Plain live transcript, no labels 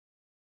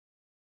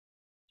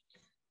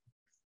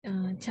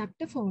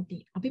chapter 40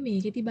 අපි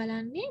මේකෙදි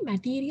බලන්නේ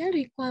material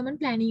requirement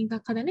planning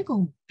එකක් හදන්නේ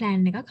කොහොමද?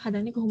 plan එකක්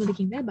හදන්නේ කොහොමද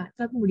කියන එක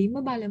අපි මුලින්ම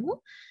බලමු.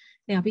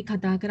 දැන් අපි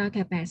කතා කරා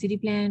capacity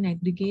plan,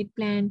 aggregate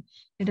plan,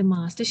 ඊට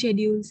master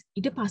schedules.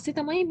 ඊට පස්සේ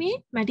තමයි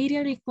මේ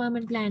material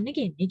requirement plan එක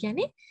එන්නේ. ඒ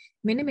කියන්නේ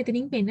මෙන්න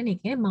මෙතනින් පෙන්නන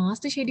එක.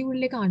 master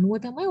schedule එක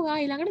අනුව තමයි ඔයා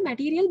ඊළඟට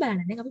material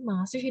බලන්නේ. දැන් අපි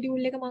master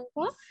schedule එක මං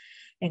කිව්වා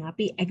දැන්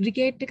අපි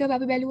aggregate එක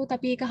අපි බැලුවොත්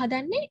අපි ඒක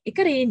හදන්නේ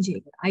එක range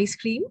එකකට. ice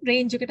cream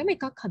range එකටම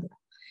එකක් හදනවා.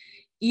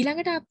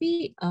 ඊළඟට අපි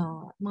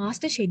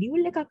මාස්ටර්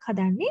ෂෙඩියුල් එකක්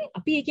හදන්නේ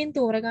අපි එකෙන්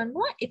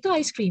තෝරගන්නවා එක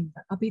අයිස්ක්‍රීම්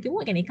එකක්. අපි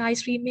හිතමු يعني එක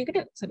අයිස්ක්‍රීම්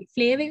එකකට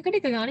ෆ්ලේවර් එකකට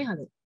එක ගානේ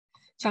හදනවා.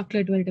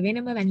 චොක්ලට් වලට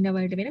වෙනම, වැනිලා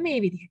වලට වෙනම මේ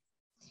විදිහට.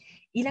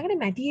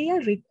 ඊළඟට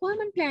මැටීරියල්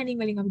රික්වයර්මන්ට් ප්ලෑනින්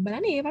වලින් අපි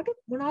බලන්නේ ඒවට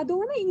මොනවද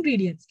ඕන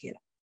ඉන්ග්‍රීඩියන්ට්ස්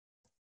කියලා.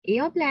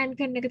 ඒවා ප්ලෑන්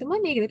කරන එක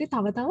තමයි මේකෙදි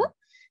තව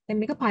දැන්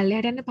මේක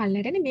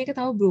පල්ලෙහාට යන මේක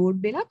තව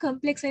බ්‍රෝඩ් වෙලා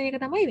කම්ප්ලෙක්ස් වෙන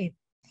එක තමයි වෙන්නේ.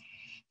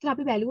 ඉතින්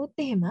අපි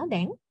බැලුවොත් එහෙම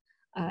දැන්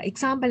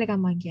එක්සාම්පල් එකක්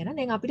මම කියනවා.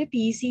 දැන් අපිට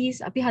PCs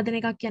අපි හදන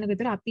එකක් කියනකොට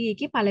විතර අපි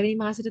ඒකේ පළවෙනි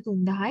මාසෙට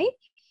 3000යි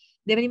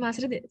දෙවෙනි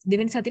මාසෙට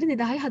දෙවෙනි සතියේ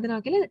 2000යි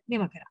හදනවා කියලා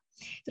මේවා කරා.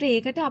 ඒතර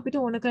ඒකට අපිට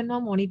ඕන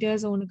කරනවා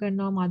මොනිටර්ස් ඕන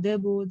කරනවා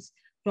මදර්බෝඩ්ස්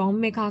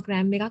ROM එකක්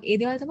RAM එකක් ඒ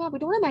දේවල් තමයි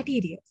අපිට ඕන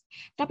මැටීරියල්ස්.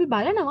 ඊට අපි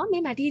බලනවා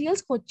මේ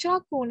මැටීරියල්ස්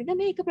කොච්චරක් ඕනේද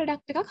මේක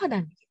ප්‍රොඩක්ට් එකක්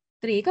හදන්න කියලා.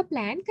 ඒතර ඒක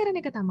ප්ලෑන්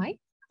කරන එක තමයි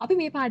අපි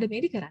මේ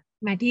පාඩමේදී කරන්නේ.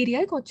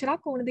 මැටීරියල්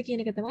කොච්චරක් ඕනද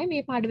කියන එක තමයි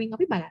මේ පාඩමෙන්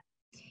අපි බලන්නේ.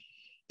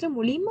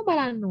 මුලින්ම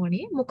බලන්න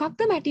ඕනේ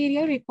මොකක්ද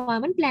material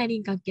requirement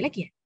planning එකක් කියලා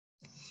කියන්නේ.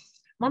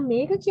 මම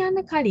මේක කියන්න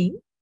කලින්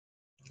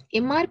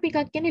MRP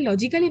එකක් කියන්නේ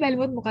logically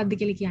බැලුවොත් මොකක්ද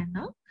කියලා කියන්න.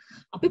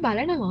 අපි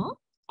බලනවා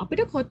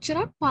අපිට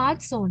කොච්චරක්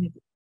parts ඕනේද.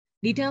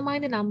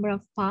 Determine the number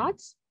of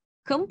parts,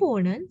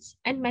 components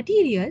and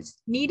materials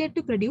needed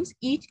to produce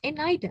each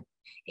an item.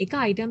 එක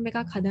item එකක්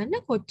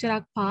හදන්න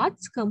කොච්චරක්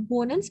parts,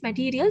 components,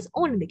 materials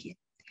ඕනද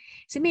කියලා.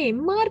 මේ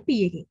MRP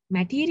එකේ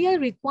material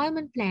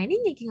requirement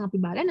planning එකකින් අපි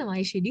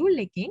බලනවා ඒ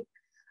schedule එකෙන්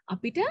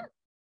අපිට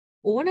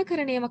ඕන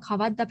කරන ඒවා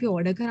කවද්ද අපි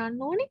ඕඩර්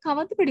කරන්න ඕනේ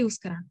කවද්ද ප්‍රොඩියුස්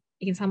කරන්න.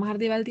 ඒ කියන්නේ සමහර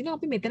දේවල් තියෙනවා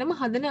අපි මෙතනම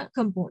හදන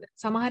කම්පෝනන්ට්.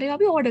 සමහර ඒවා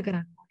අපි ඕඩර්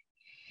කරන්න ඕනේ.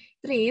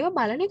 ඒතර ඒවා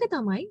බලන එක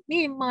තමයි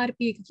මේ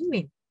MRP එකකින්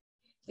වෙන්නේ.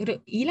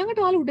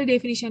 ඊළඟට ඔයාලා උඩ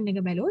ඩෙෆිනිෂන් එක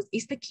බැලුවොත්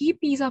is the key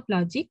piece of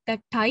logic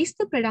that ties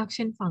the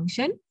production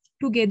function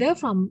together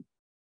from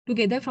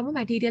a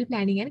material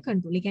planning and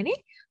control. ඒ කියන්නේ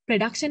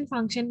production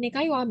function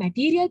එකයි ඔයා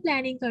material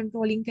planning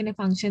controlling කරන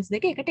functions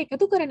දෙක එකට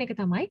එකතු කරන එක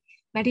තමයි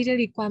material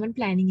requirement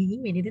planning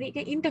එකකින් වෙන්නේ.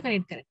 ඒක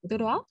interconnect කරන්නේ.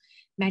 ඒතකොට ඔයා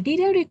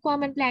material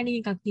requirement planning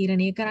එකක්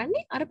තීරණය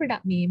කරන්නේ අර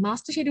මේ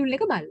master schedule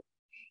එක බලලා.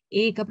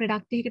 ඒක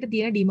product එකකට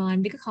තියෙන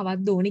demand එක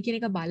කවද්ද ඕනේ කියන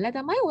එක බලලා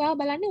තමයි ඔයා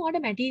බලන්නේ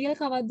ඔයාට material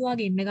කවද්ද ඔයා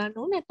ගෙන්න ගන්න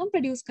ඕනේ නැත්නම්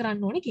produce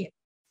කරන්න ඕනේ කියලා.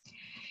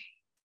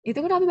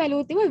 එතකොට අපි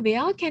බැලුවොත්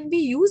where can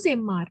we use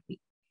MRP?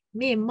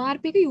 මේ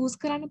MRP එක use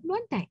කරන්න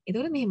පුළුවන් තැන්.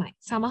 එතකොට මෙහෙමයි.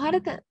 සමහර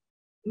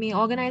මේ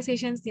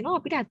organizations තියෙනවා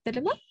අපිට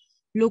ඇත්තටම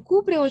ලොකු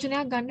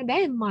ප්‍රයෝජනයක් ගන්න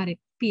බෑ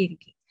MRP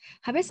එකකින්.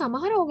 හැබැයි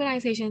සමහර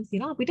organizations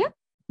තියෙනවා අපිට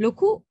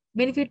ලොකු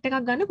benefit එකක්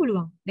ගන්න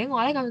පුළුවන්. දැන්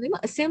ඔයාලා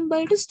ගමු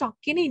assemble to stock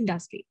කියන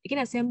industry. ඒ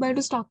කියන්නේ assemble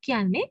to stock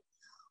කියන්නේ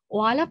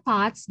ඔයාලා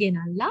parts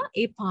ගෙනල්ලා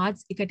ඒ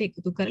parts එකට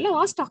එකතු කරලා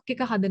ඔයා stock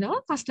එක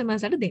හදනවා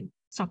customers ට දෙන්න.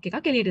 stock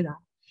එකක් එළියට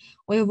දාන්න.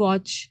 ඔය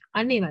watch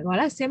අන්න ඒ වගේ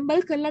ඔයාලා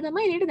assemble කරලා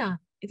තමයි එළියට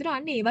දාන්නේ. ඒතර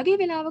අන්න ඒ වගේ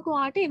වෙලාවක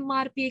ඔයාට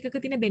MRP එකක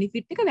තියෙන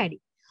benefit එක වැඩි.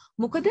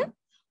 මොකද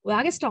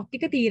ඔයාගේ stock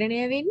එක තීරණය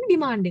වෙන්නේ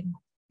demand එකෙන්.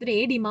 ඒතර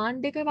ඒ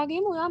demand එක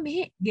වගේම ඔයා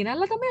මෙහෙ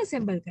ගෙනල්ලා තමයි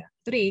assemble කරන්නේ.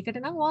 ඒතර ඒකට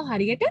නම් ඔයා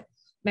හරියට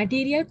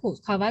material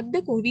කවද්ද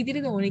කොයි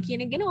විදිහටද ඕනේ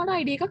කියන එක ගැන ඔයාලා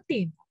idea එකක්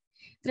තියෙනවා.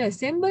 ඒතර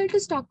assemble to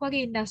stock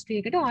වගේ industry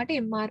එකට ඔයාට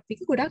MRP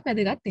එක ගොඩක්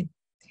වැදගත් වෙනවා.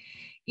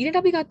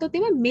 ඊට අපි ගත්තොත්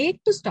make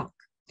to stock.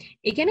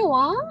 ඒ කියන්නේ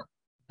ඔයා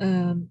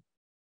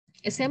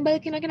assemble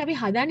කරනකන් අපි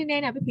හදන්නේ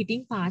නැහැ නේ අපි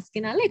fitting parts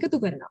ගෙනල්ලා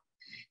එකතු කරනවා.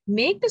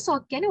 make to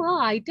stock කියන්නේ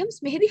ඔයා items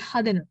මෙහෙදි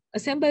හදනවා.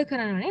 assemble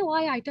කරනවා නේ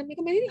ඔයා item එක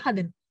මෙහෙදි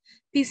හදනවා.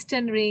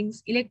 piston rings,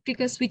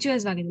 electrical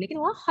switches වගේ දේ. ඒ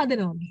කියන්නේ ඔයා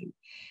හදනවා මෙහෙදි.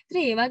 ඒතර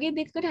ඒ වගේ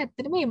දෙයකට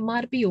ඇත්තටම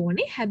MRP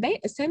ඕනේ.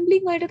 හැබැයි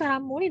assembling වලට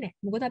තරම් ඕනේ නැහැ.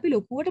 මොකද අපි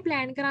ලොකුවට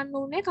plan කරන්න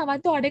ඕනේ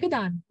කවද්ද order එක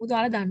දාන්න. මොකද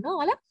ඔයාලා දන්නවා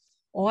ඔයාලා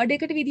order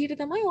එකට විදිහට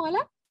තමයි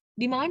ඔයාලා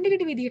demand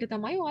එකට විදිහට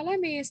තමයි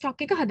ඔයාලා මේ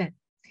stock එක හදන්නේ.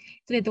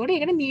 ඒතර එතකොට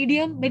ඒකට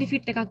medium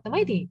benefit එකක්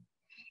තමයි තියෙන්නේ.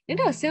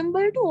 ඊට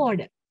assemble to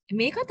order.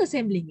 මේකත්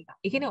assembling එකක්.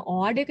 ඒ කියන්නේ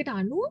order එකට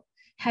අනුව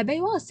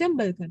හැබැයි ඔයා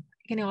assemble කරනවා.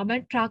 ඒ කියන්නේ ඔයා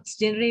trucks,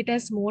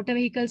 generators, motor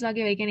vehicles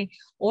වගේ ඒ කියන්නේ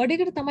order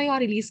එකට තමයි ඔයා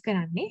release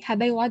කරන්නේ.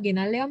 හැබැයි ඔයා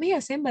ගෙනල්ලා ඒවා මෙහි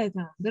assemble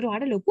කරනවා. ඒතර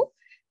ඔයාට ලොකු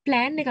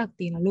plan එකක්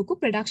තියෙනවා. ලොකු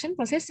production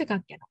process එකක්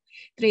යනවා.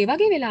 ඒතර ඒ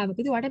වගේ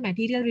වෙලාවකදී ඔයාට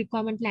material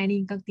requirement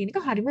planning එකක් තියෙන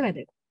එක හරිම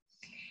වැදගත්.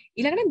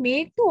 ඊළඟට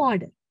make to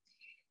order.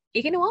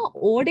 ඒ කියන්නේ ඔයා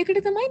order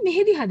එකට තමයි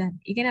මෙහෙදි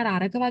හදන්නේ. ඒ කියන්නේ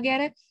අරක වගේ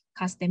අර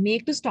custom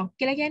make to stock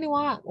කියලා කියන්නේ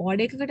ඔයා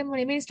order එකකටම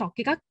නෙමෙයි stock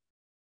එකක්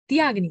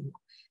තියාගෙන ඉන්නවා.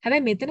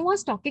 හැබැයි මෙතන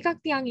ඔයා ස්ටොක්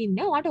එකක් තියන්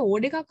ඉන්නේ. ඔයාට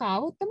ඕඩර් එකක්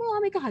ආවොත් තමයි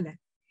ඔයා මේක හදන්නේ.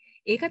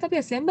 ඒකත් අපි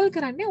assemble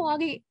කරන්නේ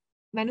ඔයාගේ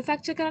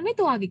manufacture කරන්නේ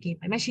ඔයාගේ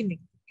කේමයි machine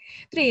එකේ.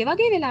 ඒතර ඒ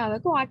වගේ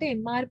වෙලාවක ඔයාට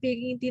MRP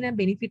එකකින් තියෙන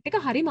benefit එක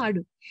හරිම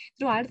අඩුයි.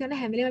 ඒතර ඔයාලට තියෙන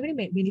හැම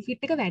වෙලාවෙම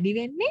benefit එක වැඩි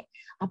වෙන්නේ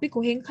අපි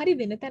කොහෙන් හරි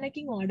වෙන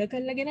තැනකින් order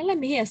කරලා ගෙනල්ලා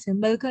මෙහි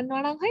assemble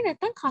කරනවා නම් හරි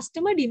නැත්නම්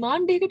customer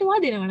demand එකකට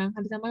ඔයා දෙනවා නම්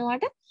හරි තමයි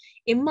ඔයාට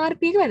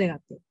MRP එක වැදගත්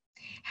වෙන්නේ.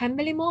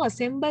 හැම වෙලෙම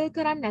assemble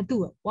කරන්නේ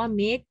නැතුව ඔයා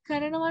make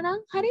කරනවා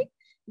නම් හරි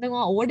දැන්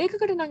ඔයා ඕඩර්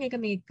එකකට නම් ඒක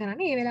මේක්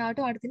කරන්නේ ඒ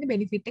වෙලාවට ඔයාලට තියෙන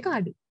බෙනිෆිට් එක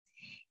අඩු.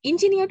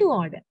 Engineer to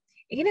order.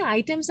 ඒ කියන්නේ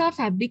items are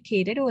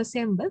fabricated or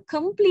assembled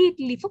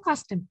completely for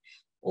customer.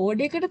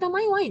 Order එකට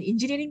තමයි ඔයා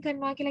ඉන්ජිනියරින්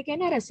කරනවා කියලා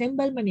කියන්නේ අර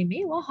assemblement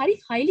නෙමෙයි. ඔයා හරි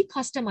highly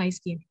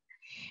customized කියන්නේ.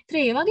 ඒතර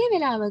ඒ වගේ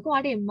වෙලාවක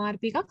ඔයාලට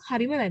MRP එකක්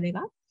හරිම වැදගත්.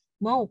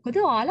 මොකද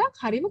ඔයාලා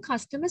හරිම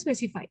customer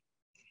specified.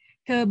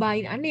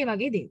 turbine අන්න ඒ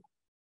වගේ දේවල්.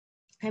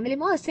 හැම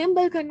වෙලෙම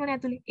assemble කරනවනේ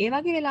ඇතුලේ. ඒ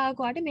වගේ වෙලාවක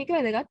ඔයාලට මේක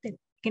වැදගත් වෙනවා.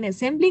 ඒ කියන්නේ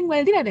assembling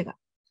වලදී වැදගත්.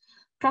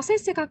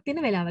 process එකක්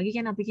තියෙන වෙලාවක. ඒ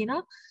කියන්නේ අපි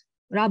කියනවා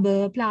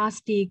rubber,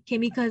 plastic,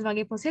 chemicals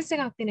වගේ process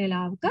එකක් තියෙන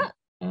වෙලාවක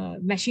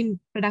machine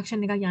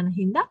production එකක් යන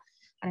හින්දා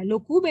අර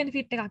ලොකු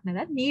benefit එකක්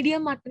නැදත්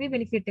medium මට්ටමේ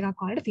benefit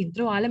එකක් ඔයාලට තියෙනවා.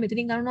 ඒතර ඔයාලා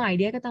මෙතනින් ගන්න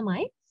idea එක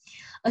තමයි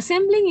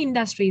assembling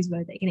industries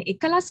වලට. ඒ කියන්නේ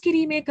එකලස්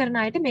කිරීමේ කරන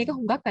අයට මේක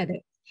හුඟක්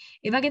වැදගත්.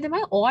 ඒ වගේ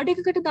තමයි order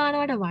එකකට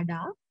දානවට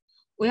වඩා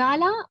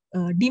ඔයාලා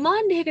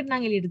demand එකකට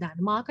නම් එළියට දාන්න.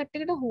 market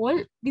එකට whole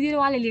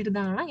විදිහට ඔයාලා එළියට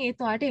දානවා නම් ඒත්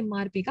ඔයාලට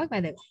MRP එකක්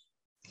වැදගත්.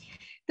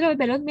 ඒතර ඔය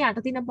බලන්න මේ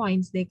අට තියෙන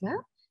points දෙක.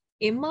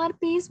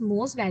 MRP is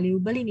most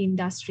valuable in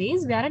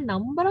industries where a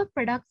number of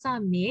products are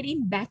made in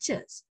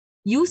batches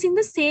using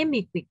the same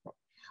equipment.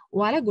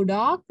 ඔයාලා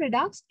ගොඩාක්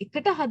products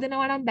එකට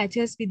හදනවා නම්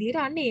batches විදිහට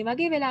අන්න ඒ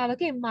වගේ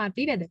වෙලාවක MRP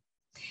වැදගත්.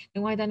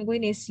 දැන් ඔය හිතන්නේ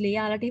કોઈ Nestle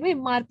යාලට එහෙම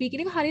MRP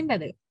කියන එක හරියම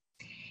වැදගත්.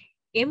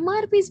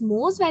 MRP is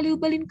most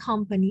valuable in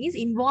companies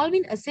involved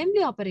in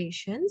assembly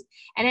operations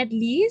and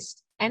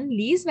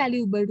least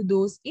valuable to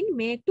those in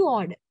make to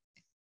order.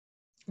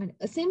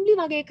 assembly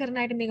වගේ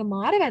කරන අයට මේක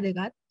මාර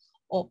වැදගත්.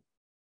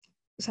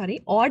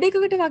 order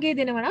එකකට වගේ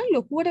දෙනවා නම්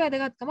ලොකුවට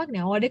වැදගත්කමක්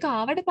නෑ. order එක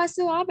ආවට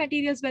පස්සේ ඔයා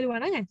materials බලුවා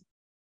නම් ඇති.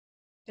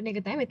 එතන එක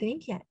තමයි මෙතනින්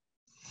කියන්නේ.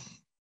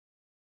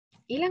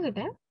 ඊළඟට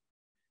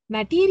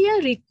material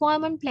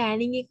requirement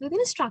planning එකක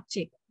තියෙන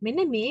structure එක. මෙන්න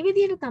මේ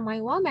විදිහට තමයි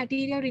ඔයා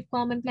material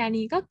requirement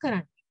planning එකක්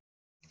කරන්නේ.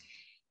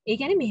 ඒ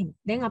කියන්නේ මෙහෙම.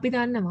 දැන් අපි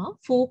දන්නවා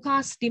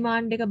forecast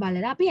demand එක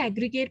බලලා අපි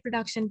aggregate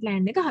production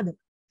plan එක හදනවා.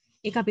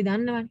 ඒක අපි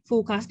දන්නවනේ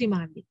forecast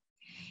demand එක.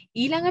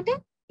 ඊළඟට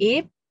ඒ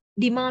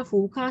demand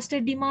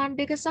forecasted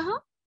demand එක සහ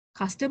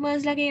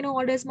customers ලගේ එන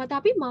orders මත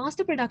අපි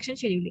master production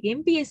schedule එක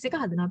MPS එක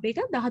හදනවා. අපි ඒක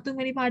 13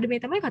 වෙනි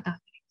පාඩමේ තමයි කතා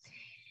කරන්නේ.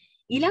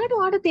 ඊළඟට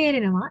ඔයාලට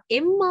තේරෙනවා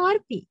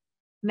MRP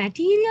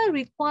material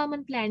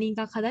requirement planning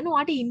එකක් හදන්න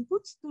ඔයාලට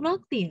inputs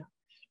තුනක් තියෙනවා.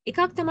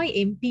 එකක් තමයි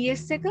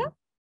MPS එක,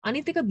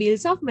 අනිත් එක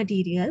bills of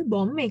material,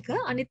 BOM එක,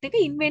 අනිත් එක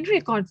inventory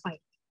record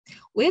file.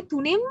 ඔය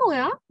තුනෙන්ම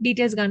ඔයා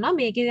details ගන්නවා.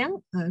 මේකේ දැන්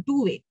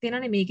two way.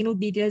 තේරෙනවනේ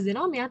මේකිනුත් details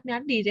දෙනවා,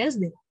 මෙයාට details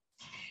දෙනවා.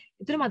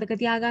 ඒතර මතක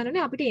තියාගන්න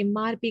ඕනේ අපිට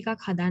MRP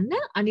එකක්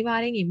හදන්න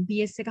අනිවාර්යෙන්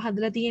MPS එක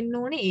හදලා තියෙන්න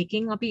ඕනේ.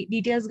 ඒකෙන් අපි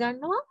details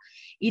ගන්නවා.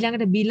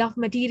 ඊළඟට bill of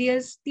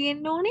materials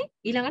තියෙන්න ඕනේ.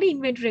 ඊළඟට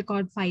inventory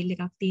record file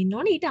එකක් තියෙන්න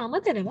ඕනේ. ඊට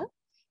අමතරව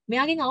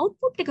මෙයාගෙන්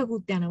output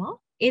එකකුත් යනවා.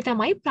 ඒ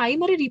තමයි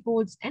primary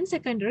reports and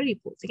secondary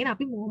reports. ඒ කියන්නේ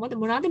අපි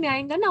මොනවද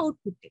මෙයාගෙන් ගන්න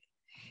output එක.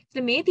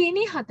 ඒතර මේ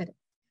තියෙන්නේ හතර.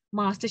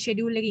 master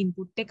schedule එකේ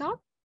input එකක්,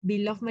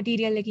 bill of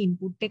material එකේ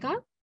input එකක්,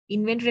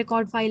 inventory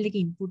record file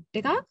එකේ input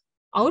එකක්,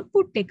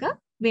 output එක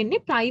වෙන්නේ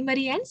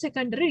primary and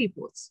secondary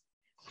reports.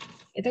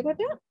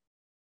 එතකොට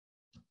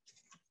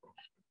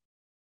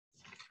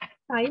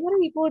primary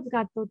reports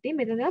ගත්තොත්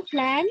මෙතන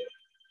plan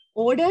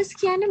orders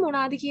කියන්නේ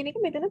මොනවාද කියන එක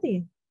මෙතන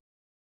තියෙනවා.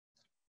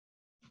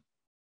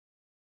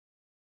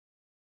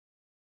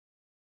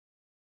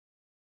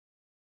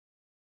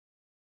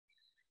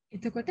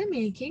 එතකොට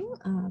මේකෙන්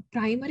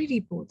primary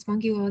reports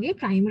මම කිව්වා වගේ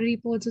primary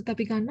reports උත්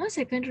අපි ගන්නවා,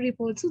 secondary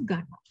reports උත්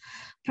ගන්නවා.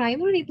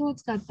 primary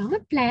reports ගත්තාම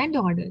planned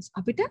orders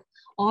අපිට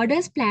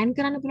orders plan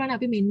කරන්න පුළුවන්.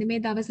 අපි මෙන්න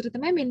මේ දවසට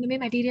තමයි මෙන්න මේ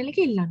material එක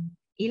ඉල්ලන්නේ.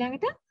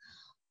 ඊළඟට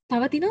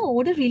තව තියෙනවා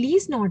order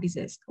release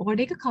notices.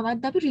 order එක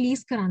කවද්ද අපි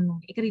release කරන්න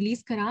ඕනේ. ඒක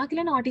release කරා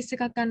කියලා notice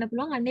එකක් ගන්න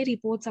පුළුවන්. අන්නේ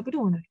reports අපිට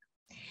ඕන වෙනවා.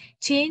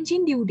 change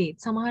in due date.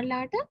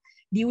 සමහරලාට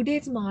due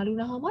dates මාරු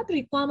වුණාමත්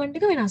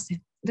requirement එක වෙනස්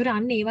වෙනවා. ඒතර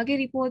අන්න ඒ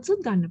වගේ reports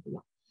උත් ගන්න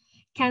පුළුවන්.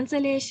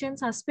 cancellation,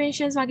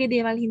 suspensions වගේ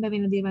දේවල් හින්දා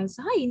වෙන දේවල්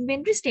සහ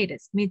inventory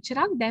status.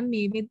 මෙච්චරක් දැන්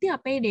මේ වෙද්දි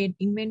අපේ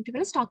inventory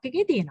වල stock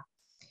එකේ තියෙනවා.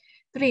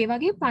 ඒතර ඒ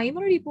වගේ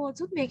primary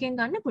reports උත් මේකෙන්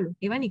ගන්න පුළුවන්.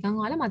 ඒවා නිකන්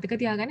ඔයාලා මතක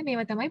තියාගන්න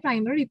මේවා තමයි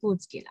primary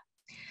reports කියලා.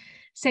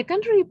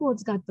 secondary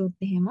reports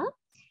ගත්තොත් එහෙම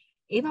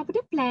ඒවා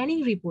අපිට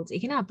planning reports.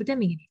 ඒ කියන්නේ අපිට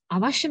මේ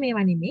අවශ්‍ය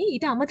මේවා නෙමෙයි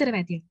ඊට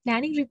අමතරව ඇති වෙන.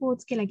 planning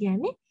reports කියලා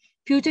කියන්නේ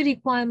future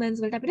requirements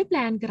වලට අපිට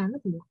plan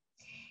කරන්න පුළුවන්.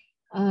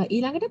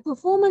 ඊළඟට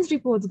performance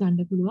reports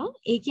ගන්න පුළුවන්.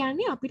 ඒ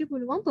කියන්නේ අපිට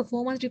පුළුවන්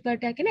performance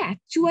report එක කියන්නේ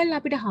actual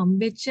අපිට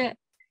හම්බෙච්ච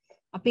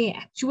අපේ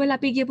actual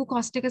අපි ගියපු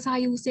cost එක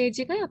සහ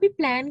usage එකයි අපි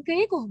plan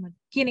කරේ කොහොමද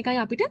කියන එකයි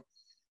අපිට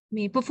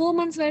මේ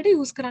performance වලට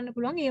use කරන්න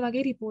පුළුවන්. ඒ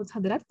වගේ reports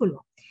හදලත්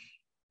පුළුවන්.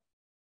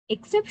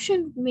 exception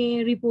මේ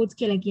reports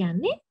කියලා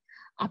කියන්නේ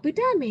අපිට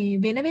මේ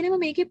වෙන වෙනම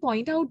මේකේ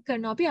point out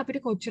කරනවා අපි අපිට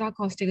කොච්චරක්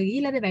cost එක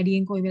ගිහිල්ලාද,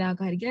 වැඩියෙන් කොයි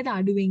වෙලාවක හරි ගිහිල්ලාද,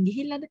 අඩුවෙන්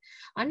ගිහිල්ලාද,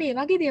 අන්න ඒ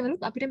වගේ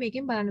දේවලුත් අපිට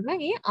මේකෙන් බලන්න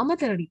පුළුවන්. ඒ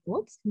අමතර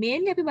reports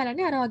mainly අපි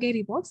බලන්නේ අර වගේ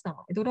reports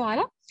තමයි. ඒතකොට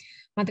ඔයාලා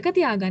මතක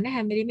තියාගන්න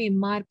හැම වෙලෙම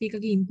MRP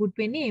එකගේ input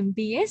වෙන්නේ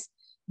MPS,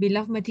 bill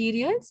of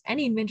materials and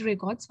inventory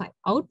records file.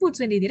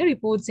 outputs වෙන විදිහට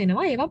reports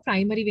එනවා. ඒවා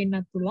primary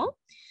වෙන්නත් පුළුවන්,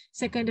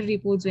 secondary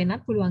reports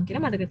වෙන්නත් පුළුවන්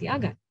කියලා මතක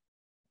තියාගන්න.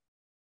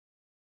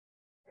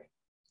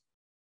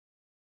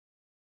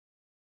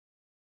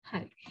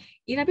 හරි.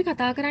 ඊට අපි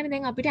කතා කරන්නේ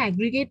දැන් අපිට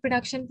aggregate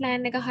production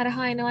plan එක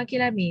හරහා එනවා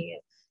කියලා මේ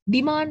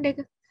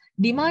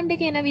demand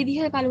එක එන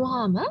විදිහ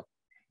බලුවාම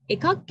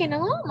එකක්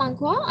එනවා මං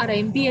කිව්වා අර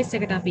MPS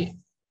එකට අපි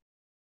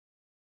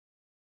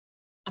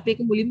ඒක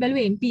මුලින්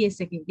බැලුවේ MPS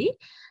එකේදී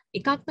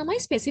එකක් තමයි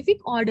specific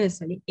orders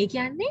වලින්. ඒ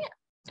කියන්නේ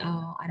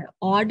අර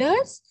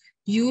orders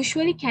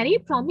usually carry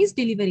promised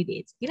delivery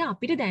dates. කියලා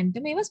අපිට දැන්ට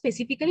මේවා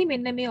specifically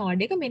මෙන්න මේ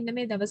order එක මෙන්න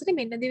මේ දවසට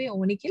මෙන්න දෙවේ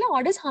ඕනේ කියලා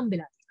orders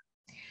හම්බෙලා තියෙනවා.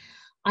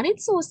 අනිත්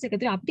source එක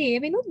විතර අපිට ඒ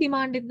වෙනුත්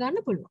demand එක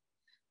ගන්න පුළුවන්.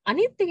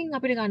 අනිත් එකකින්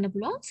අපිට ගන්න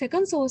පුළුවන්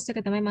second source එක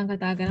තමයි මම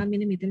කතා කරා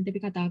මෙන්න මෙතනදී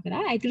අපි කතා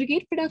කරා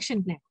aggregate production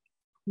plan.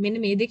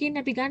 මෙන්න මේ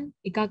දෙකෙන් අපි ගන්න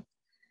එකක්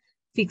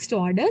fixed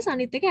orders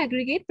අනිත් එක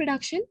aggregate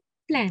production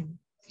plan.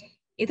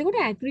 එතකොට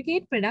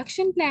aggregate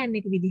production plan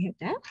එක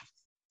විදිහට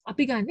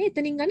අපි ගන්න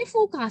එතනින් ගන්නේ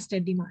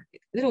forecasted demand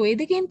එක. ඒතර ওই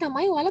දෙකෙන්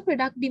තමයි ඔයාලා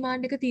product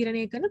demand එක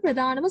තීරණය කරන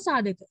ප්‍රධානම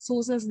සාධක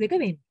sources දෙක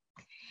වෙන්නේ.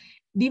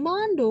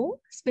 Demand on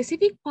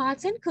specific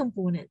parts and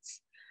components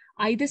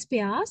either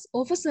spares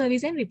or for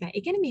service and repair.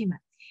 ඒ කියන්නේ මෙහෙමයි.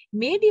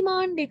 මේ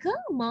demand එක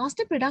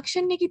master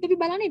production එකෙත් අපි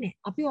බලන්නේ නැහැ.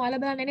 අපි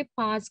ඔයාලා බලන්නේ නැහැ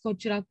parts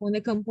කොච්චරක් හොඳ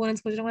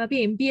components කොච්චරක් හොඳ අපි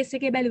MPS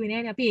එකේ බැලුවේ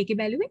නැහැ. අපි ඒකේ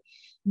බැලුවේ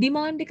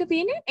demand එක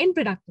තියෙන end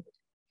product එකට.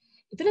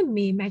 එතන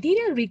මේ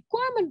material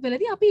requirement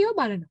වලදී අපි ඒව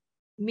බලනවා.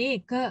 මේ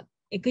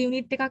එක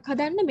unit එකක්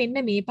හදන්න මෙන්න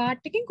මේ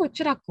part එකෙන්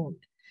කොච්චරක්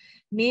ඕනද?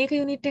 මේක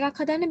unit එකක්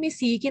හදන්න මේ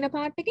C කියන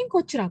part එකෙන්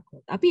කොච්චරක්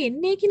ඕනද? අපි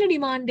එන්නේ කියන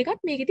demand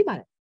එකත් මේකෙදි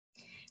බලනවා.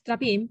 ඒතර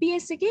අපි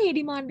MPS එකේ මේ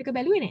demand එක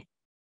බැලුවේ නැහැ.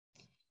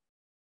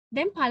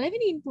 දැන්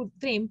පළවෙනි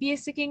input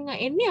MPS එකෙන්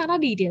එන්නේ අර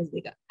details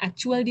දෙක.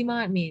 actual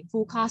demand මේ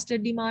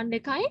forecasted demand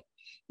එකයි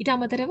ඊට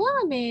අමතරව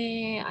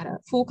මේ අර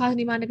forecast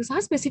demand එක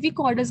සහ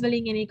specific orders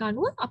වලින් එන එක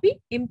අනුව අපි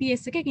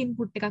MPS එකක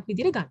input එකක්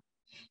විදිහට ගන්නවා.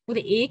 මොකද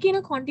ඒ කියන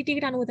quantity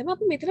එකට අනුව තමයි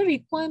අපි මෙතන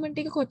requirement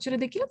එක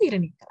කොච්චරද කියලා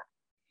තීරණය කරන්නේ.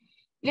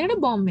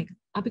 ඊළඟට bomb එක.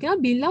 අපි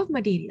කියනවා bill of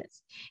materials.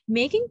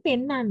 මේකෙන්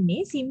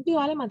පෙන්වන්නේ simply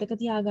ඔයාලා මතක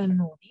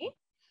තියාගන්න ඕනේ.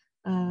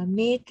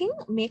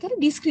 මේකට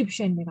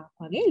description එකක්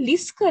වගේ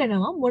list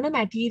කරනවා මොන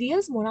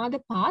materials මොනවාද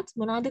parts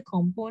මොනවාද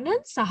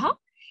components සහ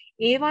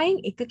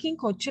ඒවයින් එකකින්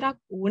කොච්චරක්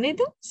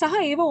ඕනේද සහ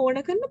ඒව ඕන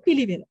කරන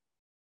පිළිවෙල.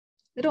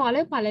 ඒතර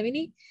ඔයාලා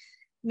පළවෙනි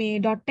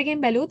මේ dot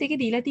එකෙන් බැලුවොත්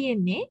ඒකේ දීලා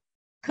තියෙන්නේ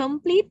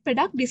complete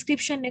product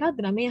description එකක්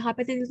දෙනවා. මේ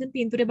යහපැත්තේ තියෙන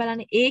පින්තූරේ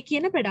බලන්න A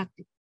කියන product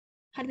එක.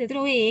 හරිද? ඒතර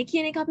ඔය A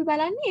කියන එක අපි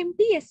බලන්නේ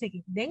MPS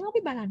එකෙන්. දැන්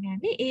අපි බලන්න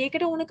යන්නේ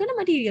ඒකට ඕන කරන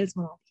materials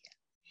මොනවද කියලා.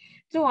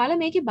 ඒතර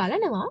ඔයාලා මේකේ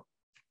බලනවා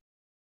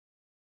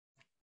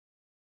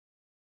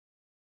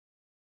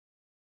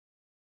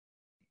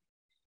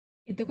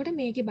එතකොට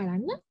මේකේ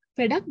බලන්න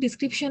product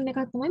description එකක්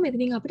තමයි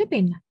මෙතනින් අපිට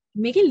පෙන්නන්නේ.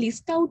 මේකේ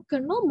list out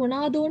කරනවා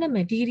මොනවාද ඕන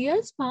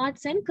materials,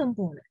 parts and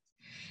components.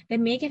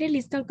 දැන් මේකට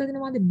list out කරලා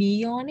දෙනවාද B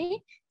ඕනේ,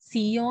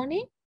 C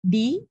ඕනේ, D,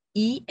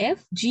 E, F,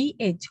 G,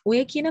 H. ඔය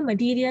කියන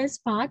materials,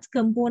 parts,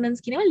 components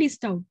කියනවා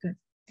list out කරනවා.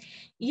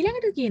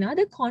 ඊළඟට කියනවා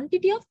the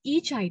quantity of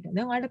each item.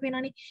 දැන් ඔයාලට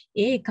පේනවානේ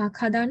A එකක්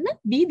හදන්න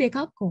B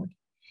දෙකක් ඕනේ.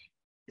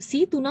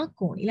 C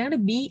තුනක් ඕනේ.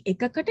 ඊළඟට B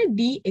එකකට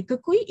D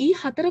එකකුයි E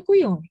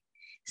හතරකුයි ඕනේ.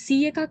 C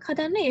එකක්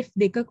හදන්න F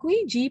දෙකකුයි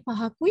G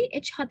පහකුයි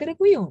H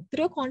හතරකුයි ඕන.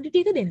 ඒතර quantity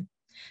එක දෙනවා.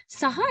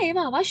 සහ ඒව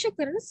අවශ්‍ය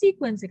කරන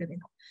sequence එක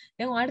දෙනවා.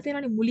 දැන් ඔයාලට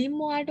තේරෙනවනේ මුලින්ම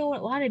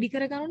ඔයා ready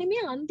කරගන්නනේ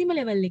මේ අන්තිම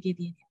level එකේ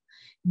තියෙනවා.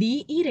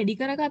 DE ready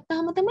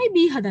කරගත්තාම තමයි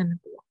B හදන්න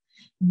පුළුවන්.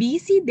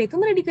 BC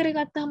දෙකම ready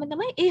කරගත්තාම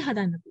තමයි A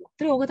හදන්න පුළුවන්.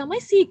 ඒතර ඕක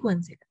තමයි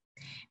sequence එක.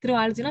 ඒතර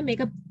ඔයාලට තියෙනවා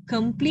මේක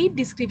complete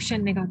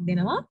description එකක්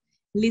දෙනවා.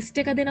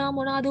 list එක දෙනවා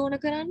මොනවද ඕන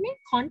කරන්නේ,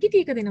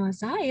 quantity එක දෙනවා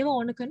සහ ඒව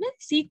ඕන කරන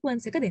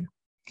sequence එක දෙනවා.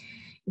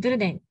 ඒතර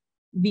දැන්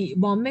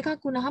bomb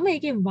එකක් වුණාම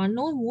ඒකෙන් one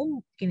or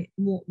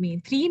more මේ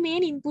 3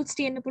 main inputs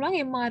තියෙන්න පුළුවන්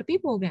MRP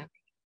program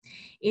එකේ.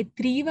 ඒ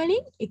 3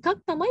 වලින් එකක්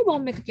තමයි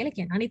bomb එක කියලා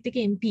කියන්නේ. අනිත් එක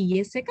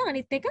MPS එක,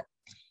 අනිත් එක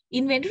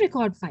inventory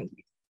record file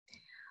එක.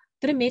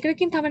 ඒතර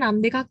මේකකින් තව නම්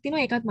දෙකක්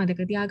තියෙනවා. ඒකත්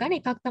මතක තියාගන්න.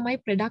 එකක් තමයි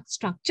product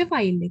structure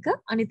file එක,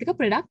 අනිත් එක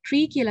product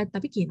tree කියලාත්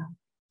අපි කියනවා.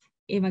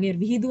 ඒ වගේ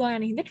විහිදුවා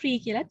යන හින්දා tree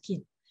කියලාත්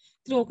කියනවා.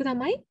 ඒතර ඕක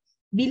තමයි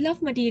bill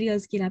of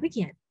materials කියලා අපි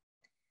කියන්නේ.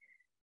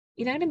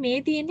 ඊළඟට මේ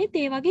තියෙන්නේ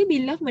ඒ වගේ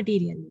bill of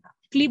material එක.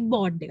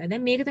 clipboard එක.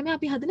 දැන් මේක තමයි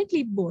අපි හදන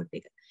clipboard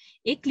එක.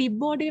 ඒ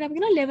clipboard එකට අපි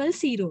කියනවා level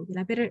 0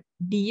 කියලා. අපේ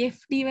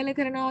DFD වල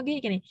කරනවා වගේ.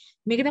 ඒ කියන්නේ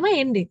මේක තමයි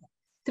end එක.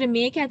 ඒතර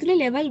මේක ඇතුලේ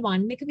level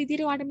 1 එක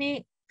විදිහට ඔයාලට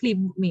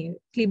මේ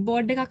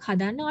clipboard එකක්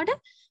හදන්න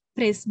ඔයාලට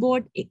press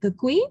board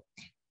එකකුයි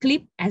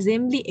clip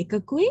assembly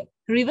එකකුයි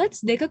rivets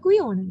දෙකකුයි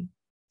ඕනනේ.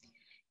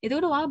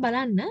 එතකොට ඔයා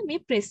බලන්න මේ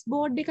press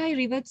board එකයි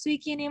rivets උයි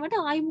කියන ඒවාට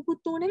ආයි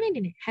මුකුත් ඕන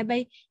වෙන්නේ නැහැ.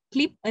 හැබැයි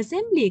clip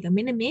assembly එක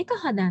මෙන්න මේක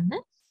හදන්න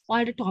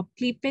ඔයාලට top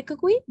clip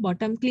එකකුයි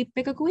bottom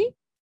clip එකකුයි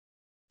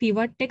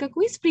pivot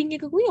එකකුයි spring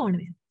එකකුයි ඕන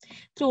වෙනවා.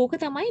 ඒත් ඕක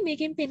තමයි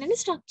මේකෙන් පෙන්නන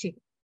structure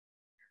එක.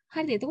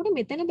 හරිද? එතකොට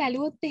මෙතන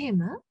බැලුවොත්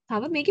එහෙම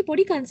තව මේකේ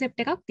පොඩි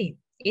concept එකක්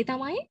තියෙනවා. ඒ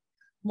තමයි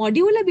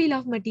modular bill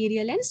of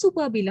material and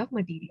super bill of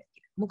material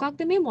කියලා.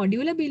 මොකක්ද මේ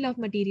modular bill of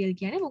material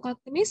කියන්නේ?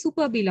 මොකක්ද මේ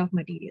super bill of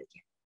material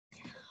කියන්නේ?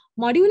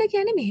 modular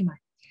කියන්නේ මෙහෙමයි.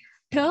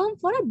 term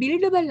for a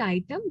buildable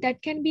item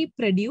that can be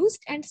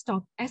produced and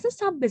stocked as a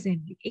sub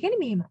assembly. ඒ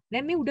කියන්නේ මෙහෙම.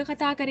 දැන් මේ උඩ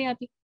කතා කරේ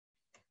අපි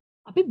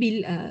අපි බිල්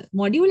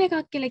මොඩියුල්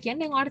එකක් කියලා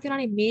කියන්නේ දැන් ඔයාලට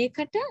තේරෙනවනේ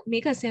මේකට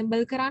මේක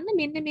assemble කරන්න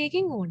මෙන්න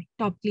මේකෙන් ඕනේ.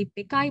 top clip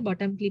එකයි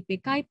bottom clip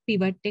එකයි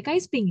pivot එකයි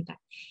spring එකයි.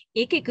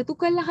 ඒක එකතු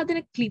කරලා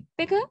හදන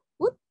clip එක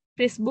උත්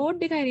press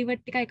board එකයි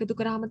rivet එකයි එකතු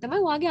කරාම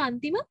තමයි ඔයාගේ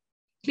අන්තිම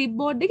clip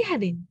board එක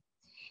හැදෙන්නේ.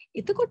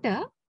 එතකොට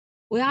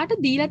ඔයාට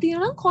දීලා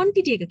තියෙනවා නම්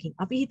quantity එකකින්.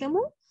 අපි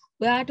හිතමු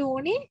ඔයාට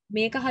ඕනේ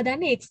මේක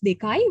හදන්න x2යි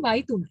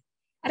y3යි.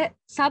 අර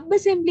sub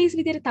assemblies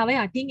විදිහට තව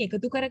යටින්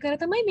එකතු කර කර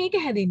තමයි මේක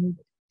හැදෙන්නේ.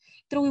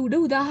 ඒතර ඔය උඩ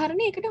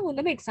උදාහරණයකට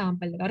හොඳම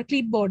example එක. අර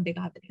clipboard එක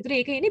හදන්න. ඒතර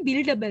ඒක එන්නේ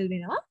buildable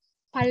වෙනවා.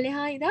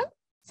 පල්ලෙහා ඉඳන්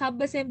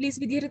sub assemblies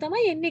විදිහට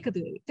තමයි එන්නේ එකතු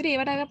වෙන්නේ. ඒතර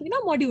ඒවට අපි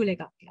කියනවා module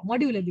එකක් කියලා.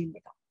 modular build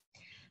එකක්.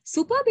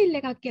 super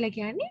build එකක් කියලා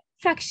කියන්නේ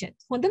fraction.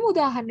 හොඳම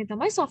උදාහරණය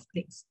තමයි soft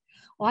drinks.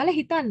 ඔයාලා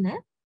හිතන්න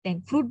දැන්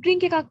fruit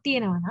drink එකක්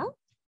තියෙනවා නම්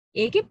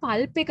ඒකේ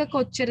pulp එක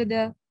කොච්චරද?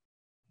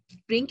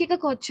 drink එක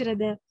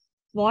කොච්චරද?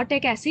 water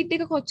එක acid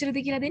එක කොච්චරද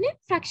කියලා දෙන්නේ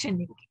fraction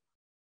එකකින්.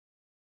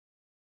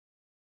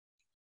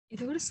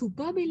 එතකොට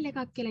super bill එකක්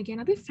කියලා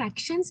කියන්නේ අපි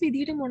fractions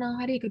විදිහට මොනවා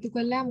හරි එකතු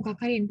කරලා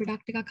මොකක් හරි end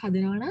product එකක්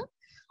හදනවා නම්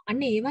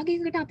අන්න ඒ වගේ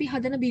එකකට අපි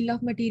හදන bill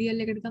of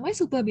material එකට තමයි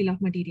super bill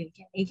of material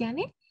කියන්නේ. ඒ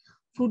කියන්නේ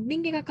food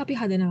drink එකක් අපි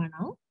හදනවා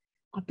නම්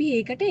අපි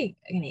ඒකට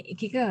يعني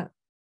එක එක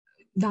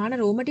දාන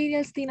raw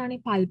materials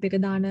තියෙනවානේ pulp එක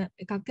දාන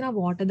එකක් තියෙනවා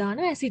water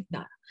දානවා acid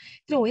දානවා.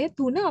 ඒතර ඔය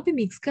තුන අපි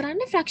mix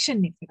කරන්නේ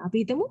fraction එකකට. අපි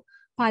හිතමු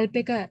pulp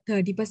එක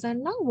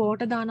 30% නම්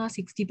water දානවා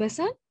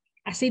 60%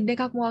 acid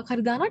එකක් මොකක්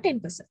හරි දානවා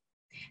 10%.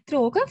 ඒතර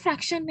ඕක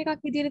fraction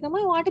එකක් විදිහට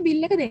තමයි ඔයාට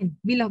bill එක දෙන්නේ.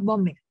 bill of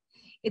BOM එක.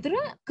 ඒතර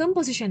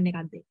composition එකක්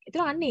දෙන්නේ.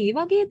 ඒතර අන්න ඒ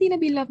වගේ තියෙන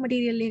bill of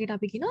material එකකට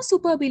අපි කියනවා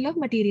super bill of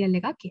material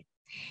එකක් කියලා.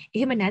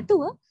 එහෙම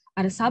නැතුව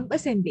අර sub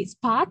assemblies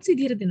parts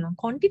විදිහට දෙනවා.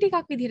 quantity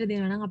එකක් විදිහට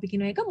දෙනවා නම් අපි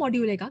කියනවා ඒක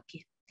module එකක්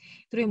කියලා.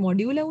 ඒතර මේ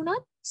module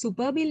වුණත්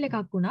super bill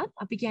එකක් වුණත්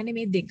අපි කියන්නේ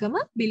මේ දෙකම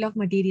bill of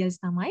materials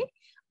තමයි.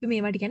 අපි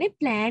මේවට කියන්නේ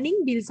planning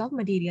bills of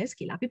materials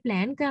කියලා. අපි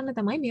plan කරන්න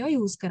තමයි මේවා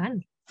use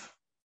කරන්නේ.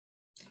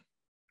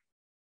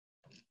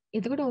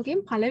 එතකොට ඕකෙන්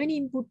පළවෙනි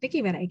ඉන්පුට් එක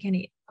ඉවරයි.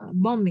 කියන්නේ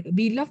BOM එක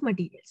bill of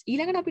materials.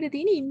 ඊළඟට අපිට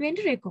තියෙන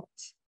inventory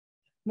records.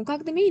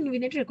 මොකක්ද මේ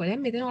inventory record?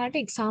 දැන් මෙතන ඔයාලට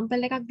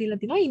example එකක්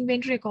දීලා තිනවා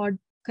inventory record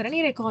කරන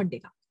record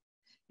එකක්.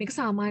 මේක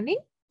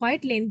සාමාන්‍යයෙන්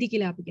quite lengthy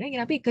කියලා අපි කියනවා.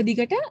 කියන්නේ අපි එක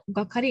දිගට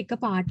මොකක් හරි එක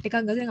part එකක්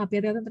ගන්න. දැන් අපි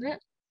අතන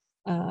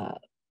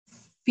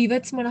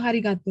pivots මොන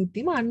හරි ගත්තොත්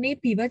එimhe අන්නේ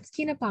pivots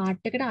කියන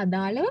part එකට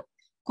අදාළව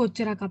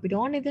කොච්චරක් අපිට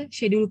ඕනේද?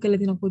 schedule කරලා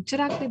තියෙන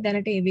කොච්චරක්ද?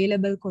 දැනට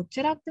available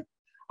කොච්චරක්ද?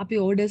 අපි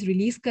orders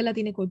release කරලා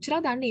තියෙන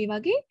කොච්චරද? අන්න ඒ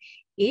වගේ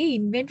ඒ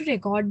inventory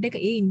record එක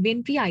ඒ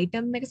inventory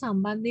item එක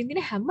සම්බන්ධයෙන්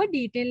තියෙන හැම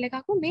detail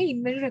එකක්ම මේ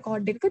inventory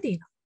record එකක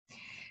තියෙනවා.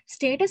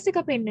 status එක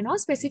පෙන්නනවා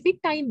specific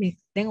time එක.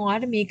 දැන්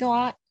ඔයාලට මේක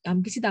ඔයා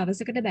යම්කිසි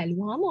දවසකට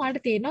බැලුවාම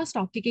ඔයාලට තේරෙනවා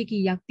stock එකේ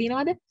කීයක්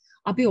තියෙනවද?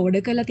 අපි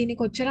order කරලා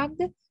තියෙන්නේ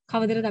කොච්චරක්ද?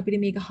 කවදද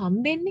අපිට මේක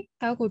හම්බෙන්නේ?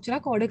 තව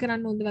කොච්චරක් order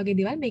කරන්න ඕනද වගේ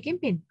දේවල් මේකෙන්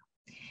පෙන්නනවා.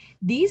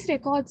 These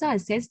records are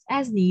assessed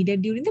as needed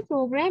during the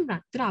program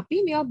run. ඒතර අපි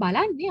මේවා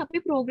බලන්නේ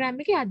අපේ program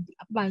එකේ යද්දි.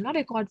 අපි බලනවා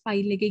record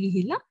file එකේ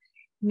ගිහිල්ලා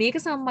මේක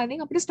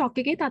සම්බන්ධයෙන් අපිට stock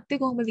එකේ තත්ත්වය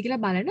කොහොමද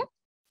කියලා බලන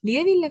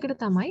ලියවිල්ලකට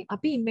තමයි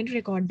අපි inventory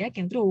record එකක්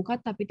යන. ඒතර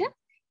ඕකත් අපිට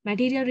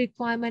material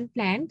requirement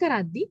plan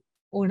කරද්දි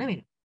ඕන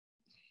වෙනවා.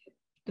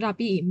 ඒතර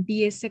අපි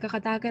MPS එක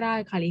කතා කරා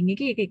කලින්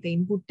එකේ ඒක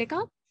input එකක්.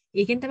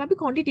 ඒකෙන් තමයි අපි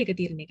quantity එක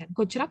තීරණය කරන්නේ.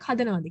 කොච්චරක්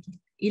හදනවද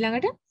කියලා.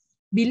 ඊළඟට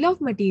bill of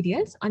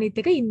materials අනිත්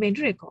එක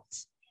inventory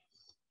records.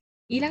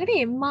 ඊළඟට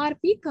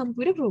MRP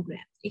computer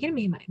program. ඒ කියන්නේ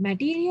මෙහෙමයි.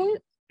 material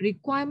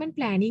requirement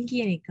planning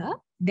කියන එක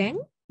දැන්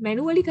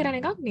manually කරන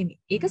එකක් නෙමෙයි.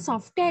 ඒක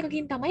software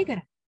එකකින් තමයි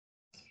කරන්නේ.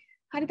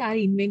 හරිද? අර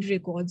inventory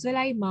records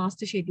වලයි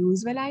master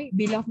schedules වලයි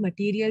bill of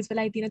materials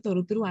වලයි තියෙන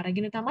තොරතුරු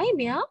අරගෙන තමයි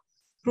මෙයා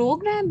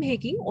program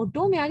එකකින්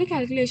auto මෙයාගේ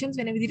calculations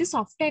වෙන විදිහට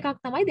software එකක්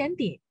තමයි දැන්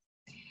තියෙන්නේ.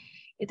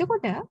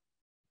 එතකොට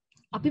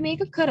අපි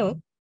මේක කරොත්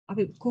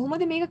අපි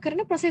කොහොමද මේක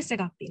කරන process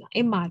එකක් තියෙනවා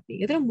MRP.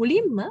 ඒතර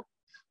මුලින්ම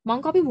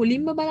මම අපි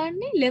මුලින්ම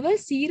බලන්නේ level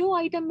 0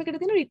 item එකට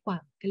තියෙන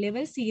requirement.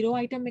 level 0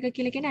 item එක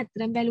කියලා කියන්නේ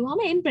ඇත්තටම බැලුවාම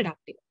end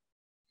product එක.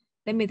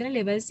 දැන් මෙතන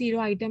level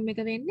 0 item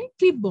එක වෙන්නේ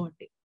clipboard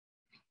එක.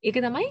 ඒක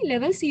තමයි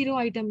level 0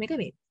 item එක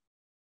වෙන්නේ.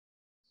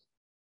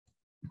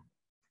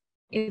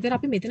 ඒතර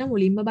අපි මෙතන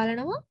මුලින්ම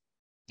බලනවා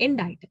end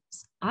items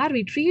are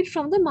retrieved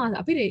from the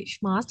අපි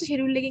master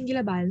schedule එකෙන්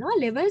ගිහලා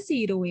බලනවා level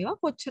 0 ඒවා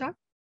කොච්චරක්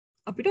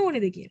අපිට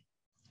ඕනේද කියලා.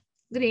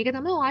 ඒතර ඒක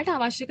තමයි ඔයාලට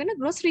අවශ්‍ය කරන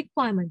gross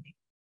requirement එක.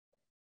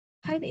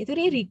 හරිද? ඒතර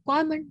මේ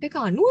requirement එක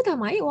අනුව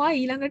තමයි ඔයා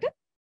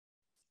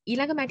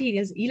ඊළඟ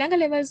materials ඊළඟ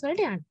levels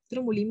වලට යන්නේ. ඒතර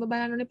මුලින්ම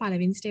බලන්න ඕනේ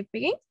පළවෙනි step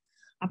එකෙන්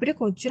අපිට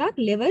කොච්චරක්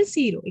level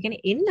 0 ඒ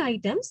කියන්නේ end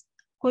items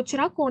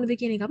කොච්චරක් ඕනද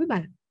කියන එක අපි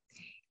බලමු.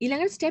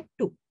 ඊළඟට step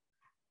 2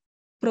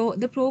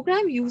 the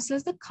program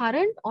uses the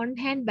current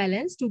on-hand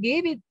balance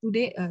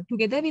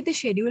together with the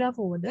schedule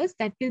of orders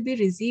that will be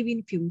received in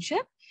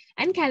future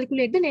and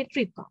calculate the net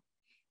requirement.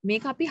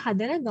 මේක අපි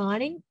හදන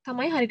ගාණෙන්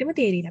තමයි හරියටම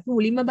තේරෙන්නේ. අපි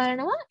මුලින්ම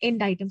බලනවා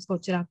end items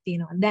කොච්චරක්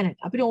තියෙනවද දැනට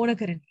අපිට ඕන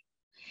කරන්නේ.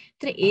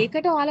 ඒතර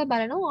ඒකට ඔයාලා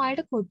බලනවා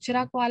ඔයාලට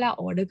කොච්චරක් ඔයාලා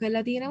order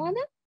කරලා තියෙනවද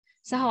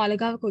සහ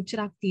ඔයාලා ගාව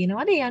කොච්චරක්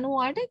තියෙනවද ඒ අනුව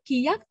ඔයාලට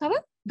කීයක් තව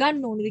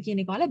ගන්න ඕනද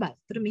කියන එක ඔයාලා බලන්න.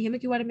 ඒතර මෙහෙම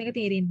කිව්වට මේක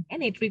තේරෙන්නේ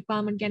නැහැ. net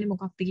requirement කියන්නේ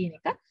මොකක්ද කියන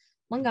එක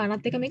මම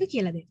ගානත් එක මේක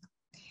කියලා දෙන්නම්.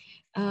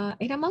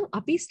 එහෙනම්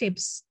අපි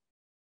steps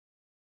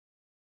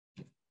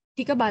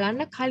ටික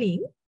බලන්න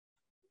කලින්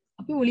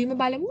අපි මුලින්ම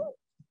බලමු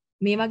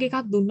මේ වගේ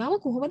එකක් දුන්නාම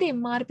කොහොමද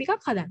MRP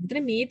එකක් හදන්නේ.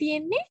 එතන මේ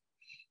තියෙන්නේ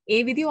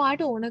ඒ විදිහ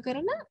ඔයාලට ඕන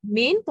කරන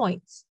main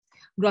points.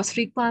 gross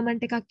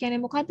requirement එකක්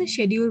කියන්නේ මොකක්ද?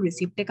 schedule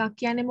receipt එකක්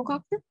කියන්නේ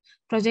මොකක්ද?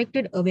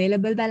 projected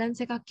available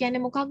balance එකක්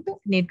කියන්නේ මොකක්ද?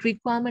 net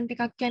requirement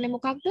එකක් කියන්නේ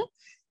මොකක්ද?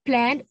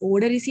 planned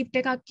order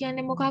receipt එකක්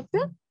කියන්නේ මොකක්ද?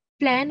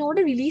 plan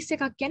order release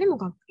එකක් කියන්නේ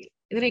මොකක්ද කියලා.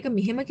 ඒතර ඒක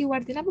මෙහෙම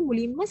කිව්වට තියෙන අපි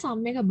මුලින්ම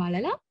සම් එක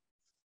බලලා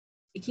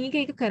එකින්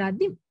එක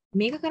කරද්දි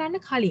මේක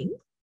කරන්න කලින්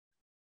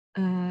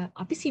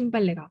අපි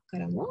සිම්පල් එකක්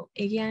කරමු.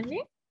 ඒ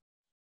කියන්නේ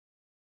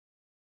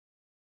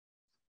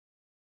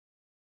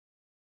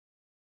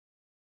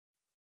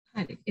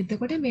හරි.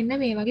 එතකොට මෙන්න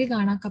මේ වගේ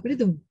ගාණක් අපිට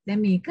දුන්නා.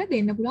 දැන් මේක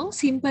දෙන්න පුළුවන්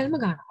සිම්පල්ම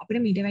ගාණ.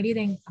 අපිට මීට වැඩිය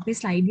දැන් අපේ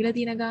ස්ලයිඩ් වල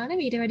තියෙන ගාණ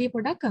මීට වැඩිය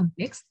පොඩක්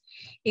කම්ප්ලෙක්ස්.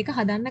 ඒක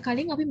හදන්න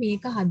කලින් අපි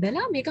මේක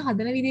හදලා මේක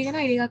හදන විදිය ගැන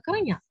අයිඩියා එකක්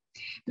කරන් යන්න.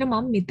 එතන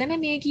මම මෙතන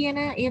මේ කියන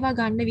ඒවා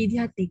ගන්න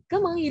විදිහත් එක්ක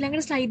මම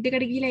ඊළඟට ස්ලයිඩ්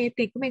එකට ගිහලා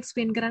ඒත් එක්කම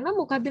එක්ස්ප්ලেইন කරන්නම්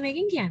මොකද්ද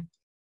මේකෙන් කියන්නේ.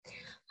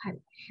 හරි.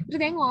 ඒත්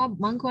දැන්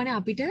මම කියන්නේ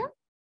අපිට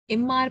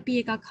MRP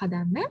එකක්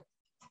හදන්න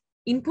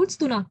inputs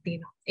තුනක්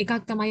තියෙනවා.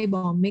 එකක් තමයි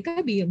BOM එක,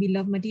 bill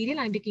of material,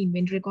 අනිත් එක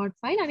inventory record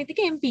file, අනිත්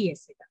එක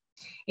MPS එක.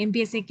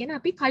 MPS එක කියන්නේ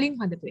අපි කලින්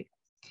හදපු එක.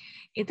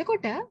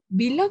 එතකොට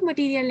bill of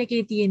material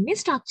එකේ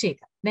තියෙන්නේ structure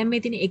එක. දැන්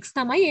මේ තියෙන X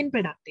තමයි end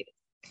product එක.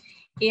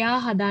 එයා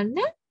හදන්න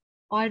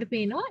ඔයාලට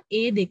පේනවා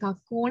A දෙකක්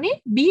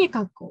ඕනේ, B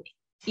එකක් ඕනේ.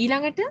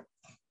 ඊළඟට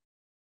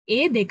A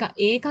දෙක A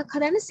එකක්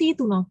හදන්න C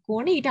තුනක්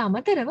ඕනේ. ඊට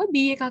අමතරව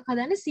B එකක්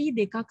හදන්න C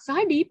දෙකක්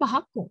සහ D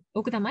පහක් ඕනේ.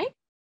 ඕක තමයි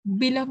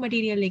bill of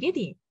material එකේ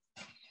තියෙන්නේ.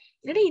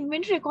 ඊට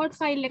inventory record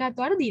file එකත්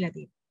ඔයාලට දීලා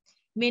තියෙනවා.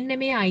 මෙන්න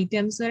මේ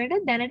items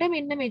වලට දැනට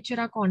මෙන්න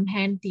මෙච්චරක් on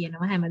hand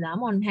තියෙනවා.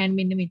 හැමදාම on hand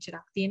මෙන්න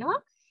මෙච්චරක් තියෙනවා.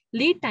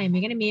 lead time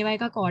ඒ කියන්නේ මේවා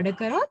එකක් order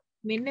කරොත්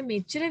මෙන්න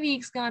මෙච්චර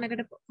weeks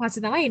ගානකට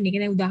පස්සේ තමයි එන්නේ.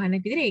 කියන්නේ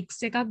උදාහරණයක් විදිහට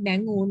X එකක්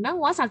දැන් ඕන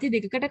නම් ඔයා සති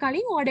දෙකකට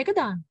කලින් order එක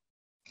දාන්න.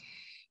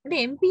 ඊට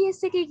MPS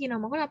එකේ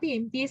කියනවා මොකද අපි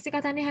MPS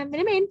එක තන්නේ හැම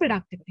වෙලේම end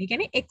product එකට. ඒ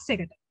කියන්නේ X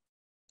එකට.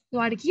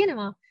 ඔයාලට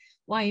කියනවා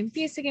ඔයා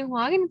MPS එකෙන්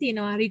හොයාගෙන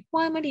තියෙනවා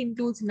requirement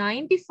includes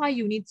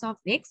 95 units of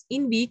X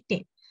in week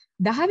 10.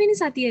 10 වෙනි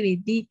සතිය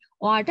වෙද්දී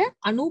ඔයාට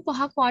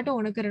 95ක් ඔයාට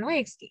ඕන කරනවා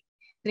X ගේ.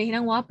 ඒත්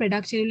එහෙනම් ඔයා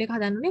product schedule එක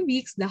හදන්න ඕනේ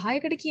weeks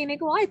 10කට කියන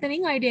එක ඔයා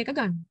එතනින් idea එක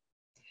ගන්න.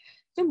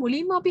 දැන්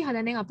මුලින්ම අපි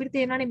හදන්නේ අපිට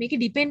තේරෙනවානේ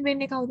මේකේ depend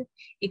වෙන්නේ කවුද?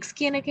 X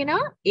කියන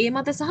කෙනා A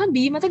මත සහ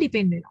B මත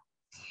depend වෙනවා.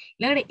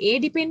 ඊළඟට A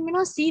depend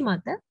වෙනවා C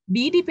මත,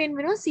 B depend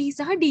වෙනවා C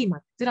සහ D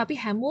මත. ඒතර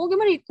අපි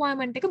හැමෝගෙම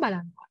requirement එක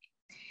බලන්න ඕනේ.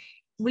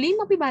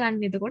 මුලින්ම අපි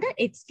බලන්නේ එතකොට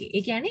X ගේ.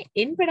 ඒ කියන්නේ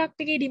end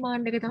product එකේ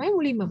demand එක තමයි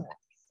මුලින්ම බලන්නේ.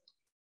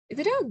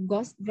 එතන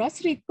gross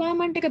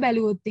requirement එක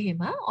බැලුවොත්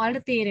එහෙම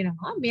ඔයාලට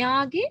තේරෙනවා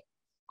මෙයාගේ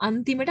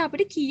අන්තිමට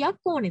අපිට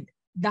කීයක් ඕනේද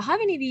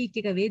 10 වෙනි week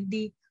එක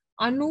වෙද්දී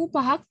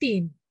 95ක්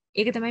තියෙනවා.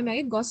 ඒක තමයි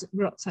මගේ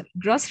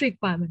gross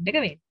requirement එක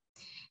වෙන්නේ.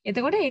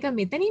 එතකොට ඒක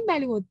මෙතනින්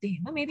බැලුවොත්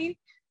එහෙම මේ තියෙන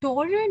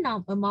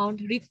total amount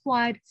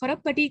required for a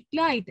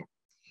particular item.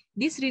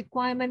 These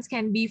requirements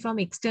can be from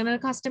external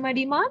customer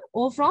demand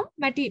or from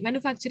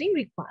manufacturing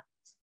requirements.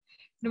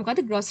 මොකද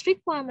gross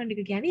requirement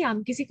එක කියන්නේ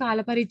යම්කිසි කාල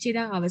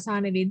පරිච්ඡේදයක්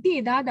අවසාන වෙද්දී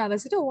එදා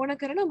දවසට ඕන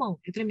කරන amount.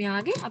 ඒතර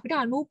මෙයාගේ අපිට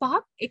 95ක්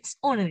X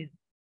ඕන වෙනවා.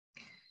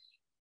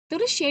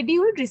 ඒතර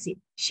scheduled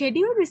receipt.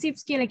 Scheduled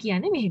receipts කියලා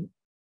කියන්නේ මෙහෙම.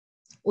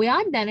 ඔයා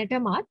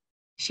දැනටමත්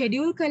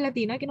schedule කරලා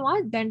තියෙනවා කියනවා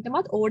ඔයා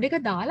දැනටමත් order එක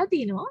දාලා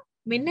තිනවා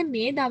මෙන්න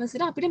මේ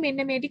දවසට අපිට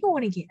මෙන්න මේ ටික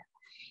ඕනේ කියලා.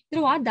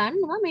 ඒතර ඔයා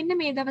දන්නවා මෙන්න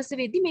මේ දවස්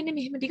වෙද්දී මෙන්න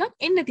මෙහෙම ටිකක්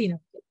එන්න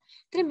තියෙනවා කියලා.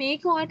 ඒතර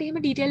මේක ඔයාට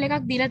එහෙම detail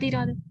එකක් දීලා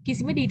තියෙනවද?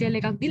 කිසිම detail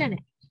එකක් දීලා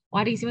නැහැ.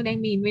 ඔයාට කිසිම දැන්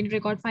මේ inventory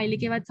record file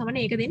එකේවත් සමන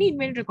ඒක දෙන්නේ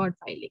inventory record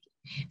file එකේ.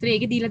 ඒතර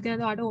ඒකේ දීලා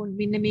තියෙනවා ඔයාට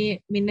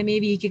මෙන්න මේ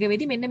week එක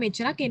වෙදී මෙන්න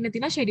මෙච්චරක් එන්න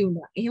තියෙනවා schedule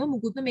එක. එහෙම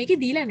මුකුත්ම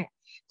මේකේ දීලා නැහැ.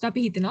 ඒත් අපි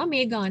හිතනවා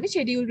මේ ගානේ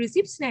schedule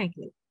receipts නැහැ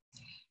කියලා.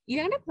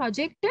 ඊළඟට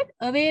projected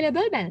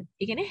available balance.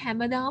 ඒ කියන්නේ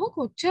හැමදාම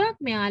කොච්චරක්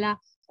මෙයාලා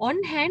on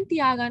hand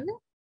තියාගන්න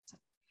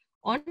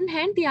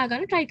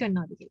try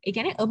කරනවාද කියලා. ඒ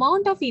කියන්නේ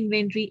amount of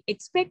inventory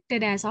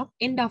expected as of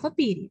end of a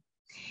period.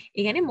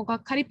 ඒ කියන්නේ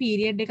මොකක් හරි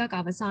පීරියඩ් එකක්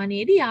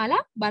අවසානයේදී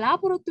යාලා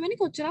බලාපොරොත්තු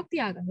වෙන්නේ කොච්චරක්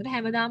තියාගන්නද?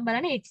 හැමදාම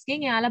බලන්නේ X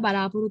ගෙන් යාලා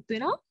බලාපොරොත්තු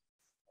වෙනවා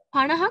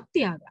 50ක්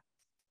තියාගන්න.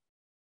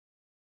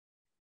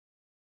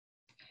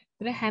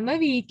 ඒතර හැම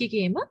වීක්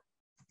එකේම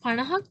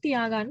 50ක්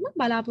තියාගන්න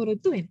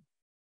බලාපොරොත්තු වෙනවා.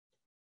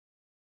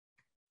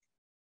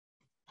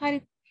 හරි.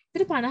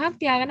 ඒතර 50ක්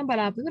තියාගන්න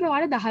බලාපොරොත්තු වෙනවා.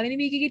 ඔයාලා 10 වෙනි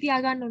වීක් එකේ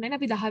තියාගන්න ඕනේ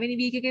නැහැ. අපි 10 වෙනි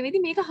වීක් එකේ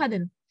වෙදී මේක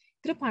හදනවා.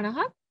 ඒතර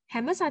 50ක්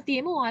හැම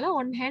සතියෙම ඔයාලා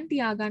on hand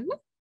තියාගන්න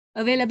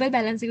available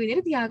balance එක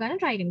විදිහට තියාගන්න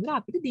try කරනවා.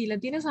 අපිට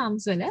දීලා තියෙන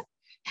sums වල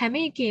හැම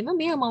එකේම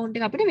මේ amount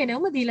එක අපිට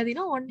වෙනවම දීලා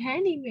තියෙනවා on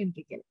hand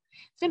inventory කියලා.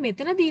 ඉතින්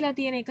මෙතන දීලා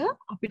තියෙන එක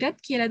අපිටත්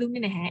කියලා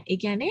දුන්නේ නැහැ. ඒ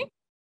කියන්නේ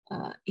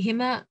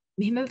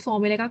මෙහෙම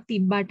formula එකක්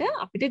තිබ්බට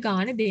අපිට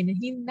ගාණ දෙන්න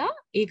හින්දා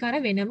ඒක අර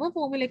වෙනම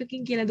formula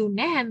එකකින් කියලා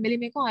දුන්නේ නැහැ. හැම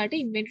වෙලෙම මේක ඔයාලට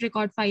inventory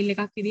record file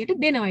එකක්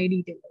විදිහට දෙනවා ඒ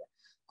detail එක.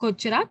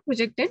 කොච්චරක්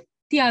projected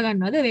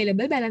තියාගන්නවද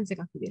available balance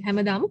එකක් විදිහට.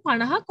 හැමදාම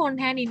 50ක්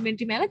on hand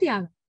inventory මැල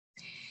තියාගන්න.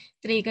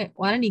 ඒක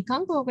ඔයාලා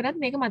නිකන් කෝකටත්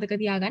මේක මතක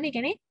තියාගන්න. ඒ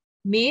කියන්නේ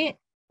මේ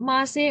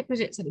මාසේ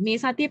මේ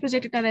සතියේ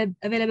projected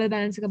available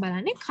balance එක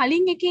බලන්නේ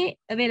කලින් එකේ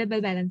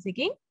available balance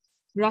එකෙන්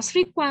gross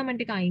requirement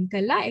එක අයින්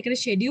කරලා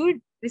ඒකට scheduled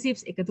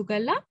receipts එකතු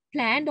කරලා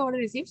planned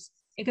order receipts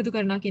එකතු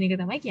කරනවා කියන එක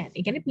තමයි කියන්නේ.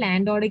 ඒ කියන්නේ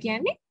planned order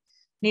කියන්නේ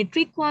net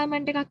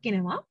requirement එකක්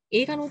එනවා.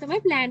 ඒක අනුව තමයි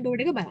planned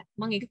order එක බලන්නේ.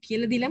 මම ඒක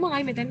කියලා දීලාම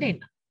ආයෙ මෙතනට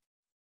එන්න.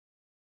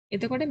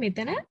 එතකොට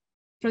මෙතන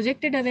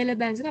projected available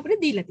balance එක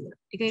අපිට දීලා තියෙනවා.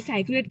 ඒක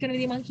calculate කරන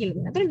විදිහ මම කියලා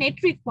දෙනවා. එතකොට net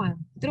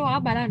requirement. ඒතර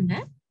ඔයා බලන්න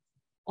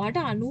ඔයාට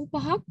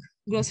 95ක්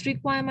gross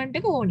requirement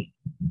එක ඕනේ.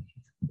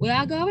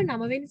 ඔයා ගාව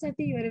 9 වෙනි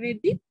සතිය ඉවර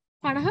වෙද්දි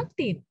 50ක්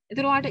තියෙනවා.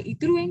 ඒතර ඔයාට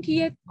ඉතුරුෙන්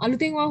කීයක්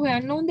අලුතෙන් ඔයා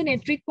හොයන්න ඕනද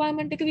net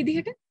requirement එක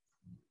විදිහට?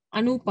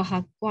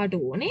 95ක් ඔයාට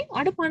ඕනේ.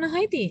 ඔයාට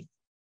 50යි තියෙන්නේ.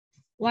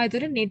 ඔයා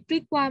ඒතර net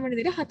requirement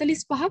විදිහට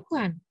 45ක්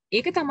හොයන්න.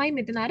 ඒක තමයි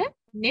මෙතන අර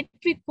net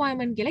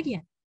requirement කියලා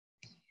කියන්නේ.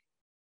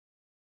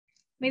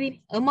 Maybe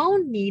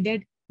amount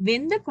needed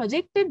when the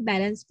projected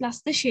balance plus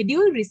the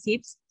scheduled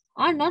receipts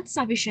are not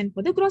sufficient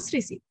for the gross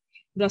receipt.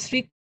 Gross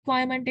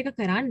requirement එක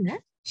කරන්න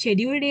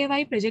scheduled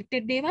ඒවයි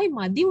projected ඒවයි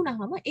මදි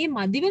වුණාම ඒ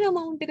මදි වෙන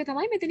amount එක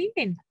තමයි මෙතනින්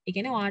පෙන්නන්නේ. ඒ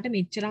කියන්නේ ඔයාට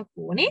මෙච්චරක්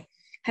ඕනේ.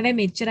 හැබැයි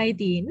මෙච්චරයි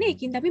තියෙන්නේ.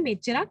 ඒකින්ද අපි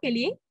මෙච්චරක්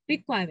එළියෙන්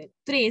require වෙනවා.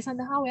 ඒතර ඒ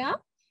සඳහා ඔයා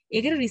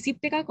ඒකට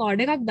receipt එකක්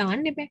order එකක්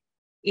දාන්න එපා.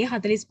 ඒ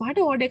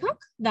 45ට order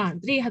එකක් දාන්න.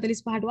 ඒ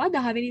 45ට ඔයා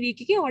 10 වෙනි week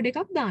එකේ order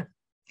එකක් දාන්න.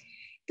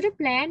 ඒතර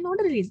plan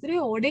order release.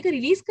 ඒතර order එක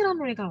release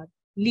කරන්න ඕනේ කවද?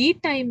 lead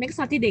time එක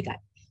සති දෙකයි.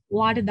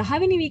 ඔයාට 10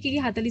 වෙනි week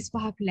එකේ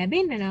 45ක්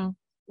ලැබෙන්න නම්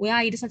ඔයා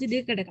ඊට සති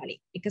දෙකකට කලින්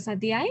එක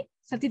සතියයි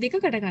සති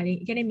දෙකකට කලින්.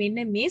 ඒ කියන්නේ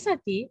මෙන්න මේ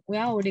සතියේ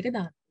ඔයා order එක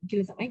දාන්න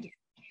කියලා තමයි කියන්නේ.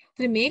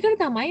 ඒතර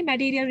මේකට තමයි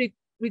material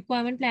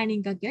requirement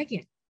planning එකක් කියලා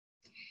කියන්නේ.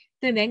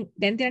 ඒතර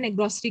දැන් තියෙන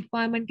gross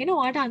requirement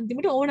කියන්නේ ඔයාට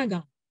අන්තිමට ඕන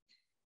ගන්න.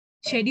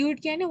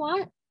 scheduled කියන්නේ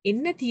ඔයා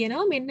එන්න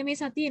තියෙනවා මෙන්න මේ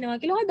සතිය එනවා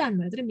කියලා ඔයා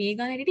දන්නවා. ඒතර මේ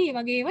ගාන හැටියට ඒ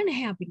වගේ ඒවා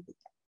නැහැ අපිට.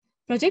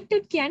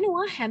 projected කියන්නේ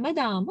ඔයා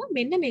හැමදාම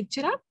මෙන්න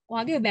මෙච්චරක්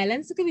ඔයාගේ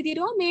balance එක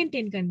විදිහට ඔයා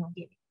maintain කරනවා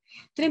කියන්නේ.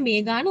 ඒතර මේ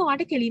ගාන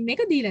ඔයාට කෙලින්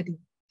මේක දීලා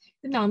තියෙනවා.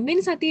 ඒතර 9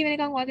 වෙනි සතිය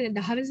වෙනකන් ඔයාගේ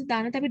 10 වෙනි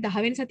දානත් අපි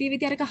 10 වෙනි සතිය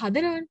විදිහට අරක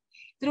හදනවනේ.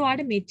 ඒතර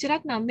ඔයාට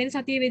මෙච්චරක් 9 වෙනි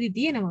සතිය වෙදි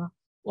තියෙනවා.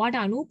 ඔයාට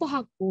 95ක්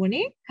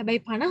ඕනේ.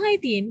 හැබැයි 50යි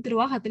තියෙන්නේ. ඒතර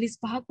ඔයා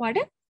 45ක්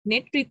ඔයාට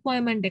net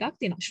requirement එකක්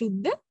තියෙනවා.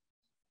 ශුද්ධ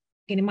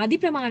කියන්නේ මදි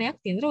ප්‍රමාණයක්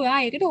තියෙනවා. ඔයා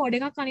ඒකට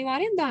order එකක්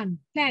අනිවාර්යෙන් දාන්න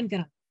plan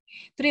කරන්න.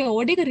 ඒතර ඒ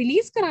order එක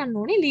release කරන්න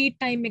ඕනේ lead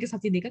time එක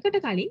සති දෙකකට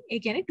කලින්. ඒ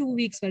කියන්නේ 2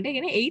 weeks වලට. ඒ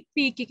කියන්නේ 8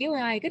 week එකේ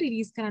ඔයා ඒක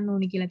release කරන්න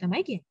ඕනේ කියලා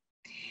තමයි කියන්නේ.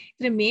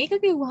 ඒතර මේක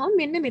කිව්වහම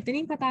මෙන්න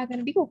මෙතනින් කතා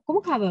කරන ටික ඔක්කොම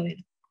cover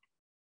වෙනවා.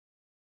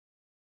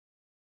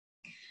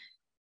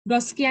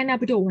 gross කියන්නේ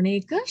අපිට ඕන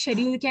එක,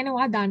 schedule කියන්නේ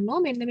ඔයා දන්නවා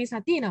මෙන්න මේ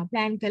සතිය එනවා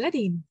plan කරලා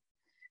තියෙනවා.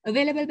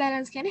 available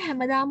balance කියන්නේ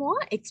හැමදාම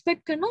ඔයා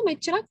expect කරනවා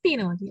මෙච්චරක්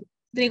තියෙනවා කියලා.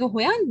 ඒතර ඒක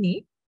හොයන්නේ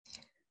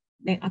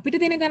දැන් අපිට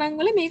දෙන ගණන්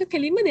වල මේක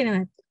කෙලින්ම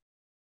දෙනවා.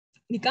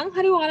 නිකන්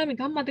හරි ඔයාලා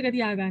නිකන් මතක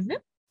තියාගන්න.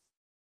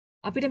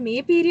 අපිට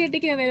මේ period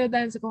එකේ available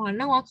balance එක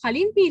හොයන්න ඔයා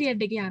කලින්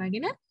period එකේ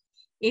අරගෙන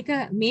ඒක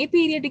මේ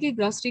period එකේ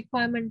gross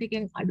requirement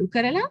එකෙන් අඩු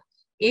කරලා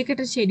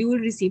ඒකට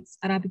scheduled receipts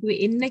අර අපි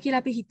කිව්වේ එන්න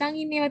කියලා අපි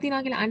හිතන් ඉන්නේවා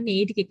තියනවා කියලා අන්න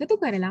ඒ ටික එකතු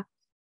කරලා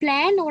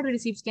plan order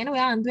receipts කියන්නේ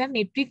ඔයා අන්තිමට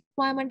net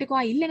requirement එක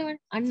ඔයා ඉල්ලනවනේ.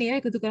 අන්න ඒවා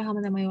එකතු කරාම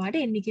තමයි ඔයාට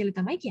එන්නේ කියලා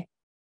තමයි කියන්නේ.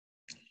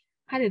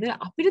 හරිද?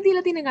 අපිට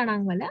දීලා තියෙන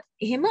ගණන් වල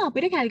එහෙම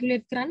අපිට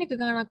calculate කරන්න එක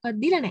ගණනක්වත්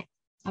දීලා නැහැ.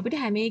 අපිට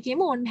හැම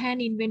එකෙම on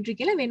hand inventory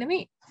කියලා වෙනම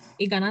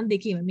ඒ ගණන්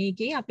දෙකේම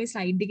මේකේ අපේ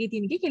slide එකේ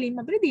තියෙන එකේ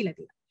කෙලින්ම අපිට දීලා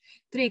තියෙනවා.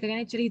 ඒතර ඒක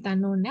ගැන එච්චර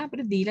හිතන්න ඕනේ නැහැ.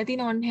 අපිට දීලා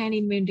තියෙන on hand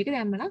inventory එක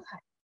දැම්ම නම්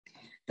හරි.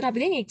 ඒතර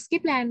අපි දැන් x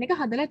ගේ plan එක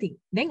හදලා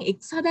තියෙනවා. දැන්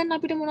x හදන්න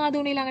අපිට මොනවද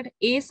උනේ ඊළඟට?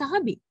 a සහ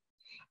b.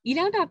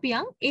 ඊළඟට අපි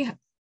යන්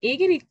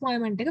ඒගේ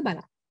requirement එක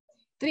බලන්න.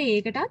 ඒතර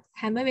ඒකටත්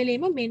හැම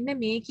වෙලෙම මෙන්න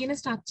මේ කියන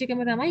structure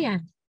එකම තමයි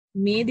යන්නේ.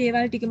 මේ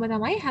දේවල් ටිකම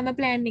තමයි හැම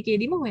plan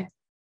එකේදීම හොයන්නේ.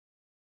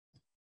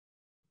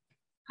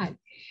 හරි.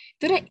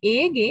 ඒතර a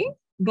ගේ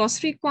gross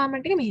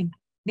requirement එක මෙහෙමයි.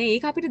 දැන්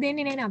ඒක අපිට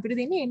දෙන්නේ නැහැ නේ. අපිට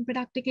දෙන්නේ end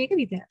product එකේ එක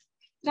විතරයි.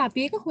 ඒතර අපි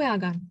ඒක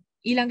හොයාගන්න.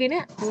 ඊළඟේන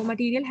raw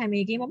material හැම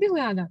එකේම අපි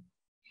හොයාගන්න.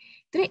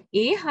 ඒතර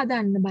a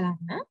හදන්න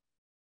බලන්න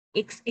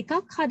x එකක්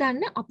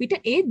හදන්න අපිට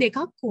a දෙකක්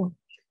ඕන.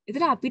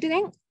 ඒතර අපිට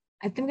දැන්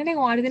ඇත්තම කියන්නේ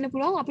ඔයාලට දෙන්න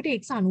පුළුවන් අපිට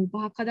x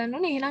 95ක් හදන්න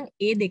ඕනේ. එහෙනම්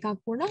a දෙකක්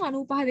ඕන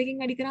 95 දෙකෙන්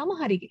වැඩි කරාම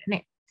හරි කියලා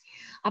නෑ.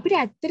 අපිට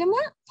ඇත්තටම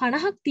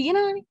 50ක්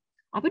තියෙනවානේ.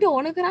 අපිට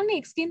ඕන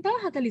කරන්නේ x කින් තව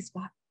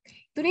 45ක්.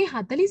 ඒතර මේ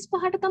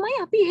 45ට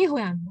තමයි අපි a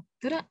හොයන්නේ.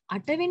 ඒතර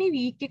 8 වෙනි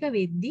week එක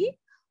වෙද්දී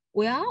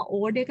ඔයා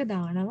order එක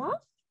දානවා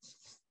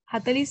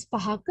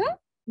 45ක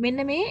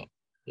මෙන්න මේ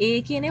A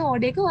කියන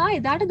order එක ඔයා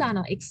එදාට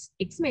දානවා.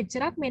 x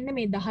මෙච්චරක් මෙන්න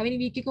මේ 10 වෙනි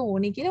week එක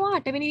ඕනේ කියලා ඔයා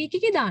 8 වෙනි week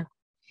එකේ දානවා.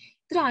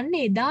 ඒතර අන්න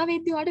එදා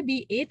වෙද්දී ඔයාට B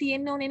A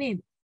තියෙන්න ඕනේ නේද?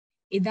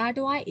 එදාට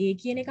ඔයා A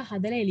කියන එක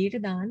හදලා එළියට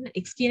දාන්න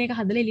x කියන එක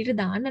හදලා එළියට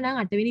දාන්න නම්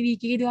 8 වෙනි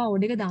week එකේදී ඔයා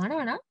order එක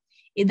දානවා නම්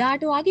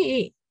එදාට ඔයාගේ A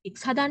x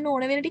හදන්න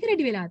ඕන වෙන ටික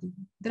ready වෙලා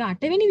තියෙනවා. ඒතර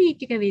 8 වෙනි week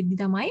එක වෙද්දී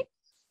තමයි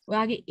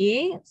ඔයාගේ A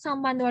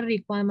සම්බන්ධ වල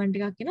requirement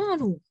එකක් එන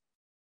 90.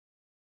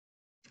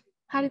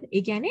 හරිද?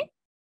 ඒ කියන්නේ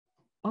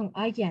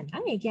ආයි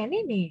කියන්නම්. ඒ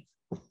කියන්නේ මේ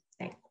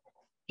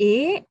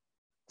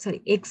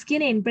x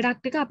කියන end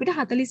product එක අපිට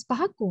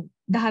 45ක් ඕන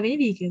 10 වෙනි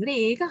week එකේ.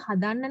 ඒක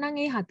හදන්න නම්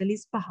ඒ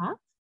 45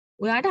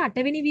 ඔයාට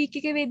 8 වෙනි week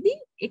එකේ වෙද්දී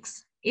x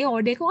ඒ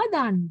order එක ඔයා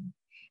දාන්න.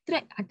 ඒතර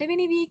 8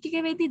 වෙනි week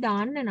එකේ වෙද්දී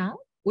දාන්න නම්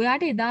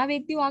ඔයාට එදා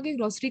වෙද්දී ඔයාගේ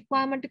gross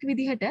requirement එක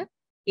විදිහට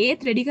ඒත්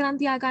ready කරන්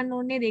තියා ගන්න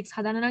ඕනේ නේද? x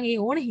හදන්න නම් ඒ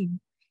ඕන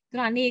හින්දා.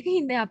 ඒතර අනේ ඒක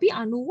හින්දා අපි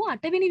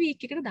 98 වෙනි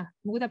week එකට දාන්න.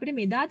 මොකද අපිට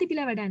මෙදා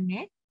තිබිලා වැඩක්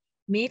නැහැ.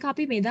 මේක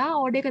අපි මෙදා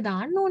order එක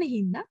දාන්න ඕනේ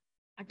හින්දා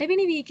 8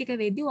 වෙනි වීක් එක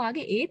වෙද්දී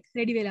ඔයාගේ ඒත්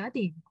රෙඩි වෙලා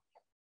තියෙනවා.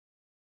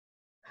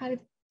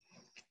 හරිද?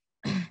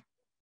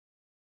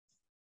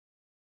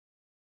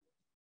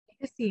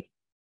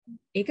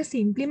 ඒක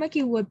සිම්ප්ලිම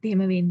කිව්වොත්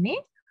එහෙම වෙන්නේ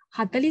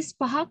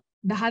 45ක්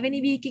 10 වෙනි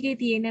වීක් එකේ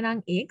තියෙන නම්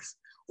x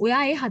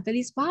ඔයා ඒ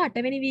 45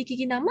 8 වෙනි වීක්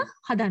එකේ නම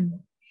හදන්න.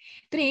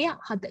 ඒතර ඒ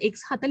x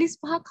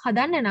 45ක්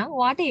හදන්න නම්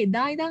ඔයාට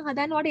එදා ඉඳන්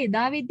හදන්න ඔයාට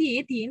එදා වෙද්දී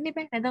ඒ තියෙන්න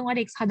බෑ. නැත්නම්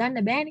ඔයාට x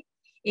හදන්න බෑනේ.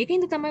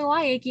 ඒකින්ද තමයි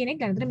ඔයා ඒ කියන එක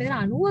ගන්න. ඒතර මෙතන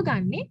 90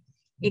 ගන්නේ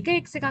එක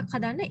x එකක්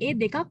හදන්න ඒ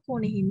දෙකක්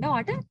ඕනේ හින්දා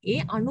ඔයාට ඒ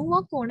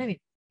 90ක් ඕන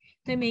වෙනවා.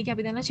 ඒතර මේක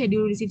අපි දන්නා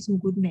schedule receipts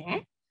මුකුත් නැහැ.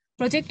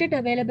 projected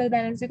available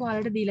balance එක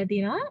ඔයාලට දීලා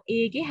තියෙනවා.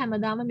 ඒකේ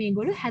හැමදාම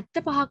මේගොල්ලෝ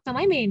 75ක්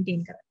තමයි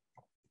මේන්ටේන් කරන්නේ.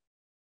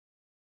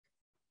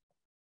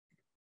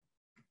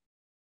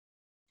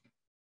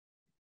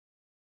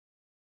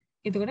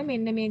 එතකොට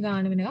මෙන්න මේ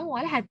ගාන වෙනකම්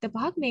ඔයාලා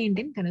 75ක්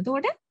මේන්ටේන් කරනවා.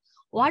 එතකොට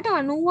ඔයාට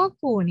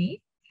 90ක් ඕනේ.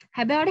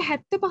 හැබැයි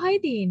ඔයාට 75යි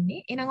තියෙන්නේ.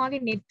 එහෙනම්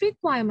ඔයාගේ net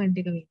requirement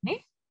එක වෙන්නේ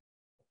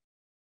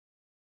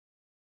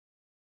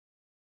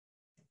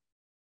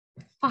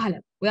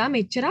 15. ඔයා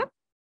මෙච්චරක්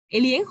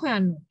එළියෙන්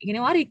හොයන්න ඕනේ. ඒ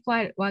කියන්නේ ඔයා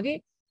require ඔයාගේ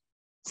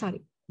sorry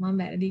මම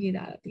වැරදි කී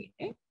දාලා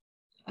තියෙන්නේ.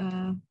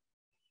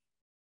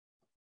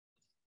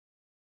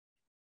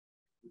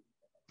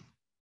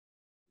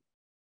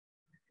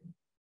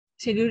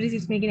 schedule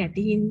receipts මේකේ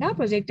නැති හින්දා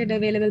projected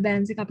available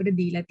balance එක අපිට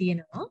දීලා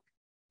තියෙනවා.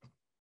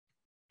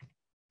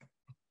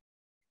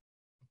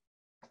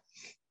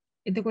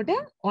 එතකොට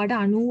ඔයාට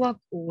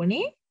 90ක්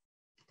ඕනේ.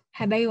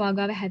 හැබැයි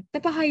ඔයාගාව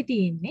 75යි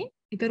තියෙන්නේ.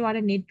 ඒතර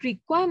ඔයාට net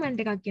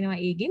requirement එකක් එනවා.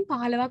 ඒකෙන්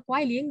 15ක්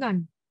ඔයා එළියෙන්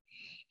ගන්න.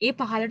 ඒ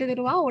 15ට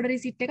ඒතර ඔයා order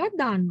receipt එකක්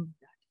දාන්න ඕනේ.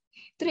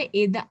 ඒතර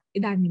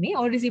එදා නෙමෙයි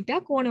order receipt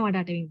එකක් ඕනේ ඔයාට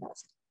 8 වෙනි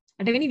දවසේ.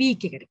 8 වෙනි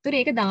week එකට. ඒතර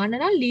ඒක දාන්න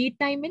නම් lead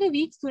time එක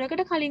weeks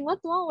 3කට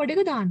කලින්වත් ඔයා order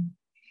එක දාන්න.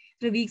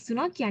 ඒතර weeks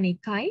 3ක් කියන්නේ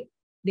 1යි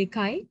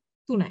 2යි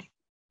 3යි.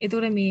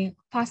 ඒතර මේ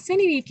 5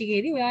 වෙනි week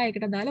එකේදී ඔයා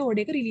ඒකට දාලා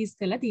order එක release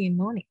කරලා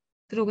තියෙන්න ඕනේ.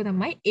 ඒතර ඕක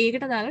තමයි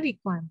ඒකට දාලා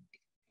requirement.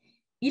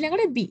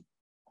 ඊළඟට B.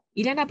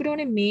 ඊළඟට අපිට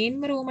ඕනේ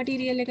මේන්ම raw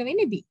material එක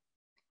වෙන්නේ B.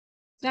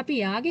 ඒත් අපි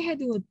යාගේ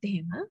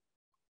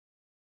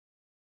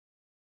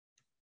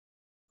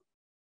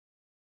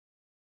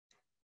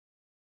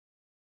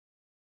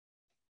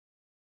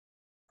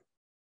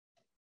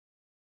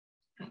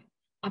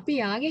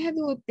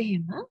හැදුවොත්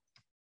එහෙම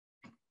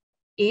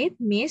ඒත්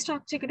මේ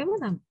ස්ට්‍රක්චර් එකටම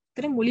තමයි.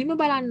 ඒතර මුලින්ම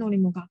බලන්න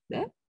ඕනේ මොකක්ද?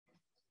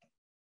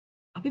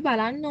 අපි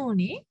බලන්න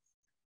ඕනේ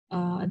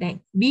දැන්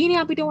B නේ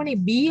අපිට ඕනේ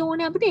B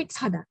ඕනේ අපිට x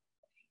හදන්න.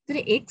 ඒතර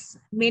x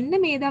මෙන්න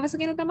මේ දවස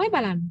ගැන තමයි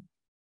බලන්නේ.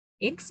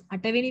 x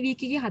 8 වෙනි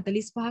වීක් එකේ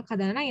 45ක්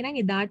හදන්න නම් එහෙනම්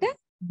එදාට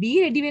B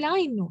රෙඩි වෙලා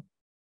ඉන්න ඕනේ.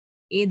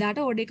 ඒ දාට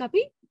ඕඩර් එක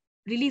අපි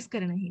රිලීස්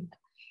කරන හින්දා.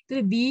 ඒතර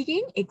B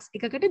ගෙන් x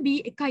එකකට B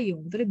එකයි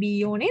ඕනේ. ඒතර B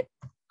ඕනේ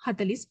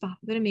 45.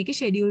 ඒතර මේකේ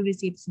schedule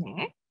receipts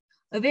නෑ.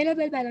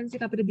 available balance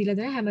එක අපිට දීලා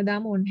දෙන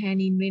හැමදාම on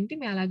hand inventory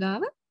මෙයාලා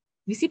ගාව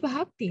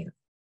 25ක් තියෙනවා.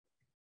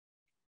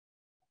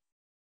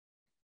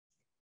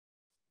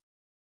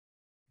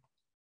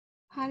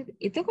 හරිද?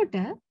 එතකොට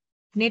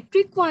net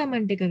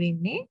requirement එක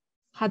වෙන්නේ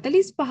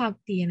 45ක්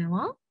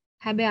තියෙනවා.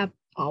 හැබැයි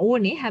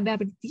ඕනේ හැබැයි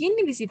අපිට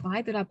තියෙන්නේ 25.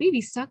 ඒතර අපි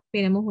 20ක්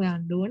වෙනම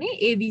හොයන්න ඕනේ.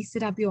 ඒ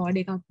 20ට අපි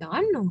order එකක්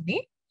දාන්න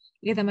ඕනේ.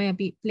 ඒක තමයි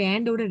අපි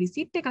planned order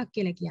receipt එකක්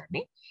කියලා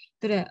කියන්නේ.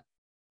 ඒතර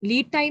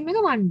lead time එක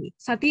 1 week.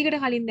 සතියකට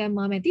කලින්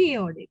දැම්මාම ඇති ඒ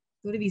order එක.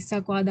 ඒතර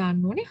 20ක් ඔයා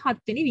දාන්න ඕනේ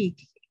 7 වෙනි week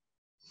එකේ.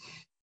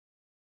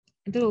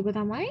 ඒතර ඕක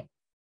තමයි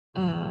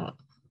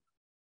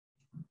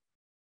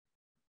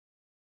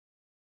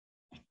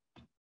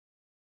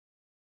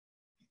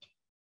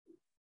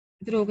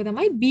ඒතර ඕක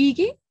තමයි B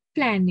ගේ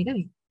plan එක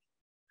වෙන්නේ.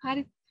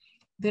 හරි.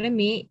 ඒතර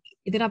මේ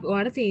ඒතර අපි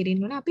ඔයාලට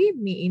තේරෙන්න ඕන අපි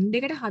මේ end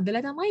එකට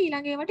හදලා තමයි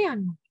ඊළඟ ඒවාට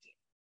යන්න ඕනේ.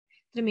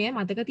 ඒතර මේ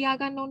මතක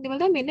තියාගන්න ඕන දේවල්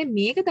තමයි මෙන්න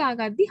මේක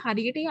දාගද්දි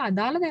හරියට ඒ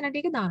අදාළ දැනට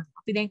ඒක දාන්න.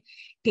 අපි දැන්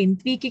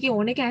 10th week එකේ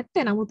ඕන එක ඇත්ත.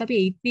 නමුත් අපි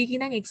 8th week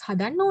ඉඳන් x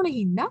හදන්න ඕන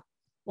හින්දා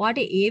ඔයාට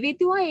ඒ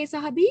වෙද්දී ඔයා A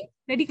සහ B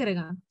රෙඩි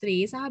කරගන්න. ඒතර A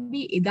සහ B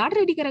එදාට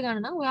රෙඩි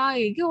කරගන්න නම් ඔයා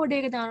ඒකේ order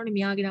එක දාන්න ඕනේ.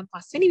 මෙයාගේ නම්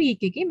 5 වෙනි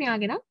week එකේ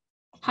මෙයාගේ නම්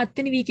 7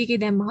 වෙනි week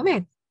එකේ දැම්මම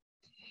ඇති.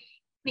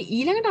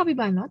 ඊළඟට අපි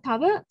බලනවා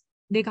තව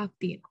දෙකක්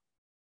තියෙනවා.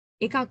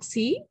 එකක් C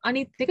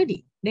අනිත් එක D.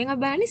 දැන්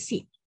අපි බලන්නේ C.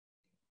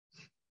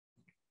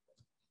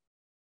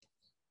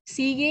 C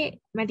ගේ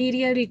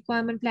material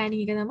requirement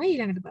planning එක තමයි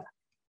ඊළඟට බලන්නේ.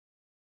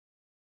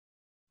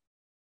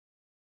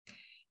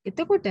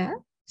 එතකොට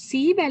C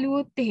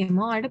බැලුවොත්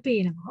එහෙම ඔයාලට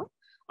පේනවා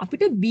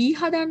අපිට B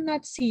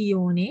හදන්නත් C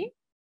ඕනේ.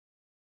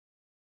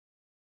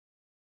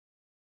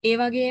 ඒ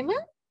වගේම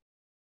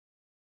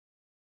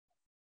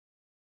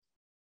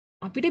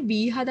අපිට B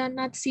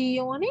හදන්නත් C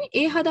ඕනේ,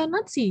 A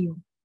හදන්නත් C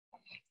ඕනේ.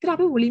 ඒතර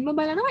අපි මුලින්ම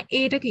බලනවා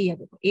Aට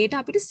කීයද? Aට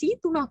අපිට C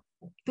 3ක් ඕනේ.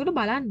 ඒතකොට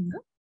බලන්න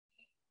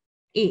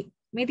A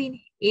මේ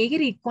තියෙන්නේ A ගේ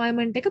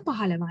requirement එක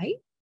 15යි.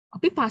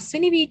 අපි 5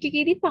 වෙනි week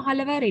එකේදී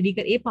 15 රෙඩි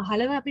කර. ඒ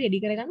 15 අපි රෙඩි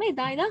කරගන්න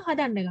එදා ඉඳන්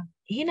හදන්න ගන්න.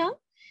 එහෙනම්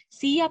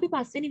C අපි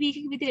 5 වෙනි week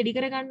එක විතර රෙඩි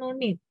කරගන්න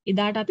ඕනේ.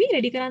 එදාට අපි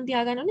රෙඩි කරන්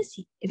තියාගන්න ඕනේ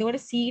C. එතකොට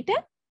C ට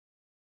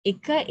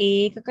එක A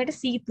එකකට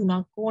C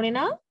 3ක් ඕනේ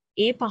නම්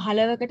A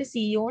 15කට C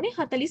ඕනේ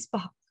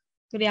 45ක්.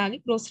 ඒතර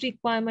යාගේ cross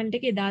requirement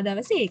එක එදා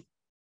දවසේ ඒක.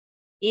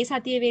 ඒ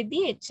සතිය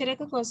වෙද්දී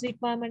එච්චරක cross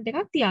requirement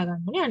එකක්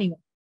තියාගන්න ඕනේ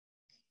අනිවාර්යයෙන්.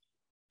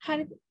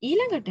 හරිද?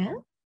 ඊළඟට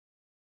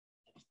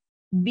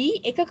B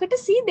එකකට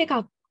C දෙකක්.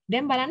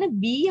 දැන් බලන්න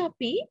B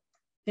අපි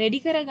රෙඩි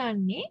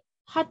කරගන්නේ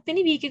 7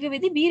 වෙනි වීක් එක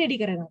වෙදී B රෙඩි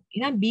කරගන්න.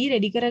 එහෙනම් B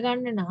රෙඩි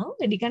කරගන්න නම්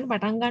රෙඩි කරන්න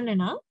පටන් ගන්න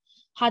නම්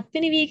 7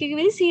 වෙනි වීක් එක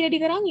වෙදී C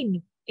රෙඩි කරන් ඉන්න.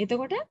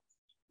 එතකොට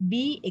B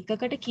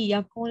එකකට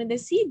කීයක් ඕනේද?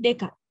 C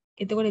දෙකක්.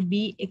 එතකොට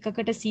B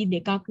එකකට C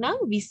දෙකක් නම්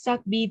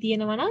 20ක් B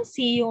තියෙනවා නම් C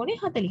ඕනේ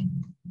 40.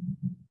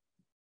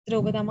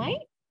 ඒක තමයි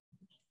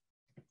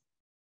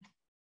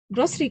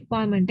gross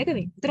requirement එක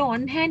වෙන්නේ. ඒතර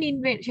on hand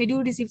inventory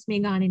schedule receipts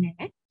මේ ගානේ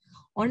නැහැ.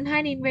 on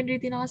hand inventory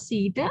තියෙනවා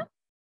C ට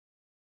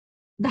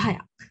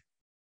 10ක්.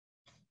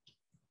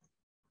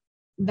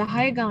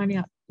 10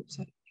 ගානේ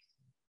sorry.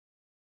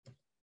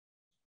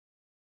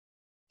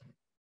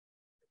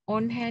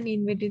 on hand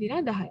inventory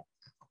තියෙනවා 10ක්.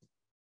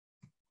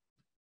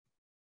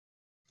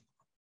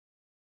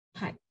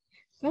 හරි.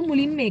 මම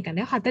මුලින් මේක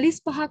නෑ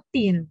 45ක්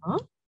තියෙනවා.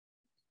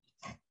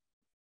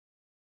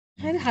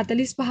 හරි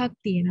 45ක්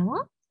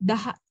තියෙනවා.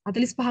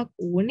 45ක්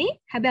ඕනේ.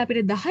 හැබැයි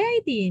අපිට 10යි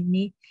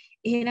තියෙන්නේ.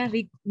 එහෙනම්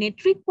net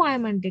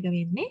requirement එක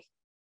වෙන්නේ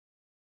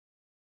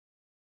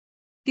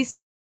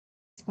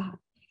 35.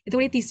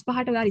 එතකොට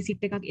 35ට ඔයා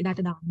රිසිප්ට් එකක්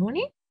එදාට දාන්න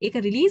ඕනේ. ඒක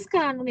රිලීස්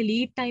කරන්න ඕනේ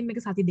ලීඩ් ටයිම් එක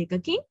සති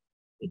දෙකකින්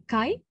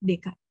 1යි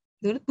 2යි.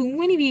 එතකොට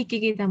 3 වෙනි වීක්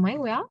එකේ තමයි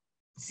ඔයා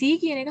C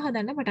කියන එක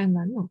හදන්න පටන්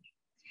ගන්න ඕනේ.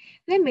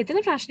 දැන් මෙතන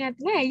ප්‍රශ්නයක්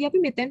තියෙනවා. ඇයි අපි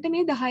මෙතනට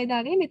මේ 10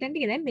 දාගෙන මෙතනට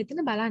ගියා? දැන්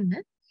මෙතන බලන්න.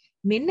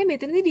 මෙන්න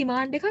මෙතනදී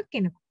ඩිමාන්ඩ් එකක්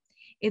එනවා.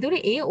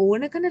 එතකොට ඒ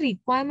ඕන කරන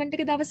රික්වයර්මන්ට්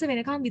එක දවස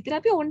වෙනකම් විතර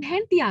අපි on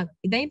hand තියාගන්න.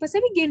 ඉතින්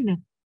ඊපස්සේ අපි ගෙන්නන.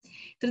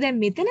 එතකොට දැන්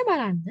මෙතන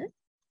බලන්න.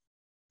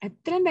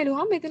 ඇත්තටම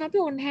බැලුවම මෙතන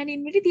අපි on hand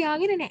inventory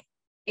තියාගෙන නැහැ.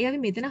 ඒ අපි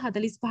මෙතන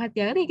 45ක්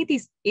තියාගෙන ඒක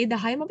 30 ඒ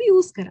 10ම අපි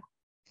යූස් කරා.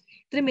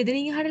 එතකොට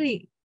මෙතනින් එහාට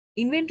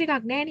ඉන්වෙන්ටරි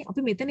එකක් නැහැනේ.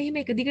 අපි මෙතන එහෙම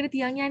එක දිගට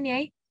තියන් යන්නේ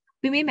ඇයි?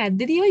 අපි මේ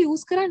මැද්දේදී ඒවා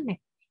යූස් කරන්නේ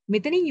නැහැ.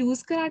 මෙතනින්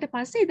යූස් කරාට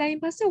පස්සේ එදායින්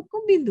පස්සේ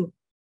ඔක්කොම බිඳුව.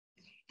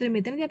 එතකොට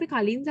මෙතනදී අපි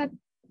කලින්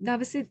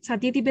දවසේ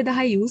සතිය තිබ්බ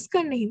 10 යූස්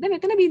කරන හින්දා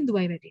මෙතන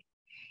බිඳුවයි වැටෙන්නේ.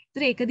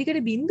 එතකොට එක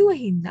දිගට බිඳුව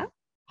හින්දා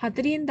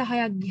 4න්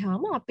 10ක්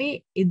ගියාම අපේ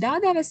එදා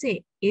දවසේ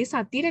ඒ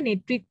සතියේ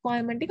net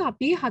requirement එක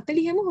අපි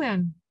 40ම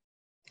හොයන්න.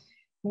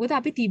 මොකද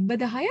අපි තිබ්බ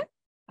 10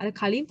 අර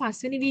කලින්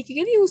 5 වෙනි වීක්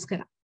එකේදී යූස්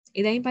කරා.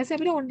 එදායින් පස්සේ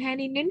අපිට on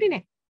hand inventory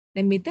නැහැ.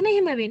 දැන් මෙතන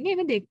එහෙම වෙන්නේ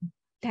එම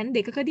තැන්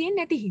දෙකකදී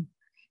නැති හින්දා.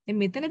 දැන්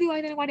මෙතනදී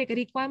වයින් යනකොට එක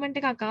requirement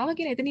එකක් ආවා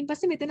කියලා එතනින්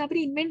පස්සේ මෙතන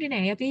අපිට inventory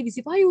නැහැ. අපි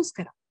 25 යූස්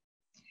කරා.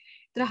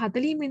 ඒතර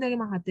 40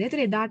 මිනිත්තුවකම 7. ඒතර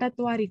එදාටත්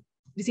ඔයා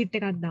රිසිට්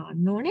එකක්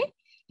දාන්න ඕනේ.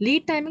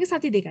 ලීඩ් ටයිම් එක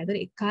සති 2යි. ඒතර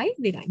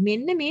 1යි 2යි.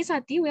 මෙන්න මේ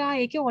සතිය ඔයා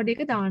ඒකේ ඕඩර්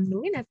එක දාන්න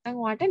ඕනේ.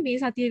 නැත්නම් ඔයාට මේ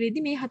සතිය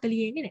වෙද්දි මේ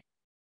 40 එන්නේ නැහැ.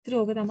 ඒතර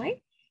ඕක තමයි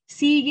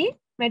C ගේ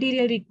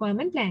material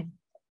requirement plan.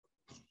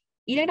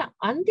 ඊළඟට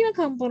අන්තිම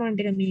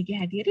කම්පොනන්ට් එක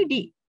මේකේ හැටියට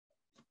D.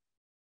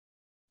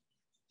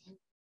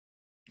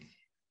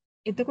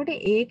 එතකොට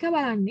ඒක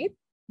බලන්නේ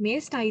මේ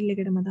ස්ටයිල්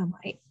එකටම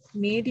තමයි.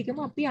 මේ ටිකම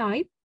අපි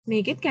ආයි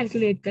මේකෙත්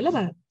කැල්කියුලේට් කරලා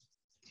බලමු.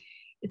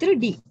 ඒතර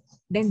D.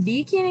 දැන් D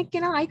කියන එක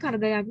නා ආයි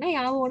කරදරයක් නෑ.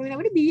 යාව ඕන වෙන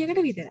අපිට B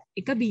එකට විතරයි.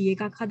 එක B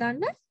එකක්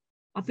හදන්න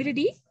අපිට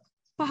D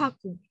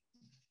 5ක් ඕනේ.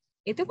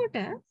 එතකොට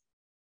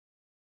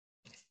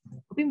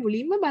අපි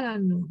මුලින්ම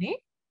බලන්න ඕනේ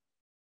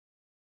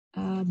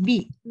B.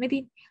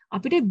 මෙතින්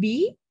අපිට B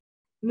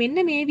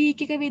මෙන්න මේ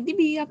වීක් එක වෙද්දි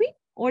B අපි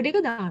ඕඩර් එක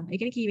දාන්න. ඒ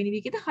කියන්නේ කී වෙනි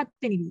වීක් එකද?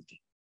 7 වෙනි වීක්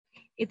එක.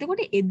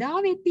 එතකොට එදා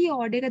වෙද්දි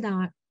ඕඩර් එක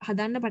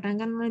හදන්න පටන්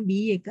ගන්න ඕන B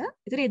එක.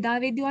 ඒතර එදා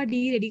වෙද්දි ඔයා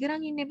D රෙඩි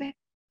කරන් ඉන්න එපා.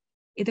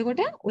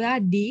 එතකොට ඔයා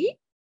D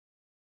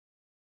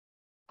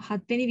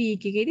 7 වෙනි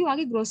වීක් එකේදී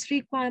ඔයාගේ gross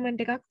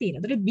requirement එකක්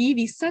තියෙනවා. ඒතර B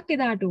 20ක්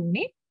එදාට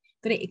උනේ.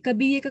 ඒතර එක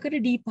B එකකට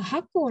D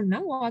 5ක් ඕන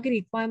නම් ඔයාගේ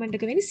requirement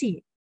එක වෙන්නේ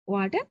 100.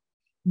 ඔයාට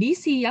D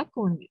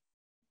 100ක් ඕනේ.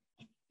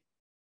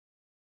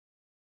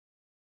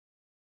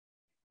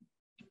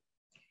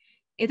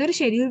 එතකොට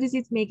schedule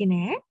receipts මේකේ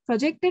නෑ.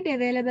 projected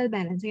available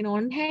balance. කියන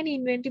on hand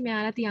inventory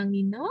මෙයාලා තියන්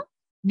ඉන්නවා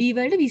D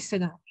වලට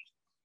 20 ගානේ.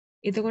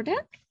 එතකොට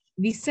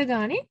 20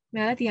 ගානේ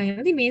මෙයාලා තියන්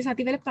ඉන්නවා. ඉතින් මේ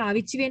සතිවල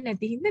පාවිච්චි වෙන්නේ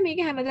නැති හින්දා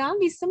මේක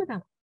හැමදාම 20ම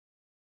තමයි.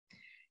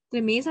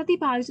 ඒතර මේ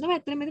සතිය පාවිච්චි කරනවා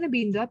ඇත්තට මෙතන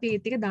බින්දුවක්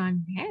පේත් එක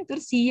දාන්නේ නැහැ.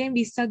 ඒතකොට 100න්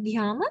 20ක්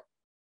ගියාම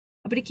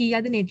අපිට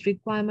කීයද net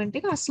requirement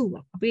එක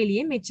 80ක්. අපි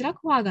එළියෙන් මෙච්චරක්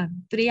හොයාගන්න.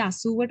 ඒතර මේ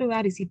 80ට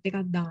ඔයා receipt එකක්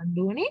දාන්න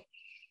ඕනේ.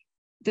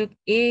 ඒතර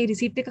ඒ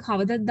receipt එක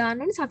කවදද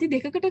දාන්න ඕනේ? සති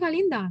දෙකකට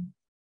කලින් දාන්න.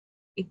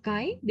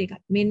 1යි 2යි.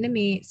 මෙන්න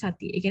මේ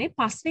සතිය. ඒ කියන්නේ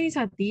 5 වෙනි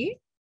සතියේ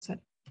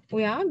sorry.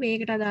 ඔයා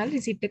මේකට අදාළ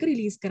receipt එක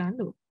release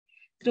කරන්න ඕනේ.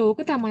 ඒතර ඕක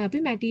තමයි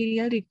අපි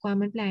material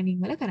requirement planning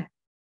වල කරන්නේ.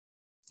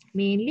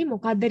 mainly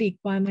මොකද්ද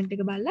requirement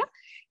එක බලලා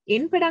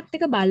end product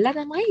එක බලලා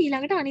තමයි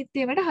ඊළඟට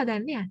අනිත් ඒවාට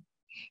හදන්න යන්නේ.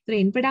 ඒතර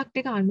end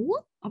product එක අනුව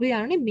අපි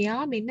යන්නේ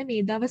මෙයා මෙන්න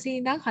මේ දවසේ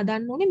ඉඳන්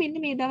හදන්න ඕනේ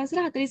මෙන්න මේ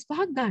දවසට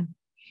 45ක් ගන්න.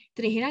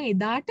 ඒතර එහෙනම්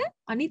එදාට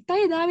අනිත්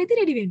අය එදා වෙදි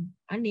රෙඩි වෙන්න.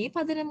 අන්න ඒ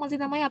පදනම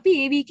මත තමයි අපි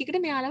ඒ වීක්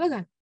එකට මෙයාලව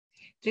ගන්න.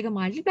 ඒක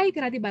මල්ටිප්ලයි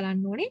කරද්දී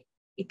බලන්න ඕනේ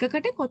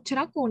එකකට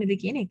කොච්චරක් ඕනේද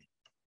කියන එක.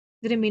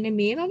 ඒතර මෙන්න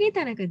මේ වගේ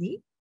තැනකදී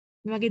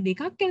මේ වගේ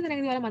දෙකක් වෙන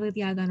තැනකදී ඔයාලා මතක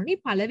තියාගන්න ඕනේ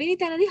පළවෙනි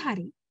තැනදී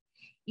හරි.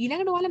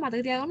 ඊළඟට ඔයාලා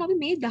මතක තියාගන්න අපි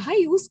මේ 10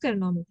 යූස්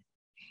කරනවා මෙතන.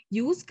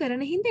 යූස්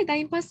කරන හින්දා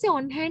එතනින් පස්සේ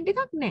on hand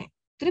එකක් නැහැ.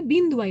 ඒතර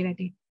බිඳුවයි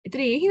වැටෙන්නේ. ඒතර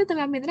ඒ හින්දා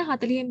තමයි මෙතන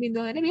 40න්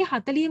බිඳුව ගන්න මේ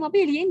 40ම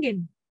අපි එළියෙන්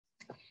ගෙන්නේ.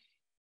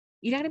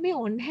 ඊළඟට මේ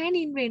on hand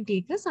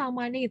inventory එක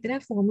සාමාන්‍යයෙන් ඊතර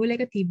ෆෝමියුලා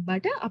එක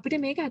තිබ්බට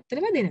අපිට මේක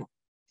ඇත්තටම දෙනවා.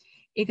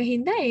 ඒක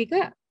හින්දා ඒක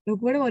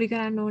ලොකුවට වරි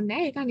කරන්න ඕනේ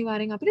නැහැ. ඒක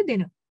අනිවාර්යෙන් අපිට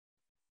දෙනවා.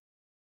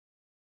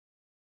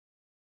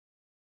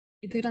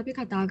 ඒකට අපි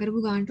කතා කරපු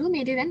ගානට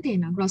මේ දේ දැන්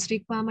තේරෙනවා. gross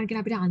requirement කියන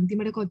අපිට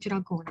අන්තිමට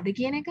කොච්චරක් ඕනද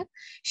කියන එක.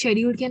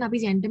 schedule කියන අපි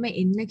ජෙන්ටම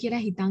එන්න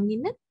කියලා හිතන්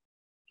ඉන්න.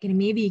 කියන්නේ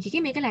මේ week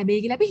එකේ මේක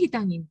ලැබෙයි කියලා අපි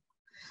හිතන් ඉන්න.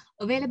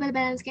 available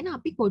balance කියන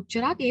අපි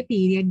කොච්චරක් ඒ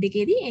period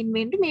එකේදී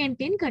inventory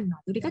maintain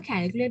කරනවද? ඒක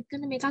calculate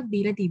කරන මේකක්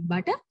දීලා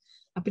තිබ්බට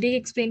අපිට ඒක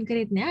explain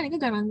කරෙත් නෑ. අනික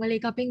ගණන් වල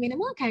එක අපෙන්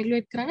වෙනම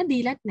calculate කරන්න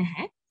දීලත්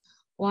නැහැ.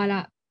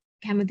 ඔයාලා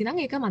කැමති නම්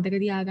ඒක මතක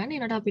තියාගන්න.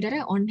 ඒකට අපිට අර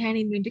on hand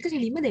inventory එක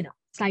කෙලින්ම දෙනවා.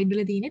 slide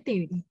වල තියෙනෙත් ඒ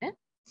විදිහට.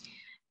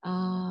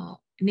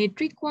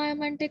 net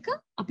requirement එක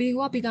අපි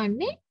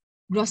ගන්නේ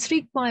gross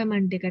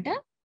requirement එකට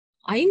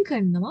අයින්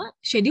කරනවා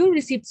schedule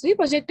receipts with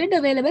projected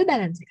available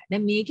balance එක.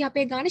 දැන් මේකේ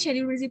අපේ ගානේ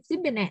schedule receipts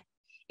තිබ්බේ නැහැ.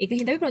 ඒක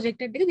හින්දා අපි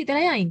projected එක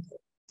විතරයි අයින්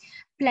කරන්නේ.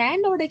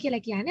 planned order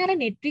කියලා කියන්නේ අර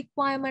net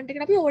requirement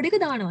එකට අපි order එක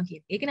දානවා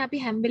කියන්නේ. ඒ කියන්නේ අපි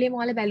හැම වෙලේම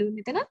ඔයාලා බැලුවේ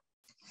මෙතන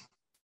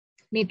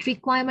net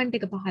requirement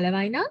එක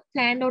 15යි නම්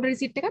planned order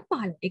receipt එකත්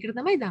 15යි. ඒකට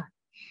තමයි දාන්නේ.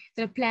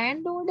 ඒතර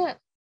planned order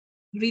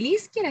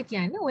release කියලා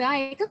කියන්නේ ඔයා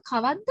ඒක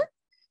කවද්ද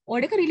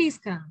order එක release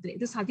කරන්නේ.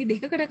 ඒක සති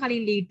දෙකකට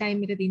කලින් lead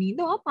time එක තියෙන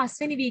ඉඳලා ඔයා 5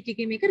 වෙනි week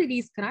එකේ මේක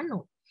release කරන්න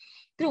ඕනේ.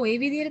 ඒතර ওই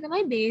විදිහට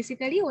තමයි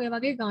basically ඔය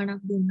වගේ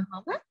ගාණක්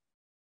දුන්නාම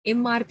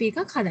MRP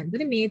එකක් හදන්න.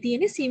 ඒතර මේ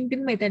තියෙන්නේ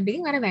simple method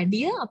එකකින් අර වැඩි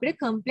අපිට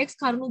complex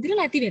කරුණු දීලා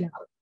නැති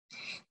වෙලාව.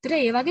 ඒතර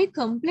ඒ වගේ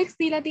complex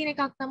දීලා තියෙන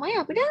එකක් තමයි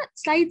අපිට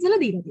slides වල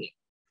දීලා තියෙන්නේ.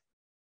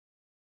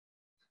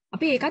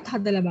 අපි ඒකත්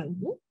හදලා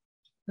බලමු.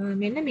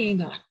 මෙන්න මේ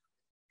ගාන.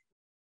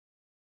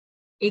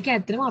 ඒක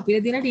ඇත්තටම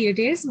අපිට දෙන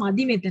details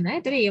මදි මෙතන.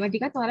 ඒතර ඒවා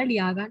ටිකත් ඔයාලා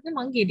ලියා ගන්න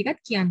මම ඒ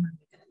ටිකත් කියන්නම්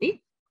මෙතනදී.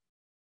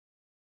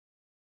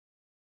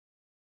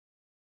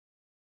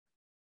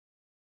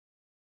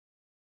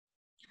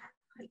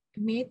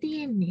 මේ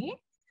තියෙන්නේ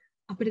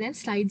අපිට දැන්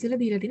slides වල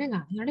දීලා තියෙන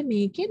ගාන. ඊළඟට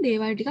මේකේ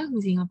දේවල් ටිකක්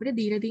මිසින් අපිට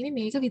දීලා තියෙන්නේ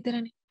මේක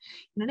විතරනේ.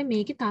 ඊළඟට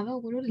මේකේ තව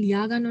ඔයගොල්ලෝ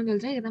ලියා ගන්න ඕන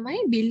දේවල් ඒක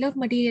තමයි bill of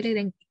material එක.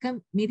 දැන් එක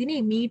මේ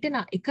තියෙන්නේ මීටර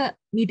එක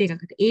මීටර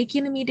එකකට. A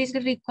කියන මීටර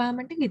එකකට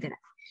requirement එක විතරයි.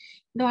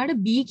 ඊට වඩා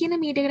B කියන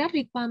මීටර එකකට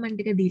requirement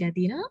එක දීලා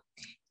තියෙනවා.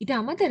 ඊට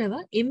අමතරව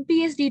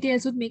MPS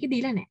details උත් මේකේ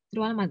දීලා නැහැ.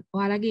 ඒත්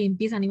ඔයාලගේ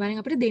MPS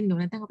අනිවාර්යෙන් අපිට දෙන්න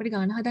ඕන. නැත්නම් අපිට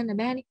ගාන හදන්න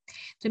බෑනේ.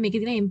 ඒත්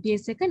මේකේ තියෙන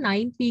MPS එක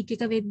 9 week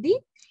එක වෙද්දී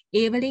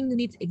A වලින්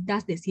units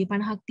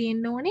 1250ක්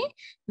තියෙන්න ඕනේ.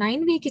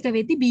 9 week එක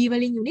වෙද්දී B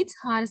වලින් units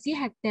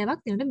 470ක්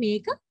තියෙනවා.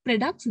 මේක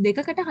products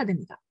දෙකකට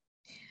හදන එක.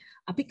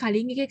 අපි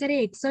කලින් එකේ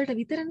කරේ X වලට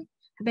විතරනේ.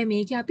 හැබැයි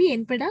මේකේ අපි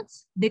end products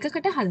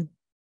දෙකකට හදනවා.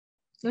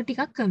 ඒක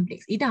ටිකක් complex.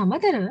 ඊට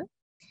අමතරව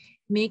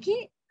මේකේ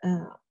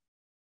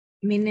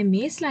මෙන්න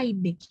මේ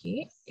ස්ලයිඩ් එකේ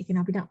ඒ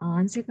කියන්නේ අපිට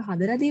ආන්සර් එක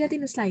හදලා දීලා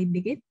තියෙන ස්ලයිඩ්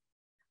එකෙත්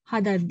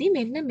හදද්දි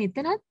මෙන්න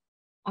මෙතනත්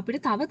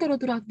අපිට තව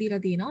තොරතුරක්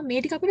දීලා තියෙනවා. මේ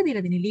ටික අපිට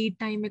දීලා තියෙන්නේ lead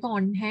time එක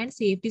on hand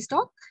safety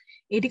stock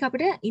ඒ ටික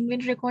අපිට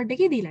inventory record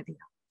එකේ දීලා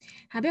තියෙනවා.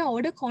 හැබැයි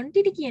order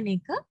quantity කියන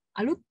එක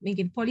අලුත් මේ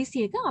කියන්නේ policy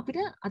එක අපිට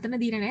අතන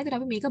දීලා නැහැ. ඒතර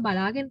අපි මේක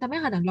බලාගෙන තමයි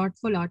හදන්නේ. lot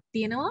for lot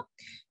තියෙනවා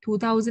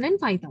 2000 and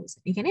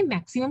 5000. ඒ කියන්නේ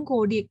maximum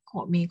code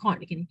මේ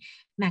code කියන්නේ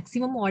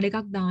maximum order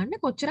එකක් දාන්න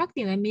කොච්චරක්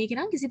තියෙනවද? මේක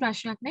නම් කිසි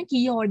ප්‍රශ්නයක් නැහැ.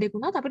 කී order එක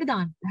වුණත් අපිට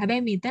දාන්න.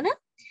 හැබැයි මෙතන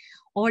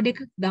order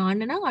එකක් දාන්න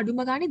නම්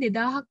අඩුම ගානේ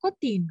 2000ක්වත්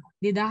තියෙනවා.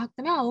 2000ක්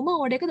තමයි අවම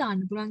order එක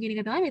දාන්න පුළුවන් කියන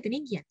එක තමයි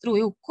මෙතනින් කියන්නේ. ඒතර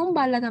ඔය ඔක්කොම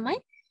බලලා තමයි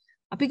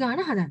අපි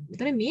ගාන හදන්නේ.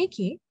 ඒතර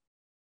මේකේ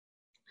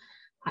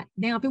හරි.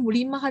 දැන් අපි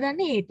මුලින්ම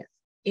හදන්නේ ඒට.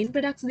 end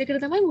products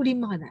දෙකට තමයි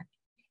මුලින්ම හදන්නේ.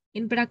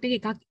 end product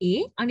එකක් A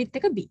අනිත්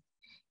එක B.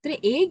 ඒතර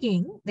A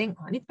ගෙන් දැන්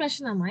අනිත්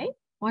ප්‍රශ්න තමයි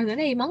ඔයාලා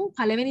දන්නේ මම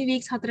පළවෙනි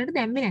weeks 4ට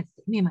දැම්මේ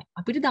නැත්තේ. මෙහෙමයි.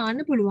 අපිට දාන්න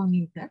පුළුවන්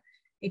ඒක.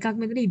 එකක්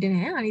මෙතන ඉඩ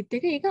නැහැ. අනිත්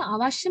එක ඒක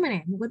අවශ්‍යම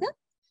නැහැ. මොකද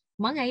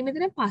මම ඇයි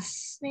මෙතන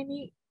 5 වෙනි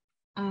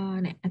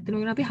නෑ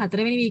ඇත්තටම අපි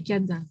 4 වෙනි week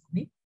එකක්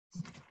දාන්නේ.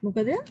 මොකද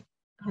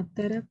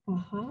 4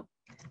 5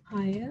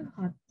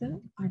 6 7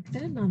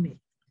 8 9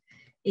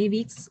 ඒ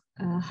weeks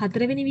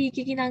 4 වෙනි week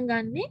එකේ නම්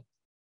ගන්නේ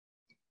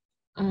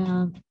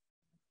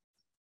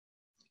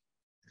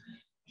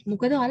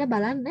මොකද ඔයාලා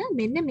බලන්න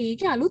මෙන්න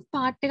මේකේ අලුත්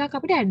part එකක්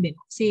අපිට add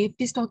වෙනවා.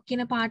 safety stock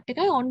කියන part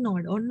එකයි on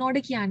order. on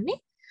order කියන්නේ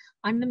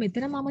අන්න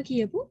මෙතන මම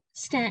කියපු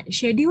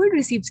scheduled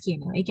receipts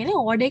කියනවා. ඒ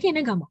කියන්නේ order එක එන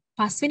ගම.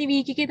 5 වෙනි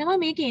week එකේ තමයි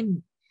මේක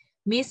එන්නේ.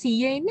 මේ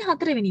 100 එන්නේ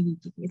 4 වෙනි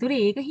week එකේ. ඒතකොට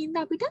ඒක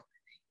හින්දා අපිට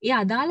ඒ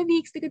අදාළ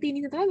weeks දෙක තියෙන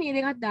හින්දා තමයි මේ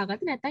දෙකක්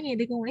දාගත්තේ. නැත්නම් ඒ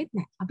දෙක ඕනෙත්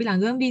නැහැ. අපි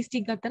ළඟම weeks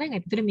ටික ගත්තා නම්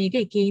ඇත්තට මේක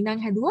එකේ ඉඳන්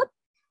හැදුවොත්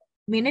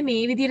මෙන්න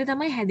මේ විදිහට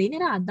තමයි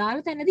හැදෙන්නේ. අර අදාළ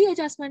තැනදී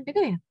adjustment එක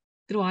වෙනවා.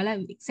 ඒතර ඔයාලා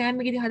exam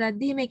එකේදී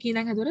හදද්දී මේක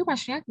ඉඳන් හැදුවට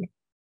ප්‍රශ්නයක් නැහැ.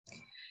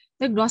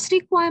 ඒත් gross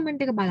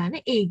requirement එක බලන්න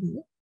A ගිය.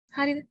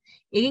 හරිද?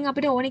 එකෙන්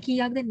අපිට ඕනේ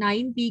කීයක්ද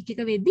 9 week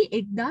එක වෙද්දි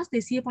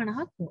 1250ක්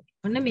ඕනේ.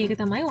 ඔන්න මේක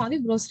තමයි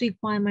ඔයාගේ gross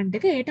requirement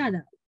එක ඒට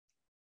අදාළ.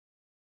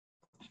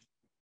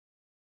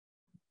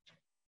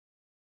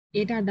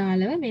 ඒට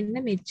අදාළව මෙන්න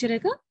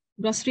මෙච්චරක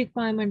gross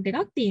requirement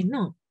එකක්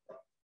තියෙනවා.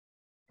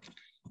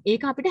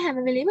 ඒක අපිට හැම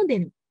වෙලෙම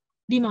දෙනවා.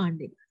 demand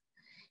එක.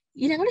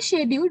 ඊළඟට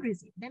scheduled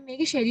receipt. දැන්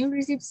මේකේ scheduled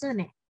receipts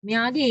නැහැ.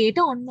 මෙයාගේ ඒට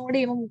on order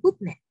ඒව මුකුත්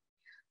නැහැ.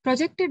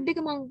 projected එක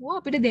මම ගුවා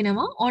අපිට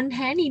දෙනවා on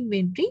hand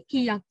inventory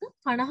කීයක්ද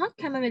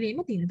 50ක් හැම වෙලෙම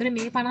තියෙනවා. ඒතර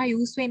මේ 50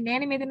 use වෙන්නේ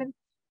නැහැ නේ මෙතන.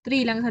 ඒතර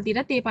ඊළඟ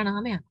සතියටත් ඒ 50ම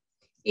යනවා.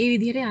 ඒ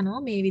විදිහට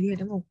යනවා මේ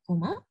විදිහටම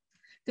ඔක්කොම.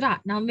 ඒතර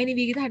 9 වෙනි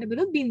week එක හැට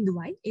බලුවොත්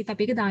 0යි. ඒත්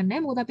අපි ඒක දාන්නේ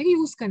නැහැ. මොකද අපි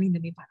ඒක use කරන ඉන්න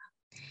මේ 50.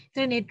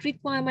 එතන net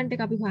requirement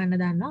එක අපි හොයන්න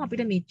දන්නවා.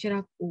 අපිට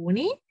මෙච්චරක්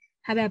ඕනේ.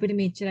 හැබැයි අපිට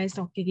මෙච්චරයි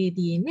stock එකේ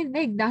තියෙන්නේ.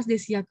 දැන්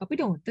 1200ක්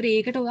අපිට ඕන. ඒතර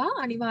ඒකට ඔයා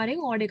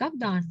අනිවාර්යෙන් order එකක්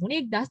දාන්න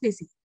ඕනේ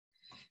 1200.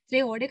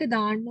 ඒ order එක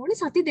දාන්න ඕනේ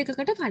සති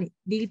දෙකකට කලින්.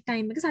 lead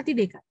time එක සති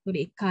දෙකයි. ඒතර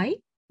 1යි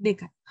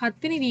 2යි.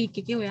 7 වෙනි week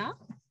එකේ ඔයා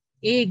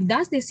ඒ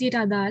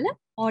 1200ට අදාළ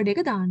order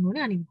එක දාන්න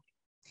ඕනේ අනිවාර්යෙන්.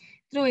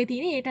 ඒතර ඔය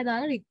තියෙන්නේ ඒට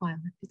අදාළ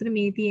requirement. ඒතර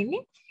මේ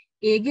තියෙන්නේ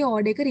ඒගේ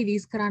order එක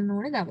release කරන්න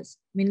ඕනේ දවස්.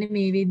 මෙන්න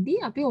මේ වෙද්දී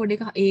අපි order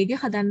එක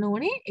ඒගේ හදන්න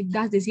ඕනේ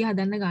 1200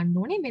 හදන්න ගන්න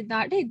ඕනේ.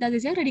 මෙදාට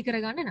 1200 ready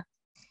කරගන්න නම්.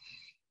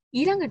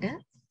 ඊළඟට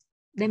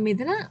දැන්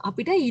මෙතන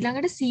අපිට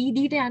ඊළඟට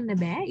CD ට යන්න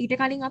බෑ. ඊට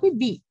කලින් අපි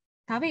B.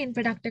 තව end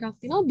product එකක්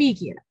තියෙනවා B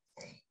කියලා.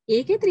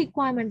 ඒකෙත්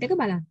requirement එක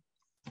බලන්න.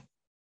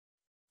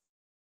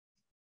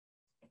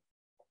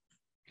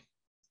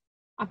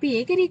 අපි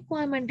ඒකේ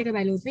requirement එක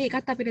බැලුවොත්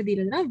මේකත් අපිට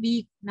දීලා දෙනවා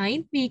week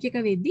 9th week එක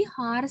වෙද්දී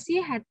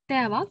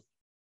 470ක්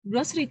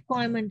gross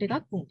requirement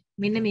එකක් වුණා.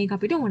 මෙන්න මේක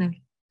අපිට ඕන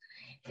වෙනවා.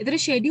 ඒතර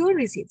schedule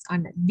receipts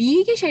අන්න B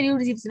ගේ schedule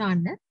receipts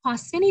දාන්න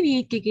 5 වෙනි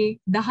week එකේ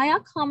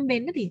 10ක්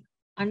හම්බෙන්න තියෙනවා.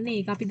 අන්න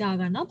ඒක අපි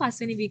දාගන්නවා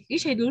 5 වෙනි week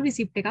එකේ schedule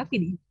receipt එකක්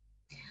විදිහට.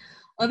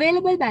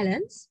 available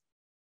balance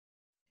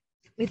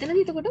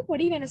මෙතනදී එතකොට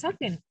පොඩි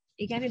වෙනසක් වෙනවා.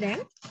 ඒ කියන්නේ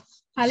දැන්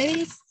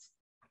පළවෙනි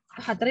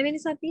 4 වෙනි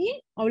සතියේ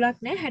අවුලක්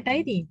නැහැ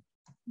 60යි තියෙන්නේ.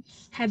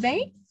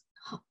 හැබැයි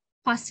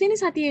 5 වෙනි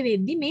සතියේ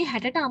වෙද්දි මේ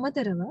 60ට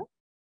අමතරව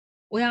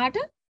ඔයාට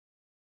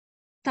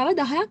තව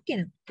 10ක්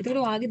එනවා.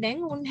 ඒතකොට ඔයාගේ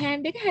දැන් on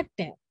hand එක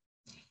 70.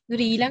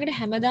 ඒතකොට ඊළඟට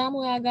හැමදාම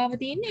ඔයා ගාව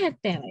තියෙන්නේ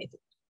 70යි.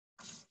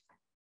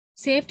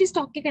 safety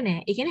stock එක නෑ.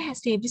 ඒ කියන්නේ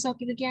safety stock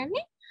එක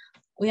කියන්නේ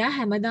ඔයා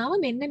හැමදාම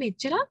මෙන්න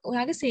මෙච්චරක්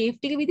ඔයාගේ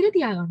safety එක විදිහට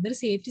තියාගන්න. ඒතර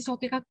safety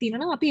stock එකක්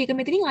තියෙනවා නම් අපි ඒක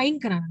මෙතනින් අයින්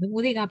කරන්න.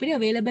 මොකද ඒක අපිට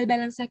available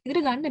balance එකක්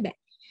විදිහට ගන්න බෑ.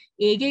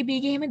 A ගේ B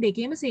ගේ හැම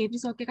දෙකේම safety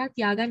stock එකක්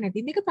තියාගන්න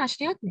නැතිනම් ඒක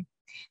ප්‍රශ්නයක් නෑ.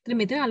 ඒතර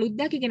මෙතන අලුත්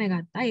දෙයක් ඉගෙන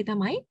ගත්තා. ඒ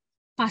තමයි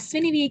 5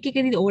 වෙනි week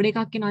එකේදී order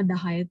එකක් එනවා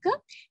 10ක.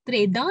 ඒතර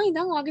එදා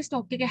ඉඳන් ඔයාගේ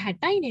stock එක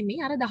 60යි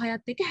නෙමෙයි අර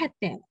 10ත් එක්ක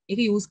 70. ඒක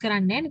use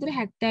කරන්නේ නැහැ. ඒතර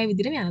 70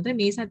 විදිහටම යනවා. ඒතර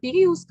මේ සතියේක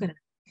use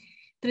කරනවා.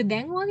 ඒතර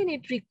දැන් ඔයාගේ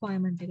net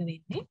requirement එක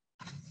වෙන්නේ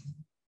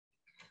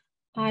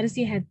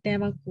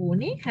 470ක්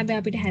ඕනේ.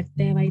 හැබැයි අපිට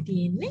 70යි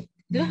තියෙන්නේ.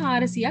 ඒතර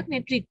 400ක්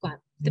net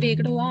requirement. ඒතර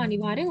ඒකට ඔයා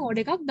අනිවාර්යෙන්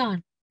order එකක් දාන්න.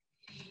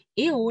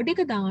 ඒ order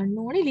එක දාන්න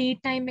ඕනේ lead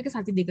time එක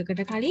සති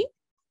දෙකකට කලින්.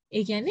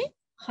 ඒ කියන්නේ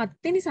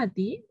 7 වෙනි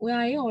සතියේ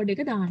ඔයා ඒ order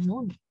එක දාන්න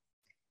ඕනේ.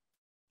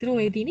 ඒතර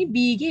ඔය තියෙන්නේ B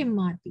ගේ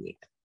MRP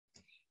එක.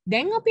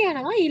 දැන් අපි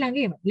යනවා ඊළඟ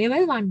ඒවා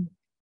level 1.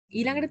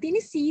 ඊළඟට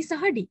තියෙන්නේ C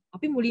සහ D.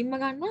 අපි මුලින්ම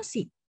ගන්නවා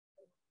C.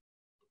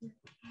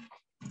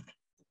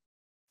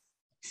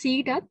 C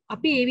ටත්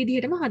අපි ඒ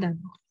විදිහටම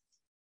හදනවා.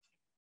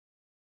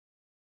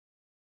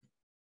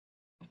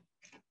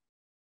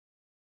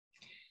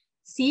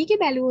 C එක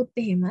බැලුවොත්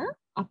එහෙම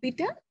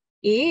අපිට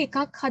A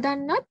එකක්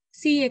හදන්නත්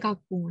C එකක්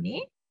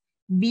ඕනේ.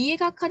 B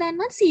එකක්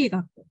හදන්නත් C එකක්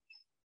ඕනේ.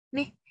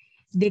 නේ?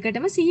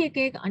 දෙකටම C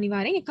එක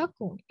අනිවාර්යෙන් එකක්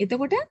ඕනේ.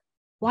 එතකොට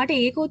ඔයාට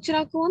A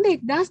කොච්චරක් ඕනද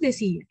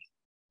 1200යි.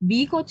 B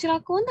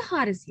කොච්චරක් ඕනද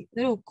 400යි.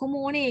 ඒතර ඔක්කොම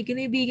ඕනේ A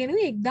කෙනෙක් B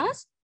කෙනෙක්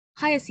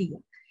 1600යි.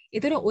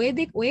 ඒතර ඔය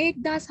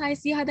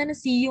 1600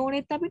 හදන්න C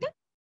ඕනෙත් අපිට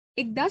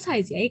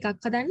 1600යි.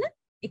 එකක් හදන්න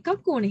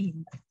එකක් ඕනේ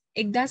හින්දා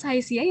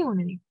 1600යි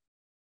ඕනේ.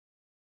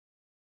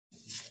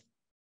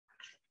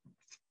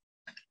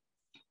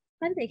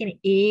 හරිද? ඒ කියන්නේ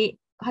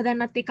A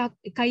හදන්නත්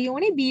එකයි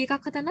ඕනේ B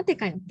එකක් හදන්නත්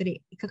එකයි. ඒතර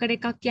එකකට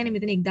එකක් කියන්නේ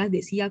මෙතන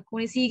 1200ක්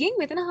ඕනේ C ගෙන්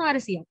මෙතන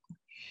 400ක් ඕනේ.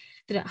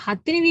 ඒතර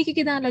 7 වෙනි වීක්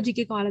එකේ දාන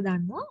ලොජික් එක ඔයාලා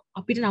දන්නවා.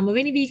 අපිට 9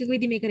 වෙනි වීක්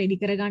එකේදී මේක රෙඩි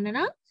කරගන්න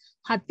නම්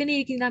 7 වෙනි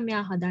වීක් ඉඳන්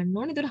මෙයා හදන්න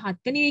ඕනේ. ඒතර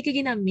 7 වෙනි වීක්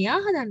එකේ ඉඳන් මෙයා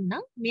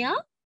හදන්නම්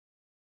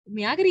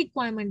මෙයාගේ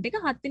රික්වයර්මන්ට් එක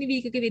 7 වෙනි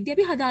වීක් එකේ වෙද්දී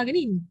අපි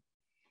හදාගෙන ඉන්නවා.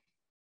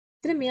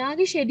 ඒතර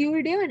මෙයාගේ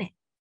ෂෙඩියුල්ඩ් ඒවා නැහැ.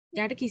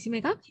 එයාට කිසිම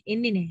එකක්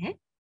එන්නේ නැහැ.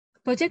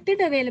 projected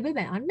available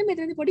බෑ. අන්න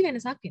මෙතනදී පොඩි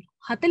වෙනසක් එනවා.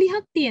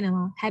 40ක්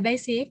තියෙනවා. හැබැයි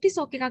safety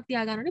stock එකක්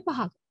තියාගන්න ඕනේ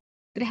 5ක්.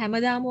 ඒතර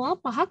හැමදාම ඔයා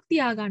 5ක්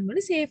තියාගන්න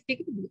ඕනේ safety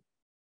එක විදිහට.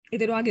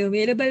 ඒතර ඔයාගේ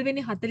available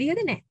වෙන්නේ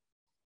 40ද නැහැ.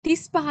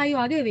 35යි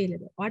ඔයාගේ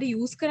available. ඔයාට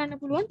use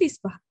කරන්න පුළුවන්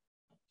 35.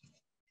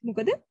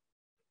 මොකද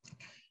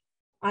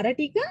අර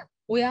ටික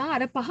ඔයා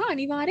අර 5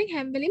 අනිවාර්යෙන්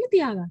හැම වෙලෙම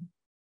තියාගන්න.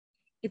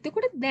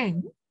 එතකොට දැන්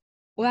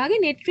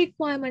ඔයාගේ net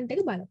requirement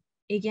එක බලන්න.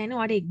 ඒ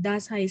කියන්නේ ඔයාට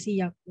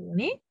 1600ක්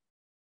ඕනේ.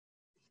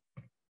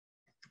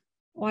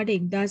 ඔයාට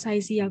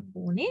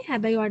 1600ක් ඕනේ.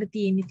 හැබැයි ඔයාට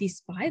තියෙන්නේ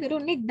 35. ඒතර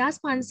ඔන්න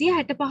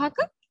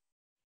 1565ක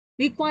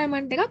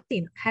requirement එකක්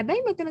තියෙනවා.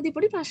 හැබැයි මෙතනදී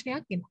පොඩි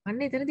ප්‍රශ්නයක් එනවා.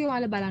 අන්න එතනදී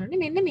ඔයාලා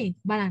බලන්නේ මෙන්න මේක.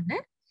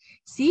 බලන්න.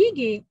 C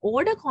ගේ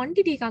order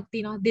quantity එකක්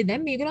තියෙනවා.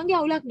 දැන් මේගොල්ලන්ගේ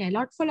අවුලක් නැහැ.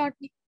 lot for lot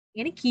නේ.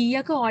 يعني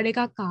කීයක order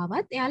එකක්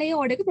ආවත් එයාලා ඒ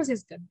order එක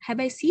process කරනවා.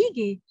 හැබැයි C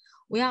ගේ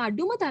ඔයා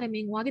අඩුම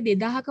තරමින් ඔයාගේ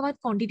 2000කවත්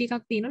quantity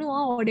එකක් තියෙනවනේ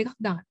ඔයා order එකක්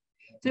දාන්න.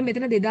 ඒත්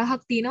මෙතන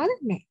 2000ක් තියනවද?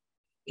 නැහැ.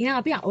 එහෙනම්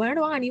අපි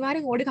ඔයාලට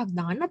අනිවාර්යෙන් order එකක්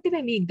දාන්නත්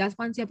එපා. මේ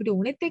 1500 අපිට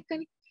ඕනෙත්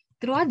එක්කනේ.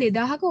 ඒතර ඔයා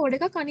 2000ක order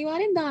එකක්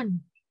අනිවාර්යෙන් දාන්න.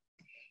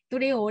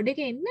 ඒතර ඒ order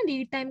එක එන්න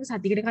lead time එක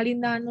සතියකට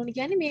කලින් දාන්න ඕනේ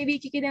කියන්නේ මේ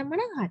week එකේ දැම්ම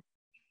නම් හරි.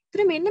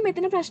 ඒතර මෙන්න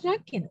මෙතන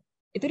ප්‍රශ්නයක් එනවා.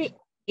 ඒතර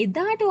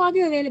එදාට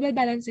ඔයාගේ available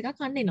balance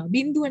එකක් අන්න එනවා.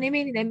 බිඳුව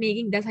නෙමෙයිනේ. දැන්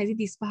මේකෙන්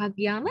 1635ක්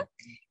ගියාම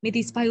මේ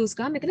 35 use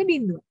කරාම මෙතන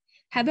බිඳුව.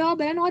 හැබැයි ඔයා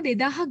බලන්න ඔයා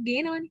 2000ක්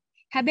ගේනවනේ.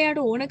 හැබැයි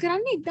යාට ඕන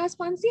කරන්නේ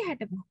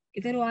 1565.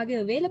 ඒතර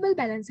ඔයාගේ available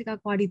balance එකක්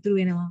ඔයාට ඉතුරු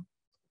වෙනවා.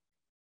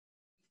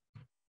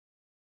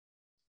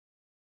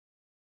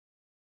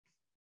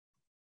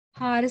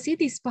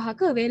 435ක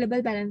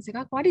available balance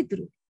එකක් ඔයාට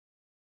ඉතුරු.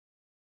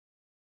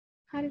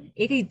 හරිද?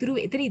 ඒක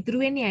එතන ඉතුරු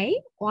වෙන්නේ ඇයි?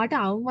 ඔයාට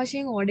අවම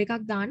වශයෙන් ඕඩර්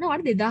එකක් දාන්න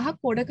ඔයාට 2000ක්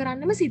ඕඩර්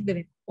කරන්නම සිද්ධ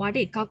වෙනවා. ඔයාට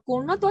එකක්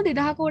ඕනනොත් ඔයා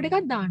 2000ක ඕඩර් එකක්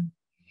දාන්න.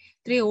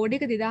 ඒතර ඒ ඕඩර්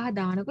එක 2000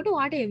 දානකොට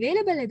ඔයාට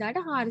available එදාට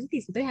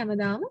 430. ඒතර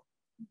හැමදාම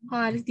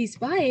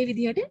 435 ඒ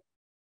විදිහට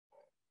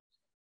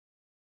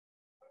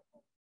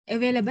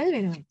available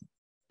වෙනවා.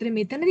 ඒතර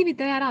මෙතනදී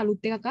විතරයි අර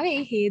අලුත් එකක් ආවේ.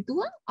 ඒ හේතුව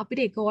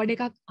අපිට එක ඕඩර්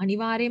එකක්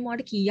අනිවාර්යයෙන්ම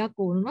ඔයාට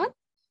කීයක් ඕනුනොත්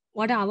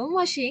ඔයාට අවම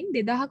වශයෙන්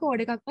 2000ක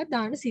ඕඩර් එකක්වත්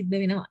දාන්න සිද්ධ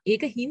වෙනවා.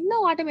 ඒක හින්දා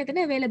ඔයාට මෙතන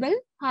available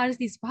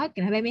 435ක්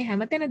වෙනවා. හැබැයි මේ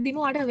හැමතැනදීම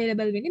ඔයාට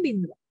available වෙන්නේ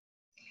බිඳුව.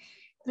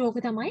 ඒතර ඕක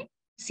තමයි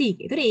C එක.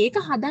 ඒතර ඒක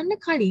හදන්න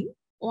කලින්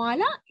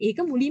ඔයාලා ඒක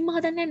මුලින්ම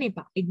හදන්න යන්න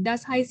එපා.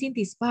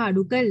 1635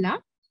 අඩු කරලා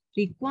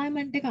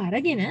requirement එක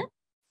අරගෙන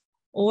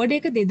ඕඩර්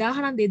එක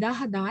 2000 නම්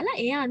 2000 දාලා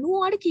ඒ අනුව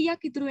ඔයාට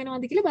කීයක් ඉතුරු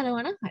වෙනවද කියලා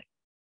බලනවා නම් හරි.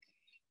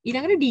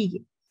 ඊළඟට D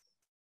එක.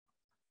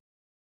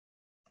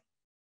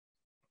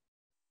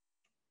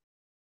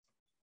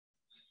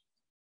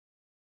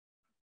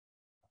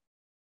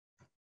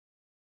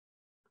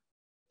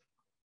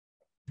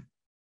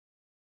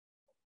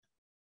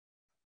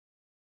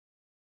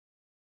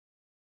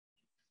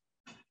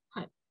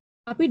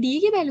 අපි D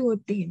ගේ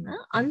බැලුවොත් එහෙම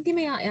අන්තිම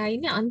එයා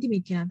ඉන්නේ අන්තිම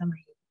එක්කෙනා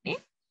තමයි ඉන්නේ.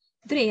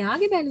 ඒතර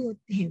එයාගේ බැලුවොත්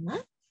එහෙම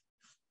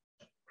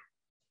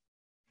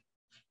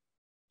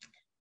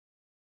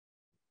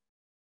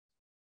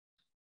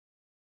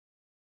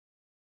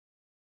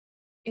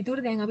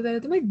එතකොට දැන් අපි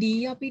බලමු D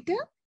අපිට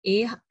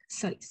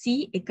C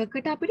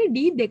එකකට අපිට D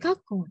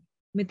දෙකක් ඕනේ.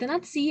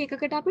 මෙතනත් C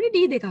එකකට අපිට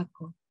D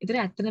දෙකක් ඕනේ. ඒතර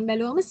ඇත්තටම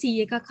බැලුවම C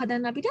එකක්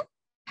හදන්න අපිට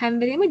හැම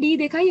වෙලේම D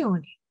දෙකයි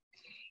ඕනේ.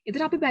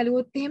 එතන අපි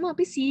බැලුවොත් එහෙම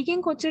අපි C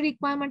ගෙන් කොච්චර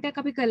රික්වයර්මන්ට් එකක්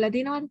අපි කරලා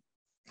දෙනවද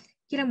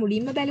කියලා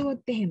මුලින්ම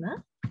බැලුවොත් එහෙම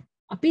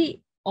අපි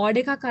ඕඩර්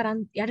එකක් අරන්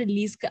යට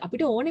රිලීස්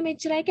අපිට ඕනේ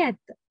මෙච්චරයි ඒක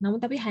ඇත්ත.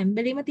 නමුත් අපි හැම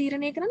වෙලේම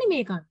තීරණය කරන්නේ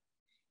මේක අනුව.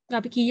 ඒත්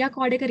අපි කීයක්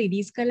ඕඩර් එක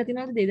රිලීස් කරලා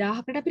තිනවද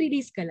 2000කට අපි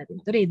රිලීස් කරලා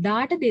තියෙනවා. ඒතර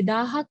එදාට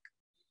 2000ක්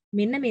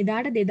මෙන්න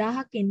මෙදාට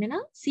 2000ක් එන්න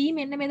නම් C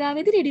මෙන්න මෙදා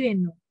වෙදි රෙඩි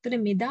වෙන්න ඕන. ඒතර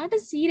මෙදාට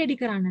C රෙඩි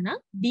කරන්න නම්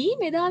D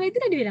මෙදා වෙදි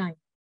රෙඩි වෙලා ඉන්න.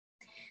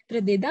 ඒතර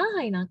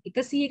 2000යි නම්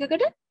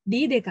 101කට D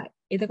දෙකයි.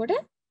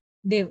 එතකොට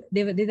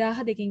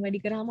 2000 දෙකෙන් වැඩි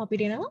කරාම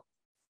අපිට එනවා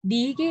D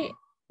ගේ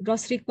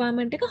gross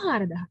requirement එක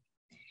 4000.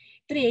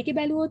 ඒතර ඒකේ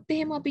බැලුවොත්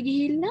එහෙම අපි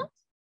ගිහිල්ලා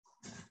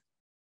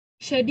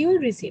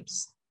scheduled receipts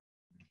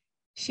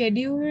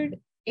scheduled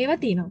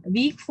ඒවා තියෙනවා.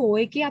 week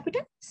 4 එකේ අපිට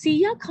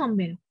 100ක් හම්බ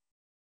වෙනවා.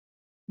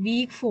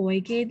 week 4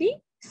 එකේදී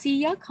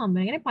 100ක් හම්බ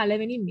වෙනවා. يعني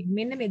පළවෙනි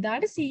මෙන්න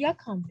මෙදාට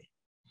 100ක් හම්බ වෙනවා.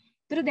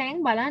 ඒතර දැන්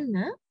බලන්න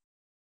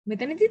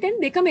මෙතනදී දැන්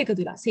දෙකම එකතු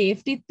වෙලා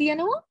safety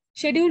තියෙනවා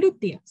scheduled උත්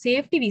තියෙනවා.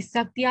 safety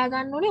 20ක්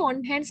තියාගන්න ඕනේ on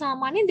hand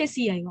සාමාන්‍යයෙන්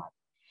 200යි වාගේ.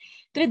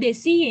 ඒතර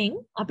 200න්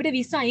අපිට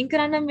 20 අයින්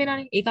කරන්නම්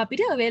වෙනවනේ. ඒක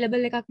අපිට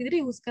available එකක්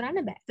විදිහට use කරන්න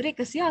බෑ. ඒතර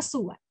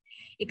 180යි.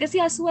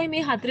 180යි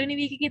මේ හතරවෙනි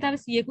week එකේ තව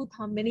 100කුත්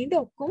හම්බ වෙන ඉඳ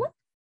ඔක්කොම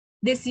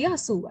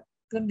 280යි.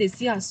 ඒතර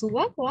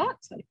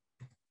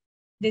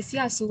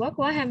 280ක්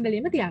ඔයා හැම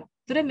වෙලෙම තියාගන්න.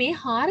 ඒතර මේ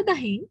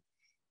 4000න්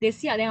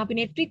 200 දැන් අපි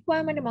net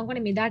requirement මම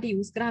කියන්නේ මෙදාට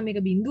use කරාම මේක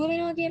බිඳුව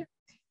වෙනවා කියලා.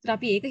 ඒතර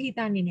අපි ඒක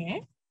හිතන්නේ නෑ.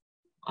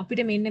 අපිට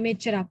මෙන්න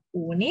මෙච්චරක්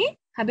ඕනේ.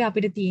 හැබැයි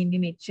අපිට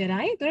තියෙන්නේ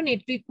මෙච්චරයි. ඒතර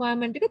net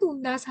requirement එක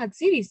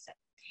 3720යි.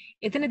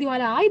 එතනදී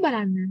ඔයාලා ආයි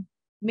බලන්න.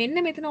 මෙන්න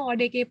මෙතන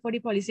order එකේ පොඩි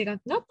policy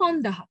එකක් නා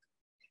 5000ක්.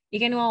 ඒ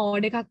කියන්නේ ඔයා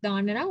order එකක්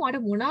දාන්න නම්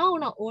ඔයාලට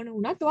මොනවා ඕන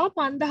වුණත් ඔයා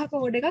 5000ක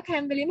order එකක්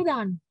හැම වෙලෙම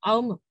දාන්න.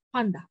 අවම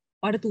 5000.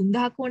 ඔයාලට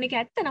 3000ක් ඕන එක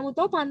ඇත්ත. නමුත්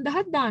ඔයා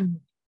 5000ක් දාන්න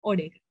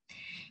order එක.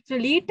 so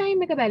lead time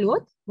එක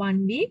බැලුවොත්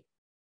 1 week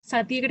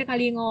සතියකට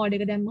කලින් order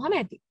එක දැම්මම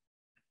ඇති.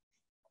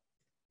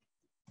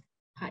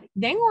 හරි.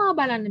 දැන් ඔයා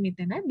බලන්න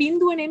මෙතන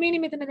බිඳුව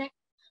නෙමෙයිනේ මෙතන දැන්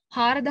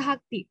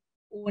 4000ක්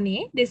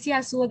ඕනේ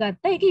 280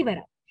 ගත්තා ඒක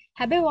ඉවරයි.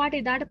 හැබැයි ඔයාට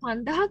එදාට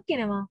 5000ක්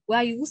එනවා.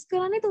 ඔයා යූස්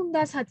කරන්නේ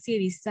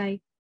 3720යි.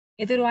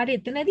 ඒතර ඔයාට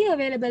එතනදී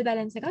available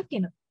balance එකක්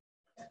එනවා.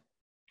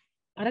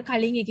 අර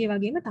කලින් එකේ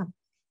වගේම තමයි.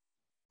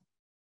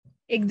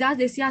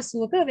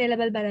 1280ක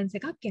available balance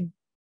එකක් එනවා.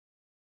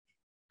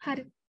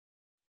 හරි.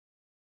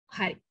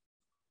 හරි.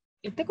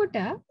 එතකොට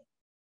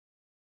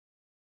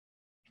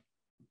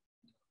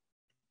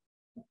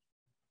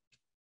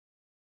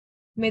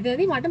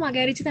මෙතනදී මට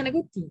මගේ අරිච්ච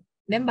තැනකුත් තියෙනවා.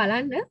 දැන්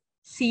බලන්න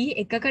C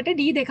එකකට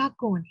D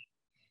දෙකක් ඕනේ.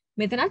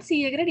 මෙතනත් C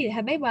එකට D.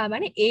 හැබැයි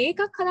බලන්න A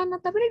එකක්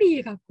හදන්නත් අපිට D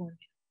එකක්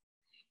ඕනේ.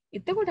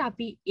 එතකොට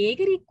අපි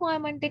ඒකේ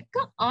requirement එක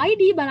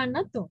ID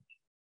බලන්නත් ඕනේ.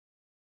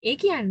 ඒ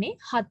කියන්නේ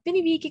 7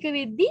 වෙනි week එක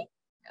වෙද්දී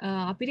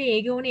අපිට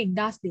ඒකේ ඕනේ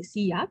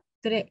 1200ක්.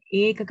 ඒතර A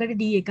එකකට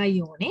D එකයි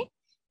ඕනේ.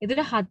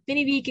 එතකොට 7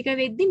 වෙනි week එක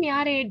වෙද්දී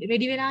මෙයා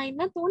ready වෙලා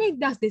ඉන්නත් ඕනේ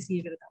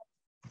 1200කට තමයි.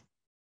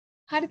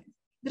 හරිද?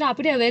 ඒතර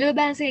අපිට available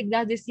balance එක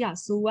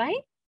 1280යි.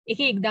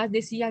 එකේ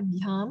 1200ක්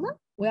ගියාම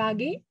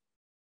ඔයාගේ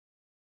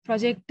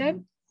projected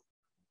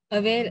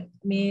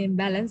මේ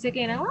balance එක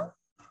එනවා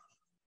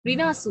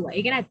ඍණ 80යි.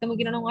 ඒ කියන්නේ ඇත්තම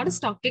කියනවා නම් ඔයාලට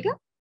stock එක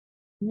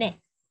නැහැ.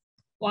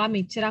 ඔයා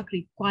මෙච්චරක්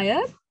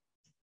required.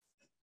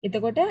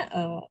 එතකොට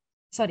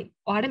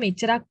ඔයාලට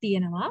මෙච්චරක්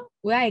තියෙනවා.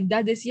 ඔයා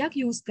 1200ක්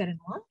use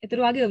කරනවා. ඒතර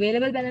ඔයාගේ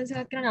available balance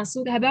එකක් කරන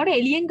 80ක. හැබැයි ඔයාලට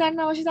එළියෙන්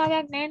ගන්න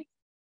අවශ්‍යතාවයක් නැහැ.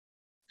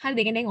 හරිද?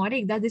 ඒ කියන්නේ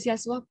ඔයාලට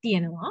 1280ක්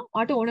තියෙනවා.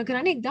 ඔයාලට ඕන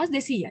කරන්නේ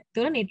 1200යි.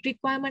 ඒතර net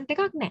requirement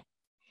එකක් නැහැ.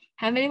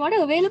 හැම වෙලේම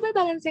ඔයාලට available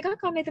balance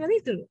එකක් අන්න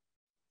එතනදී ඉතුරු.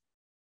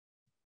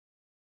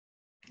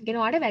 කියන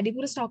ඔයාලට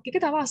වැඩිපුර ස්ටොක් එක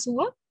තව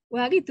 80ක්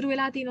ඔයාගේ ඉතුරු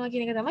වෙලා තියෙනවා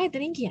කියන එක තමයි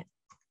එතනින් කියන්නේ.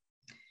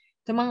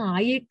 මම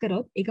ආයෙ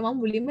කරොත් ඒක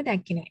මම මුලින්ම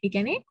දැක්කේ නෑ. ඒ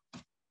කියන්නේ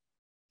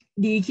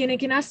D කියන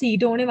කෙනා C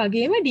ට ඕනේ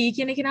වගේම D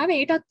කියන කෙනාව A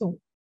ටත්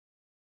ඕනේ.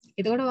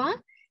 එතකොට ඔයා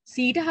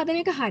C ට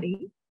හදන එක හරි.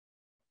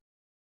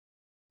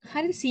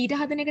 හරිද? C ට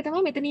හදන එක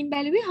තමයි මෙතනින්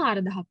බැලුවේ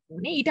 4000ක්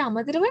ඕනේ. ඊට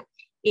අමතරව A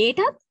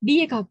ටත් D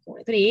එකක්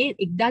ඕනේ. ඒතර A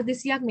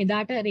 1200ක්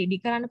මෙදාට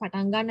රෙඩි කරන්න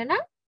පටන් ගන්න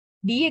නම්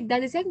D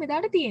 1200ක්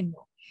මෙදාට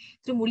තියෙනවා.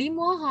 ඒතර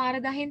මුලින්ම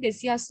 4000න්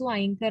 280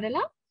 අයින්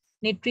කරලා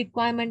net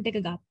requirement එක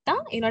ගත්තා.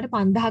 ඒනට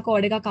 5000ක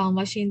ඕඩර් එකක් ආම්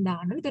වශයෙන්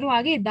දානවා. ඒතර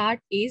වාගේ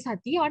එදාට ඒ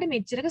සතියේ වාට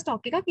මෙච්චරක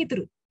ස්ටොක් එකක්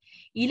ඉතුරුයි.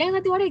 ඊළඟ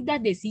සතියේ වාට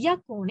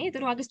 1200ක් ඕනේ.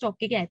 ඒතර වාගේ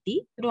ස්ටොක් එක ඇති.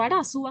 ඒතර වාට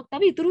 80ක්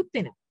තව ඉතුරුත්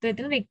වෙනවා. ඒතර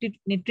එතන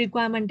net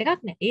requirement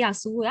එකක් නැහැ. ඒ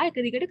 80 ඔයා එක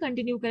දිගට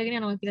continue කරගෙන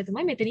යනවා කියලා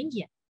තමයි මෙතනින්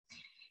කියන්නේ.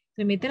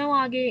 ඒතර මෙතන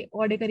වාගේ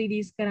ඕඩර් එක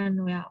රිලීස්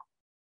කරන්න ඔයා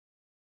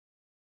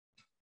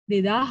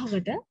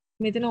 2000කට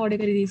මෙතන ඕඩර්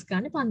එක රිලීස්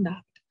කරන්නේ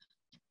 5000කට.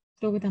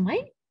 ඒක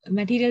තමයි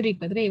මැටීරියල්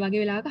රික්වයර්ඩ්. ඒ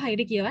වගේ වෙලාවක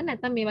හරියට කියවන්න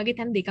නැත්නම් මේ වගේ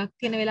තැන් දෙකක්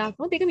වෙන වෙලාවක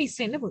උනොත් ඒක මිස්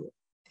වෙන්න පුළුවන්.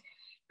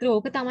 ඒතර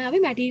ඕක තමයි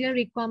අපි මැටීරියල්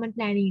රික්වයර්මන්ට්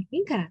ප්ලෑනින්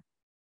එකකින් කරන්නේ.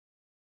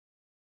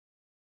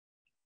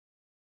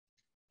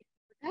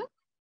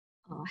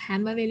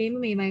 හැම වෙලෙම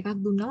මේවා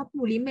එකක් දුන්නාම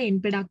අපි මුලින්ම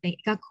එන්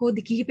ප්‍රොඩක්ට් එකක් හෝ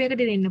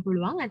කිහිපයකට දෙන්න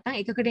පුළුවන්. නැත්නම්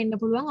එකකට එන්න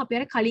පුළුවන් අපි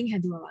අර කලින්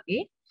හැදුවා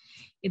වගේ.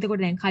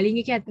 එතකොට දැන් කලින්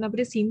එකේ ඇත්තම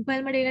අපිට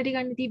සිම්පල්ම ඩේටා ටික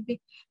ගන්න තිබ්බේ.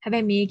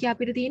 හැබැයි මේකේ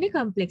අපිට තියෙන්නේ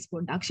කම්ප්ලෙක්ස්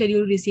පොඩ්ඩක්.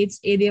 ෂෙඩියුල් රිසීට්ස්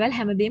ඒ දේවල්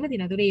හැමදේම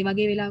තියෙනවා. ඒතකොට ඒ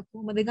වගේ වෙලාවක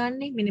කොහොමද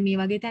ගන්නෙ? මෙන්න මේ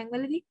වගේ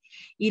තැන්වලදී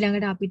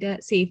ඊළඟට අපිට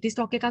සේෆ්ටි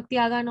ස්ටොක් එකක්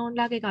තියාගන්න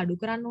ඕනලාක ඒක අඩු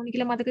කරන්න ඕනි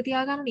කියලා මතක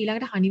තියාගන්න ඕනේ.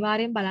 ඊළඟට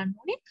අනිවාර්යෙන් බලන්න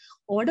ඕනේ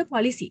ඕඩර්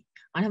පොලිසි.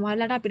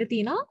 අනිවාර්යයෙන්ම අපිට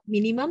තියෙනවා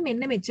මිනිමම්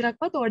මෙන්න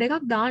මෙච්චරක්වත් ඕඩර්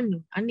එකක් දාන්න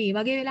ඕනේ. අන්න ඒ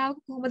වගේ වෙලාවක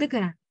කොහොමද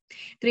කරන්නේ?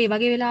 ඒතර මේ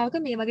වගේ වෙලාවක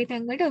මේ වගේ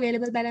තැන් වලට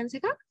available balance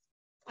එකක්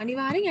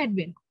අනිවාර්යෙන් ඇඩ්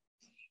වෙනවා.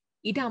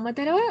 ඊට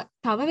අමතරව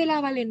තව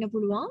වෙලාවල් එන්න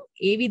පුළුවන්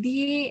ඒ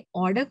විදිහේ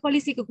order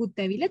policy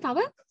එකකුත් ඇවිල්ලා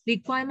තව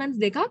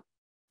requirements දෙකක්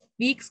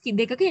weeks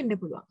දෙකක එන්න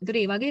පුළුවන්. ඒතර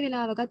මේ වගේ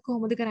වෙලාවකත්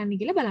කොහොමද කරන්න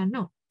කියලා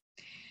බලන්න ඕන.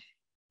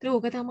 ඒතර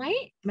ඕක තමයි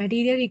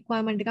material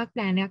requirement එකක්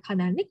plan එකක්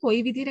හදන්නේ.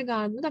 කොයි විදිහට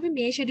ගන්නවද අපි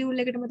මේ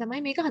schedule එකටම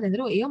තමයි මේක හදන්නේ.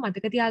 ඒතර ඒව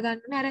මතක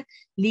තියාගන්න ඕනේ. අර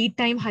lead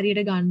time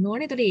හරියට ගන්න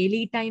ඕනේ. ඒතර ඒ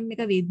lead time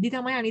එක වෙද්දි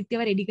තමයි අනිත්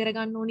ඒවා ready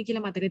කරගන්න ඕනේ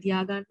කියලා මතක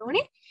තියාගන්න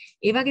ඕනේ.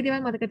 ඒ වගේ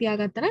දේවල් මතක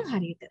තියාගත්තා නම්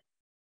හරියට.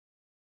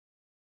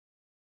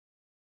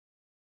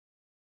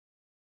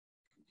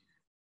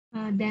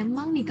 දැන්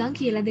මම නිකන්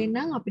කියලා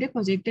දෙන්නම් අපිට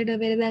projected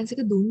available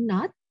එක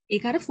දුන්නත්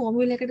ඒක අර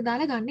ෆෝමියුලා එකට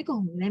දාලා ගන්නෙ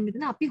කොහොමද? දැන්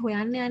මෙතන අපි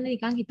හොයන්න යන්නේ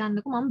නිකන්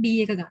හිතන්නකෝ මම B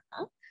එක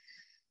ගන්නම්.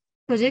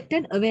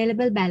 projected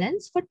available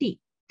balance for T.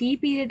 T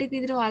period එක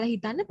විතර ඔයාලා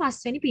හිතන්න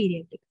 5 වෙනි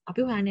period එක.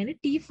 අපි හොයන්න යන්නේ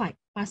T5.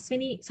 5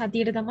 වෙනි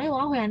සතියේට තමයි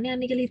ඔයා හොයන්න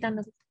යන්නේ කියලා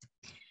හිතන්නකෝ.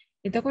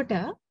 එතකොට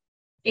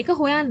ඒක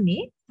හොයන්නේ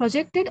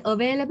projected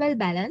available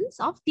balance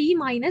of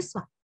T-1.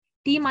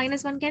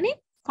 T-1 කියන්නේ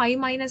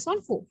 5 - 1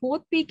 4.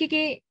 fourth peak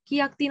එකේ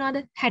කීයක් තියනවද?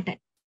 60.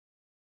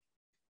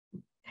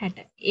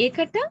 60.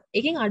 ඒකට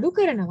එකෙන් අඩු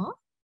කරනවා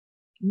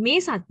මේ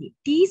සතියේ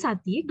T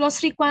සතියේ gross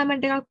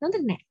requirement එකක් නැද්ද?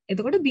 නැහැ.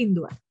 එතකොට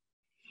බිඳුවයි.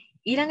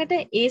 ඊළඟට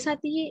ඒ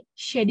සතියේ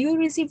schedule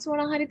receipts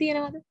මොනවා හරි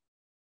තියෙනවද?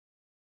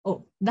 ඔව්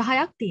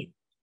 10ක් තියෙනවා.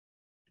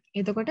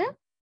 එතකොට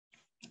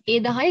ඒ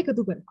 10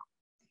 එකතු කරනවා.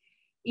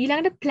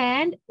 ඊළඟට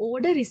planned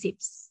order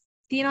receipts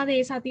තියනවද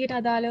ඒ සතියට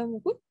අදාළව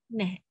මුකුත්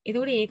නැහැ.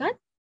 එතකොට ඒකත්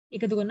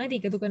එකතු කරනවා. ඉතින්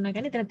එකතු කරනවා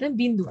කියන්නේ එතන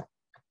බිඳුවයි.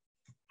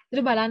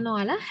 ඒතර බලන්න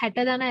ඔයාලා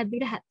 60 දන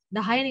ඇද්දිට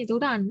 10 නේ.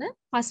 එතකොට අන්න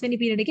 5 වෙනි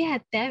පීරියඩ් එකේ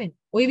 70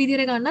 වෙනවා. ওই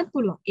විදිහට ගන්නත්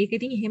පුළුවන්. ඒක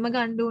ඉතින් එහෙම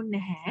ගන්න ඕනේ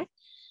නැහැ.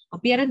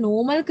 අපි අර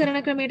normal කරන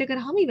ක්‍රමයට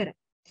කරාම ඉවරයි.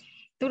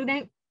 ඒතකොට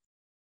දැන්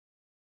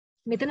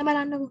මෙතන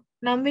බලන්නකෝ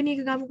 9 වෙනි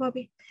එක ගමුකෝ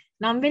අපි.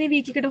 9 වෙනි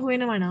වීක් එකට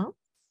හොයනවා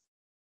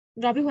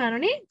නම් අපි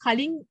හොයනනේ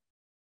කලින්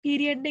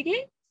පීරියඩ් එකේ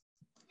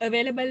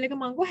available එක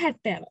මං කෝ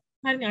 70.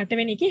 හරිනේ 8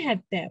 වෙනි එකේ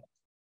 70.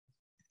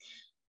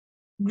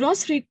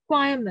 gross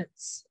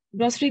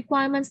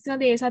requirements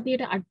තියෙනද ඒ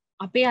සතියට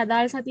අපේ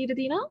අදාළ සතියට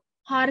තියෙනවා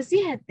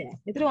 470.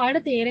 ඒතර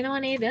ඔයාලට තේරෙනව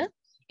නේද?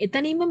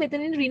 එතනින්ම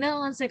මෙතනින්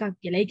ඍණ අංශ එකක්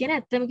කියලා. ඒ කියන්නේ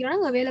ඇත්තම කියනවා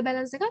නම් available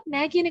balance එකක්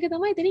නැහැ කියන එක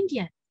තමයි එතනින්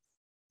කියන්නේ.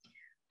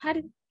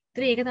 හරිද?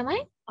 ඒතර ඒක තමයි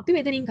අපි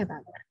මෙතනින්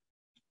කතා කරන්නේ.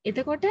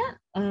 එතකොට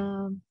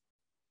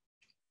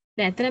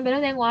දැන් එතන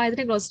බලන්න දැන් ඔයා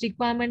එතන gross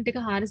requirement එක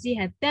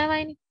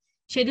 470යිනේ.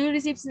 schedule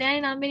receipts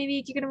නැහැ 9 වෙනි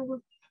week එකට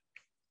මොකද?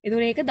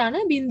 ඒතකොට ඒක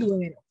ධන බිඳුව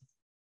වෙනවා.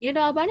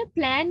 ඊට ඔයා බලන්න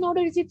plan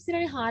order receipts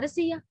ඉරනේ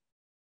 400ක්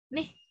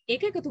නේ.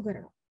 ඒක එකතු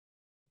කරනවා.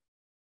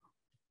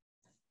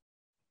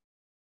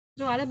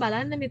 ඔයාලා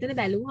බලන්න මෙතන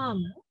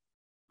බැලුවාම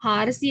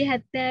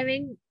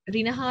 470න්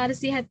ඍණ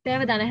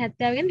 470 ධන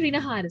 70 ගෙන්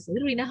ඍණ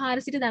 400. ඍණ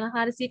 400ට ධන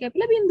 400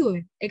 කැපිලා බිඳුව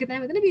වෙනවා. ඒක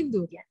තමයි මෙතන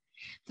බිඳුව කියන්නේ.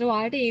 ඒත්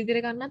ඔයාලට ඒ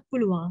විදිහට ගන්නත්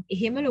පුළුවන්.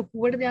 එහෙම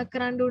ලොකුවට දෙයක්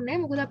කරන්න ඕනේ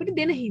නැහැ. මොකද අපිට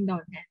දෙන හින්දා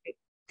ඕනේ නැහැ.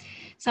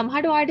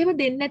 සමහරට ඔයාලට එහෙම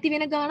දෙන්නේ නැති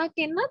වෙන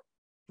ගාණක් එන්නත්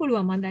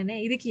පුළුවන්. මම දන්නේ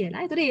නැහැ ඉද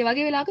කියලා. ඒතර ඒ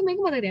වගේ වෙලාවක මේක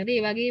මතක තියාගන්න.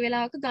 ඒ වගේ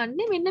වෙලාවක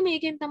ගන්න මෙන්න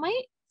මේකෙන් තමයි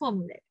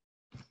ෆෝමියුලා එක.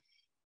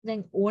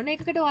 දැන් ඕන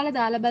එකකට ඔයාලා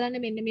දාලා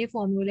බලන්න මෙන්න මේ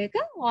ෆෝමියුලා එක.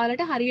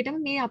 ඔයාලට හරියටම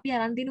මේ අපි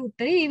අරන් දින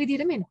උත්තරේ මේ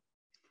විදිහටම එනවා.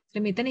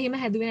 ඒත් මෙතන එහෙම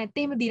හැදුවේ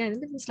නැත්නම් එහෙම දින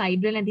නැත්නම්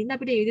ස්ලයිඩ් වල නැතිනම්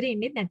අපිට ඒ විදිහට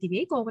එන්නේ නැති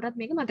වෙයි. කොහොමවත්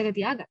මේක මතක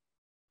තියාගන්න.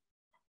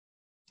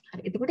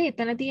 හරි. එතකොට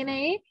එතන තියෙන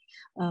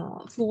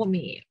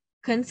මේ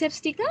concepts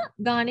ටික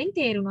ගානෙන්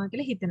තේරුණා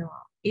කියලා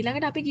හිතනවා.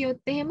 ඊළඟට අපි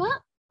කියොත් එහෙම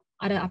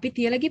අර අපි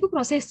තියලා ගිහපු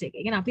process එක.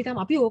 ඒ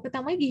කියන්නේ අපි ඕක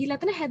තමයි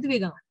ගිහිල්ලා තන හැදුවේ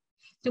ගන්න.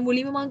 ඒ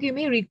මුලින්ම මම කිව්වේ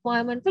මේ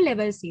requirement for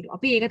level 0.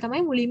 අපි ඒක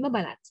තමයි මුලින්ම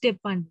බලන්නේ. step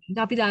 1. ඒක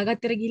අපි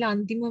දාගත්තර ගිහිල්ලා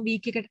අන්තිම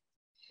week එකට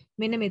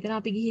මෙන්න මෙතන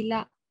අපි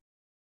ගිහිල්ලා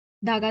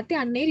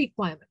දාගත්තේ අන්නේ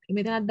requirement.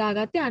 මෙතනත්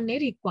දාගත්තේ අන්නේ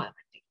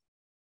requirement එක.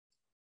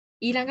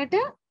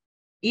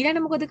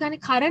 ඊළඟට මොකද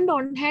කරන්නේ? current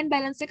on hand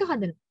balance එක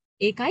හදනවා.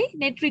 ඒකයි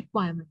net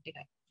requirement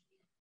එකයි.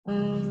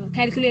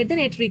 Calculate the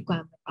net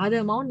requirement. Other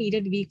amount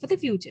needed week for the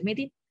future. මේ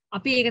ඉතින්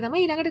අපි ඒක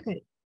තමයි ඊළඟට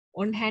කරේ.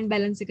 on hand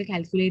balance එක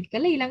calculate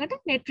කරලා ඊළඟට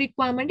net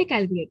requirement එක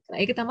calculate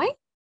කරා. ඒක තමයි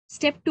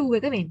step 2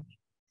 එක වෙන්නේ.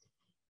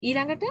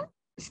 ඊළඟට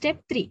step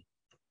 3.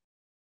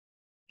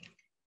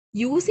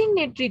 Using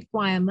net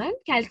requirement,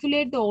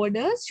 calculate the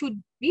orders should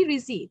be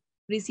received.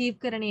 Receive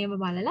කරන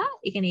ඒවා බලලා,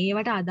 ඒ කියන්නේ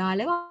ඒවට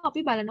අදාළව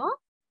අපි බලනවා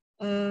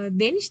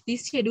then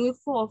this schedule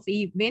for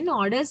when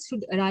orders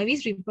should arrive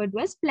is referred to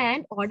as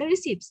planned order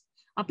receipts.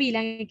 අපි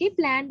ඊළඟ එකේ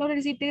planned order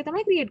receipt එක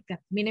තමයි create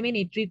කරන්නේ. මෙන්න මේ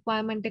net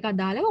requirement එක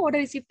අදාළව order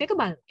receipt එක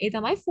බලනවා. ඒ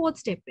තමයි fourth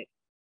step එක.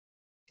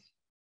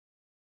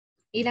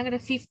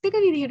 ඊළඟට fifth එක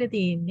විදිහට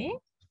තියෙන්නේ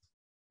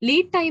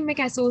lead time එක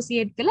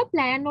associate කරලා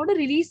plan order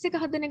release එක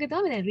හදන එක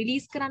තමයි. දැන්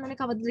release කරන්න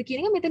ඕනේ කවදද කියන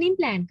එක මෙතනින්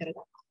plan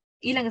කරගන්නවා.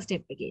 ඊළඟ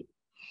step එකේදී.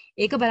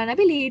 ඒක බලන්න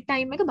අපි lead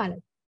time එක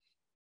බලමු.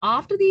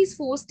 After these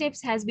 4 steps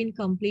has been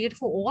completed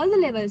for all the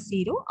level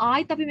 0,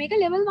 ආයිත් අපි මේක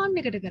level 1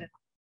 එකට කරනවා.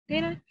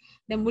 තේරෙනවද?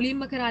 දැන්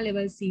මුලින්ම කරා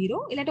level 0,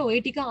 ඊළඟට ඔය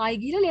ටික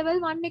ආයි ගිහලා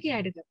level 1 එකේ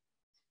add කරනවා.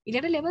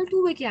 ඊළඟට level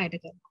 2 එකේ add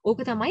කරනවා.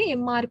 ඕක තමයි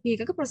MRP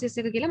එකක process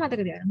එක කියලා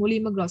මතක තියාගන්න.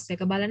 මුලින්ම gross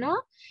එක බලනවා.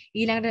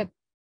 ඊළඟට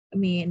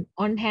මේ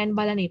on hand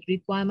බලන net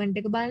requirement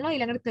එක බලනවා.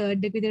 ඊළඟට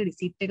third එක විතර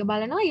receipt එක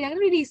බලනවා.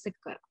 ඊළඟට release එක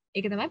කරනවා.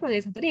 ඒක තමයි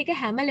process හතර. ඒක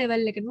හැම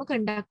level එකකටම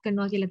conduct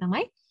කරනවා කියලා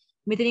තමයි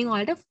මෙතනින්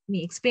ඔයාලට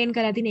මේ explain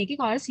කරලා තියෙන එකේ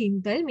ඔයාලට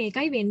simple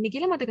මේකයි වෙන්නේ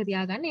කියලා මතක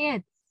තියාගන්න ඒ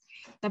ඇති.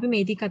 අපි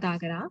මේ ටික කතා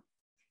කරා.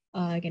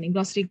 ඒ කියන්නේ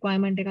gross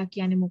requirement එකක්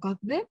කියන්නේ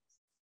මොකක්ද?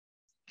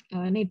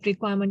 net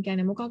requirement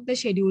කියන්නේ මොකක්ද?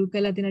 schedule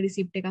කරලා තියෙන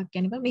receipt එකක්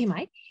කියන්නේ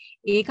මෙහෙමයි.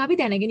 ඒක අපි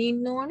දැනගෙන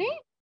ඉන්න ඕනේ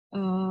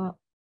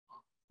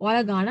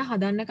ඔයාලා ගාන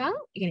හදන්නකම්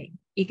ඒ කියන්නේ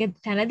ඒක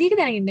තැනදී ඒක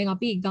දැනගෙන දැන්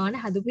අපි ගාන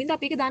හදපු ඉඳන්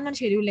අපි ඒක දන්නා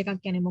schedule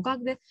එකක් කියන්නේ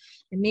මොකක්ද?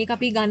 මේක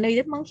අපි ගන්න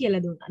විදිහට මම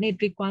කියලා දුන්නා.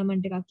 net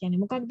requirement එකක්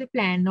කියන්නේ මොකක්ද?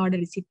 plan order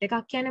receipt එකක්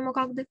කියන්නේ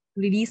මොකක්ද?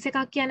 release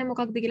එකක් කියන්නේ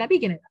මොකක්ද කියලා අපි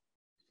ඉගෙන ගන්නවා.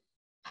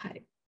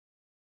 හරි.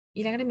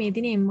 ඊළඟට මේ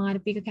තියෙන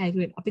MRP එක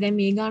calculate. අපි දැන්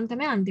මේ ගාන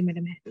තමයි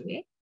අන්තිමටම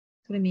හැදුවේ.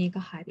 ඒතර මේක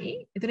හරි.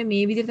 ඒතර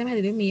මේ විදිහට තමයි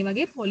හැදුවේ. මේ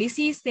වගේ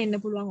policies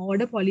දෙන්න පුළුවන්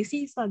order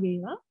policies වගේ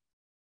ඒවා.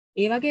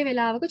 ඒ වගේ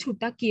වෙලාවක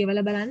චුට්ටක්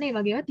කියවලා බලන්න ඒ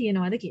වගේ ඒවා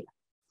තියෙනවද කියලා.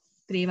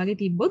 ඒ වගේ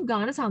තිබ්බොත්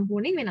ගාන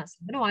සම්පූර්ණයෙන් වෙනස්.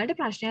 එතන ඔයාලට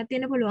ප්‍රශ්නයක්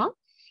තියෙන්න පුළුවන්.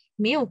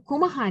 මේ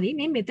ඔක්කොම හරි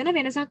මේ මෙතන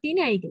වෙනසක්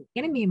තියෙන්නේ ඇයි කියලා.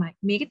 කියන්නේ මෙහෙමයි.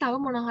 මේකේ තව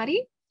මොන හරි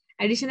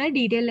additional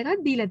detail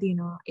එකක් දීලා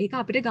තියෙනවා. ඒක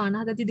අපිට ගාන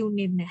හදද්දි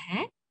දුන්නේ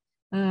නැහැ.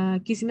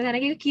 කිසිම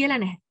තැනක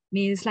කියලා නැහැ.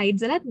 මේ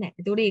slides වලත් නැහැ.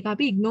 ඒතකොට ඒක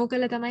අපි ignore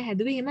කරලා තමයි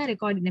හැදුවේ. එහෙම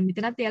record. දැන්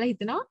මෙතනත් එයාලා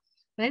හිතනවා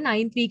දැන්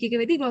 9th week එක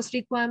වෙදී gross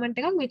requirement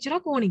එකක්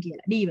මෙච්චරක් ඕනි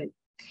කියලා. D වල.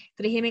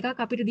 ඒතර එහෙම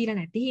එකක් අපිට දීලා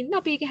නැති හින්දා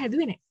අපි ඒක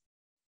හැදුවේ නැහැ.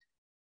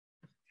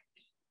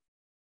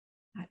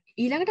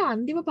 ඊළඟට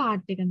අන්තිම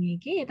පාර්ට් එක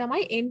මේකේ ඒ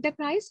තමයි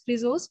enterprise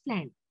resource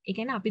plan. ඒ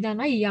කියන්නේ අපි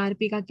දන්නවා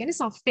ERP එකක් කියන්නේ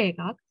software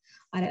එකක්.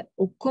 අර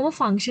ඔක්කොම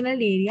functional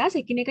areas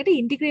එකිනෙකට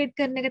integrate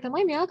කරන එක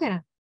තමයි මෙයා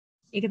කරන්නේ.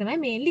 ඒක තමයි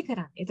mainly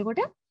කරන්නේ.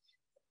 එතකොට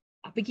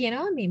අපි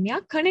කියනවා මෙයා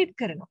connect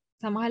කරනවා.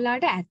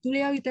 සමහරලාට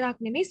ඇතුළේ විතරක්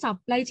නෙමෙයි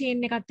supply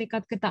chain එකත්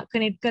එක්කත්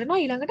connect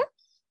කරනවා. ඊළඟට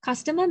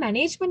customer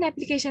management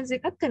applications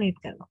එකත් connect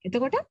කරනවා.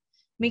 එතකොට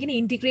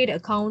මේකනේ integrate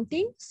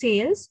accounting,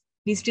 sales,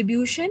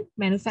 distribution,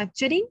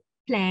 manufacturing,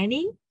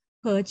 planning,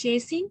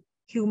 purchasing,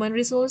 human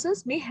resources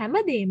මේ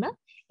හැමදේම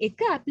එක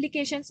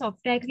application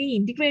software එකකින්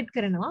integrate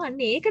කරනවා. අන්න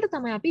ඒකට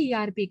තමයි අපි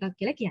ERP එකක්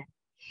කියලා කියන්නේ.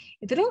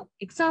 ඒතර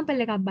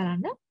example එකක්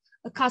බලන්න.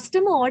 A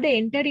customer order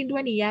entered into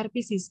an ERP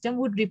system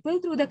would ripple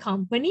through the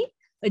company,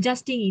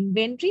 adjusting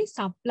inventory,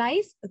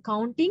 supplies,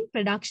 accounting,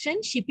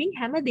 production, shipping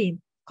හැමදේම.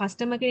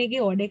 customer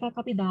කෙනෙක්ගේ order එකක්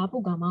අපි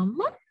දාපු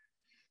ගමන්ම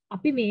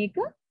අපි මේක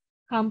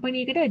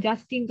company එකට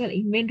adjusting කරලා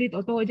inventory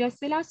auto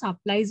adjust වෙලා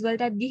supplies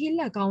වලටත්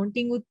ගිහිල්ලා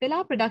accounting උත්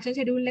වෙලා production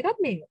schedule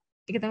එකත් මේක.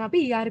 ඒක තමයි අපි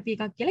ERP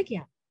එකක් කියලා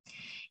කියන්නේ.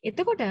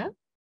 එතකොට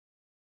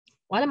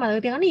ඔයාලා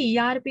මතක තියාගන්න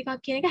ERP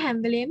එකක් කියන එක හැම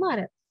වෙලේම අර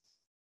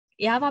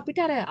එයාව අපිට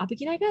අර අපි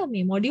කියන එක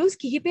මේ modules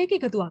කිහිපයක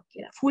එකතුවක්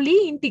කියලා. fully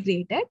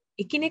integrated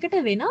එකිනෙකට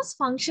වෙනස්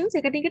functions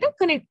එකට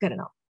connect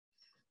කරනවා.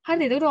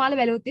 හරිද? එතකොට ඔයාලා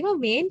බැලුවොත්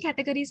එහෙනම් main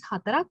categories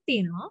 4ක්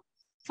තියෙනවා.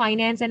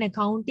 finance and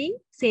accounting,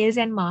 sales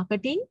and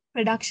marketing,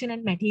 production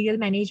and material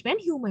management,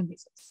 human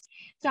resources.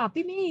 So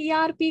අපි මේ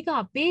ERP එක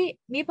අපේ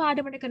මේ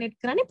පාඩමට connect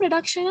කරන්නේ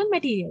production and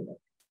material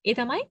වලට. ඒ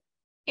තමයි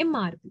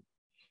MRP.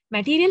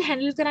 material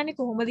handle කරන්නේ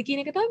කොහොමද කියන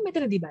එක තමයි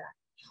මෙතනදී බලන්නේ.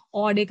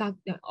 order එකක්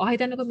ඔය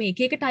හිතන්නකො මේ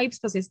එක types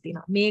process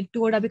තියෙනවා. make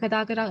to order අපි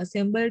කතා කරා,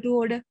 assemble to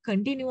order,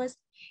 continuous.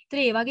 ඒතර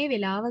ඒ වගේ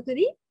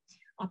වෙලාවකදී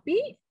අපි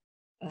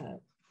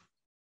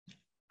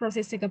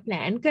process එක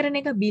plan කරන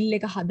එක, bill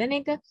එක හදන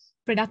එක,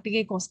 product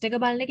එකේ cost එක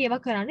බලන එක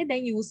ඒවා කරන්නේ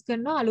දැන් use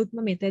කරන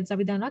අලුත්ම methods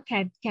අපි දන්නවා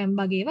CAD CAM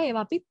වගේ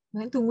ඒවා අපි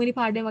තුන්වෙනි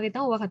පාඩම වගේ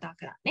තමයි ඕවා කතා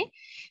කරන්නේ.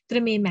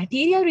 ඒතර මේ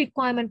material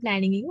requirement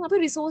planning එකෙන්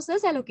අපි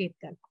resources allocate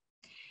කරනවා.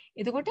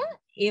 එතකොට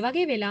ඒ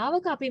වගේ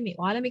වෙලාවක අපි මේ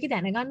ඔයාලා මේක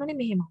දැනගන්න ඕනේ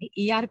මෙහෙමයි.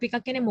 ERP එකක්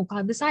කියන්නේ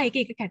මොකක්ද සහ ඒක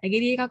එක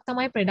කැටගරි එකක්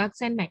තමයි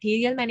products and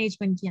material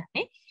management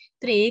කියන්නේ.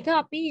 ඒතර ඒක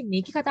අපි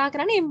මේක කතා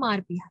කරන්නේ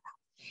MRP හරහා.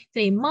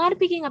 ඒතර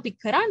MRP එකෙන් අපි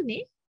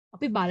කරන්නේ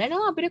අපි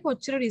බලනවා අපිට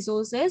කොච්චර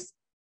resources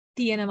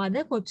තියෙනවද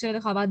කොච්චර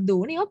කවද්ද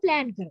ඕනේ ඒවා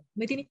plan කරනවා.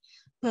 මෙතන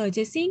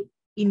purchasing,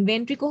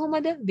 inventory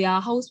කොහොමද,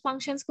 warehouse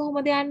functions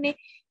කොහොමද යන්නේ,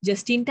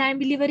 just in time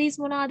deliveries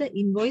මොනවාද,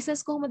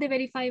 invoices කොහොමද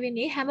verify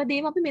වෙන්නේ,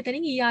 හැමදේම අපි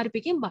මෙතනින් ERP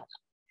එකෙන්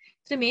බලනවා.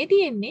 ඒත් මේ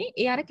තියෙන්නේ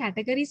ඒ අර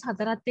categories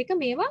හතරත් එක්ක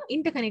මේවා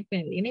interconnect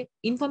වෙන විදිහ. يعني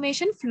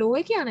information flow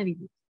එක යන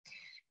විදිහ.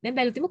 දැන්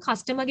බැලුවොත්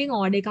customer ගෙන්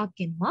order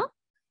එකක් එනවා.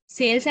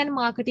 sales and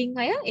marketing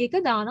අය ඒක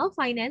දානවා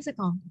finance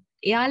account.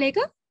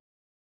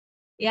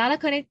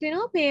 එයාලා connect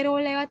වෙනවා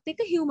payroll එකත්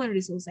එක්ක human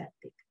resource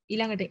එකත් එක්ක.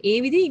 ඊළඟට ඒ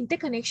විදිහ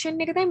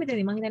interconnection එක තමයි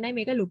මෙතනදී මම හිතන්නේ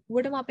මේක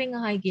ලොකුවටම අපෙන්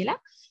අහයි කියලා.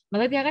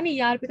 මම තියාගන්න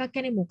ERP එකක්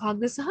කියන්නේ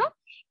මොකක්ද සහ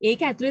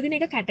ඒක ඇතුළේ තියෙන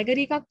එක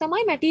category එකක්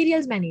තමයි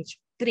materials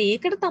management. ඒතර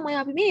ඒකට තමයි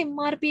අපි මේ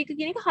MRP එක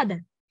කියන එක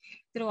හදන්නේ.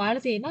 ඒතර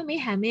ඔයාලා තේරෙනවා මේ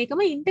හැම එකම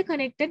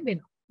interconnected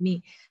වෙනවා. මේ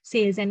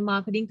sales and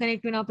marketing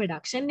connect වෙනවා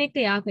production එක්ක,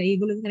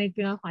 ඒගොල්ලෝ connect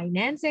වෙනවා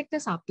finance එක්ක,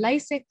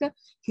 supplies එක්ක,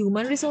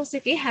 human resource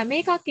එකේ හැම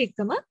එකක්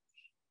එක්කම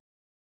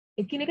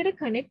එකිනෙකට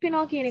connect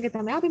වෙනවා කියන එක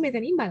තමයි අපි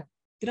මෙතනින් බලන්නේ.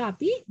 ඒතර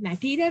අපි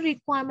material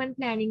requirement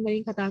planning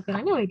වලින් කතා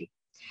කරන්නේ ඔය ටික.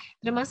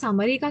 ඒතර මම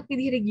summary එකක්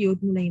විදිහට ගියොත්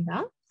මුලින්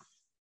ඉඳන්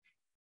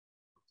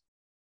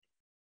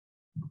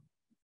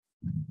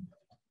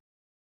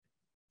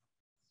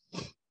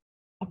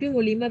අපි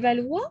මුලින්ම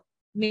බැලුවා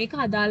මේක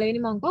අදාළ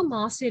වෙන්නේ මම කිව්වා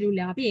mass schedule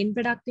එක. අපි end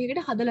product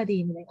එකකට හදලා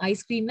තියෙනවා දැන්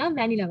ice cream නම්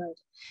vanilla වලට.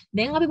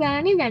 දැන් අපි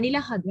බලන්නේ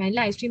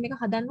vanilla ice cream එක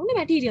හදන්න ඕනේ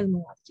material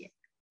මොනවද කියලා.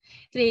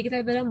 ඒතර ඒක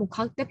තමයි බලන්න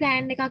මොකක්ද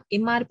plan එකක්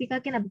MRP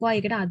එකක් කියන අපි කිව්වා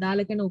ඒකට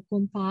අදාළ කරන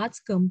ඔක්කොම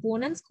parts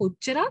components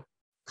කොච්චරක්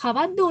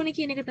කවද්ද ඕනේ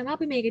කියන එක තමයි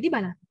අපි මේකෙදි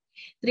බලන්නේ.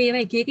 ඒතර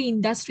ඒවා එක එක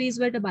industries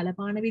වලට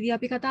බලපාන විදිහ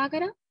අපි කතා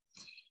කරා.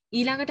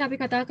 ඊළඟට අපි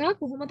කතා කරා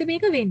කොහොමද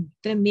මේක වෙන්නේ.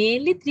 ඒතර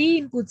mainly 3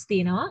 inputs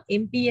තියෙනවා.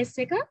 MPS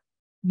එක,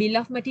 bill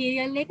of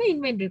material එක,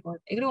 inventory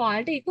record. ඒකට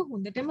ඔයාලට ඒක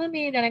හොඳටම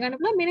මේ දැනගන්න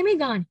පුළුවන් මෙන්න මේ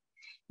ගාන.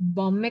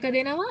 BOM එක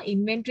දෙනවා,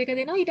 inventory එක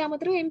දෙනවා, ඊට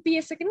අමතරව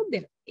MPS එකනුත්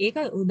දෙනවා. ඒක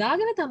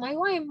උදාගෙන තමයි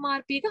ඔයා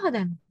MRP එක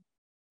හදන්නේ.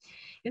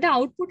 ඊට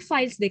output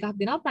files දෙකක්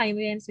දෙනවා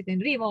primary and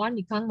secondary. ඒවා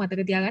නිකන්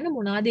මතක තියාගන්න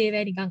මොනවාද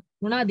ඒවා නිකන්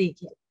මොනවාද ඒ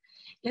කියලා.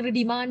 ඊළඟට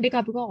demand එක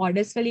අපි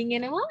orders වලින්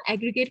එනවා,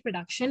 aggregate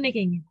production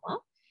එකෙන් එනවා.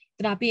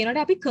 ඒතර අපි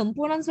එනකොට අපි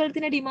components වල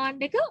තියෙන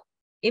demand එක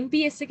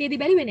MPS එකේදී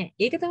බැලුවේ නැහැ.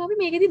 ඒක තමයි අපි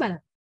මේකෙදී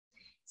බලන්නේ.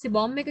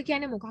 BOM එක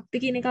කියන්නේ මොකක්ද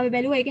කියන එක අපි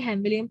බැලුවා. ඒක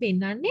හැම වෙලෙම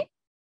පෙන්නන්නේ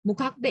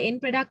මොකක්ද end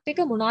product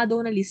එක, මොනවාද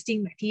ඕන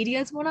listing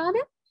materials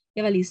මොනවාද?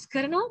 ඒවා list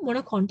කරනවා,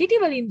 මොන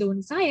quantity වලින්ද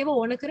ඕන සහ ඒවා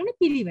ඕන කරන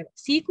පිළිවෙල.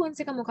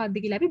 sequence එක මොකක්ද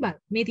කියලා අපි බලමු.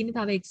 මේ තියෙන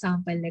තව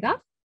example එකක්.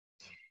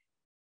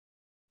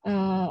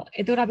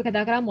 එතකොට අපි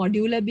කතා කරා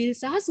modular bill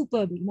සහ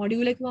super bill.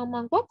 modular කිව්වම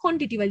මම කිව්වා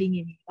quantity වලින්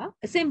එන ඒවා,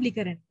 assembly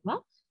කරනවා.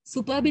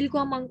 super bill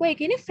කිව්වම මම කිව්වා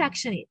ඒ කියන්නේ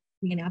fraction එක.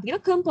 කියන්නේ අපි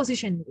කියන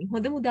composition වලින්.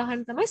 හොඳම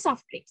උදාහරණ තමයි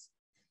soft drinks.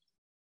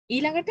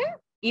 ඊළඟට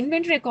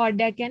inventory record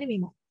එකක් කියන්නේ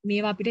මේවා.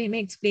 මේවා අපිට එහෙම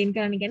explain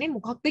කරන්න කියන්නේ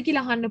මොකක්ද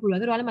කියලා අහන්න පුළුවන්.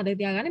 ඒතර ඔයාලා මතක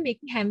තියාගන්න මේක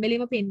හැම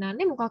වෙලෙම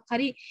පෙන්නන්නේ මොකක්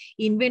හරි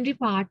inventory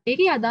part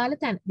එකේ අදාළ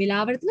තැන.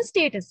 වෙලාවට තියෙන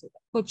status එක.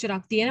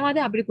 කොච්චරක් තියෙනවද?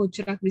 අපිට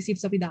කොච්චරක්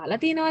receipts අපි දාලා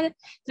තියෙනවද?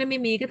 ඒතර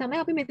මේක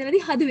තමයි අපි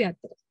මෙතනදී හදුවේ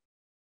අත්තට.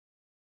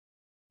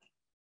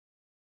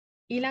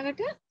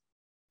 ඊළඟට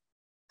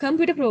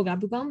computer program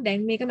එකම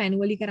දැන් මේක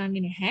manually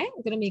කරන්නේ නැහැ.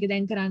 ඒතර මේක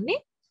දැන්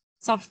කරන්නේ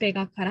software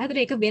එකක් කරා.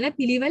 ඒතර ඒක වෙන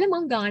පිළිවෙල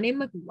මම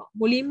ගානෙන්ම කිව්වා.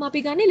 මුලින්ම අපි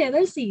ගන්නේ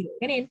level 0.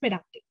 කියන්නේ end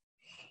product එක.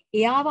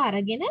 එයාව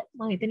අරගෙන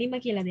මම එතනින්ම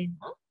කියලා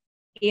දෙන්නම්.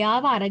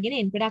 එයාව අරගෙන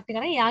end product එක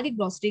කරා එයාගේ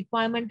gross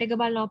requirement එක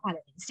බලනවා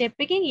පළවෙනි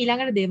step එකෙන්.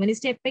 ඊළඟට දෙවෙනි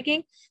step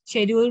එකෙන්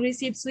schedule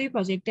receipts උයි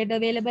projected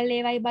available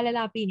ඒවයි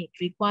බලලා අපි net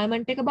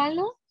requirement එක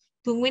බලනවා.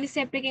 තුන්වෙනි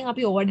step එකෙන්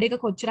අපි order එක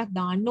කොච්චරක්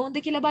දාන්න ඕනද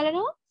කියලා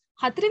බලනවා.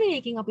 හතරවෙනි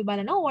එකෙන් අපි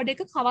බලනවා order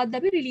එක කවද්ද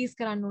අපි release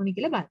කරන්න ඕනි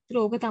කියලා බලන්න. ඒතර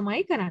ඕක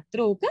තමයි කරන්නේ.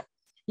 ඒතර ඕක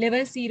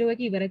level 0 එක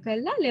ඉවර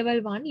කළා level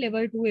 1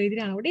 level 2 ඒ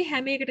විදිහට යනකොට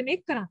හැම එකටම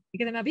මේක කරන්නේ.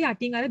 ඒක තමයි අපි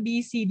අටින් අර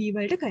BCD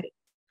වලට කරේ.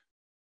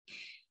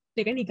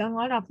 ඒක නිකන්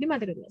ඔයාලට අප්ලි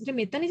මතක තියෙනවා. ඒත්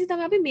මෙතනදි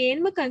තමයි අපි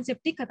මේන්ම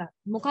concept එක කතා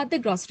කරන්නේ. මොකද්ද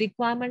gross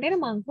requirement එක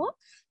මං කිව්වා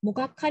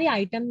මොකක් හරි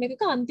item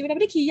එකක අන්තිමට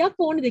අපිට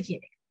කීයක් ඕනද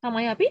කියන එක.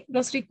 තමයි අපි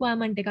gross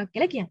requirement එකක්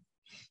කියලා කියන්නේ.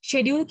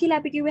 schedule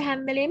කියලා අපි කිව්වේ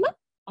හැම වෙලේම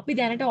අපි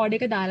දැනට order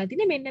එක දාලා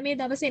තින්නේ මෙන්න මේ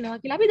දවසේ එනවා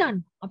කියලා අපි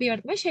දන්නවා. අපි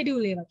ඒවට තමයි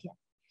schedule ඒවා කියන්නේ.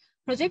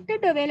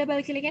 projected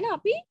available කියලා කියන්නේ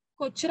අපි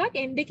කොච්චරක්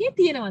end එකේ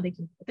තියෙනවද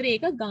කියන එක. ඒතර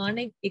ඒක ගාන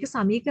ඒක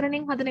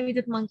සමීකරණයෙන් හදන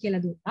විදිහට මම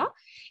කියලා දුන්නා.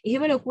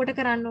 එහෙම ලොකුවට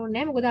කරන්න ඕනේ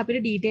නැහැ. මොකද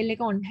අපිට detail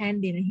එක on hand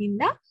දෙන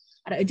හින්දා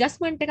අර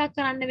adjustment එකක්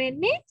කරන්න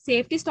වෙන්නේ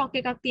safety stock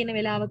එකක් තියෙන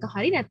වෙලාවක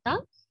හරි නැත්නම්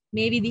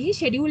මේ විදිහේ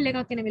schedule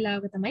එකක් වෙන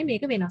වෙලාවක තමයි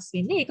මේක වෙනස්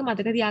වෙන්නේ. ඒක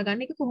මතක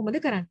තියාගන්න එක කොහොමද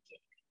කරන්නේ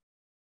කියන එක.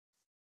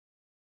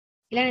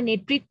 ඊළඟ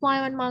net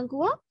requirement මම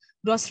කිව්වා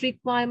gross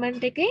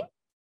requirement එකෙන්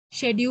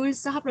schedule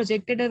සහ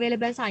projected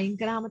available අයින්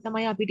කරාම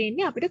තමයි අපිට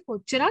එන්නේ අපිට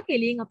කොච්චරක්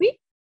එළියෙන් අපි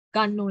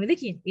ගන්න ඕනේද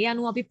කියන්නේ. ඒ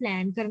අනුව අපි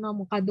plan කරනවා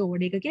මොකද්ද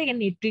order එක කියලා. ඒ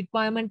කියන්නේ net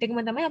requirement එකම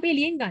තමයි අපි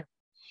එළියෙන් ගන්න.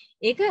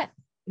 ඒක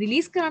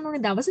රිලීස් කරන්න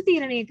ඕනේ දවස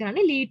තීරණය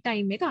කරන්නේ lead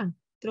time එක අනුව.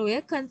 ඒතර ඔය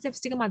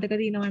concepts ටික මතක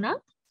තියෙනවා නම්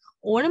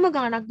ඕනම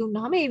ගාණක්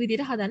දුන්නාම ඒ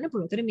විදිහට හදන්න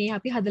පුළුවන්. ඒතර මේ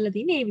අපි හදලා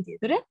තින්නේ මේ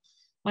විදිහට. ඒතර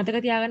මතක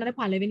තියාගන්න අර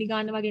පළවෙනි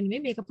ගාන වගේ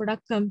නෙමෙයි මේක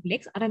පොඩක්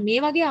කම්ප්ලෙක්ස්. අර මේ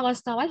වගේ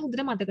අවස්ථාවල්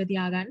හොඳට මතක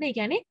තියාගන්න. ඒ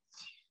කියන්නේ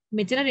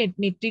මෙච්චර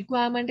net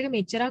requirement එක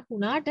මෙච්චරක්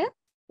වුණාට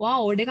ඔයා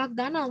order එකක්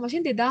දාන්න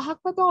අවශ්‍යයෙන්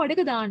 2000ක්වත් order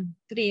එක දාන්න.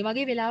 ඒතර ඒ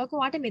වගේ වෙලාවක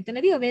ඔයාට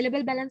මෙතනදී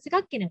available balance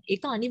එකක් එනවා.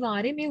 ඒක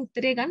අනිවාර්යයෙන් මේ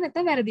උත්තරේ ගන්න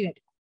නැත්නම් වැරදි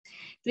වැටෙනවා.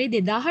 ඒතර මේ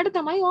 2000ට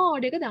තමයි ඔයා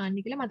order එක දාන්න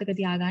කියලා මතක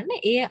තියාගන්න.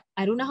 ඒ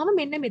අරුණාම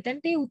මෙන්න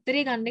මෙතනට ඒ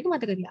උත්තරේ ගන්න එක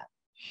මතක තියාගන්න.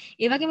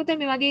 ඒ වගේම තමයි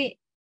මේ වගේ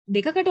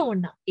දෙකකට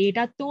ඕන.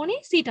 Aටත් ඕනේ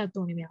Cටත්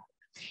ඕනේ මෙයා.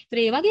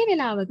 ඒතර ඒ වගේ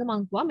වෙලාවක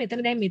මං කිව්වා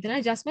මෙතන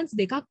adjustments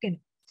දෙකක්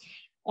එනවා.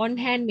 on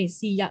hand මේ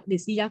 100ක්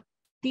 200ක්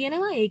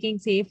තියෙනවා. ඒකෙන්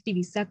safety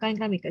 20ක් අයින්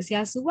කරාම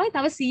 180යි.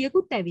 තව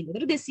 100කුත් ඇවිල්ලා.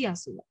 ඒතර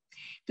 280යි.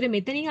 ඒතර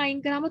මෙතනින්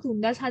අයින් කරාම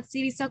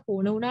 3720ක්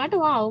ඕන වුණාට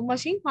ඔයා අවම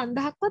වශයෙන්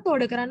 5000ක්වත්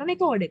ඕඩර් කරන්න ඕනේ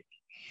ඒක ඕඩර්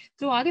එකේ.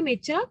 ඒතර ඔයාගේ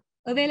මෙච්චරක්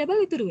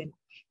available ඉතුරු වෙනවා.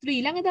 ඒතර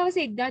ඊළඟ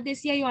දවසේ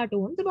 1200යි ඔයාට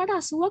ඕන. ඒතර ඔයාට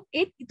 80ක්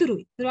ඒත්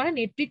ඉතුරුයි. ඒතර ඔයාට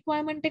net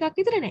requirement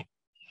එකක් විතර නැහැ.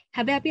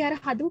 හැබැයි අපි අර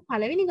හදපු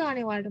පළවෙනි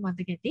ගානේ ඔයාලට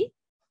මතක ඇති.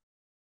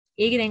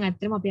 ඒක දැන්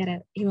අත්‍තරම අපි අර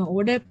එහෙම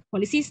ඕඩර්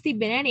පොලිසිස්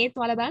තිබ්බේ නැහැ නේද?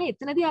 ඔයාලා බලන්න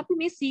එතනදී අපි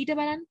මේ සීට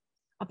බලන්න.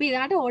 අපි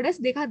එදාට ඕඩර්ස්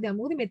දෙකක්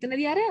දැම්මා. මොකද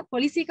මෙතනදී අර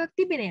පොලිසි එකක්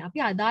තිබ්බේ නැහැ. අපි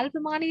අදාළ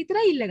ප්‍රමාණය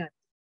විතරයි ඉල්ලගත්තා.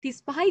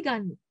 35යි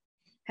ගන්න.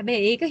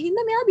 හැබැයි ඒක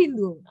හින්දා මෙයා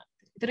බිඳුව වුණා.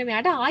 ඒතර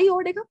මෙයාට ආයි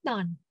ඕඩර් එකක්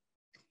දාන්න.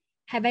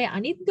 හැබැයි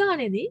අනිත්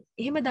ගානේදී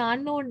එහෙම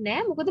දාන්න ඕනේ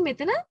නැහැ. මොකද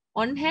මෙතන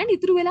on hand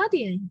ඉතුරු වෙලා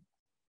තියෙනවා.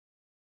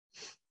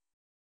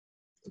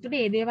 ඒකට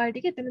මේ දේවල්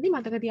ටික එතනදී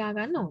මතක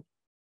තියාගන්න ඕනේ.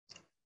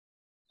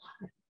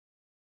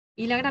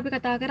 ඊළඟට අපි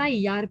කතා කරා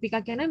ERP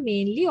එකක් ගැන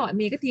mainly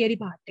මේක theory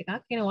part එකක්.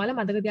 එන ඔයාලා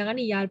මතක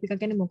තියාගන්න ERP එකක්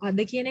කියන්නේ මොකක්ද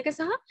කියන එක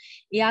සහ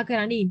එයා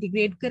කරන්නේ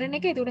integrate කරන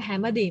එක. ඒකට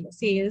හැමදේම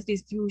sales,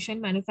 distribution,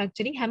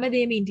 manufacturing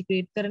හැමදේම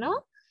integrate කරනවා.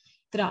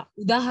 ඒතර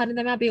උදාහරණ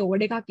තමයි අපි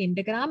order එකක්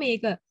enter කරාම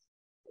මේක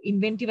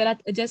inventory වලත්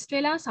adjust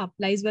වෙලා,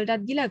 supplies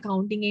වලටත් ගිහලා,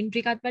 accounting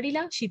entry එකත්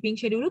වැඩිලා, shipping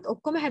schedule උත්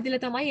ඔක්කොම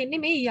හැදිලා තමයි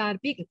එන්නේ මේ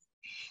ERP එක.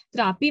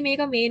 ඒතර අපි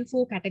මේක main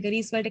 4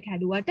 categories වලට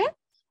කැඩුවට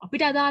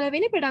අපිට අදාළ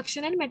වෙන්නේ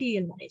production and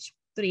material management.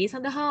 ඒතර ඒ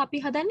සඳහා අපි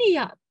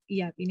හදන්නේ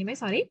ERP නෙමෙයි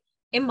sorry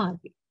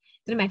MRP.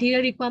 ඒතර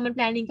material requirement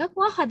planning එකක්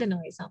වා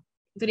හදනවා ඒ සම.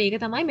 ඒතර ඒක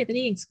තමයි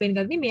මෙතනින් explain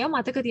කරන්නේ.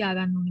 මේවා මතක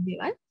තියාගන්න ඕනේ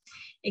දේවල්.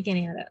 ඒ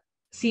කියන්නේ අර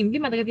simply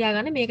මතක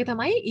තියාගන්න මේක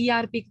තමයි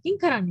ERP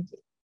එකකින් කරන්නේ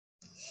කියලා.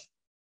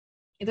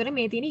 ඒතර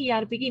මේ තියෙන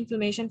ERP එකේ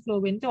information flow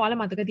වෙන්න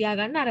ඔයාලා මතක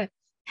තියාගන්න අර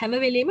හැම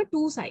වෙලෙම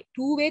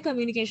two way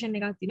communication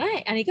එකක්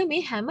තියෙනවා. අනික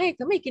මේ හැම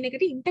එකම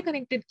එකිනෙකට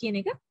interconnected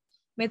කියන එක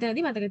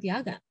මෙතනදී මතක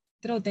තියාගන්න.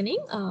 ඒතර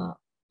උතනින්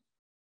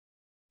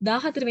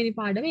 14 වෙනි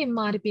පාඩම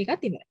MRP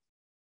එකත් ඉවරයි.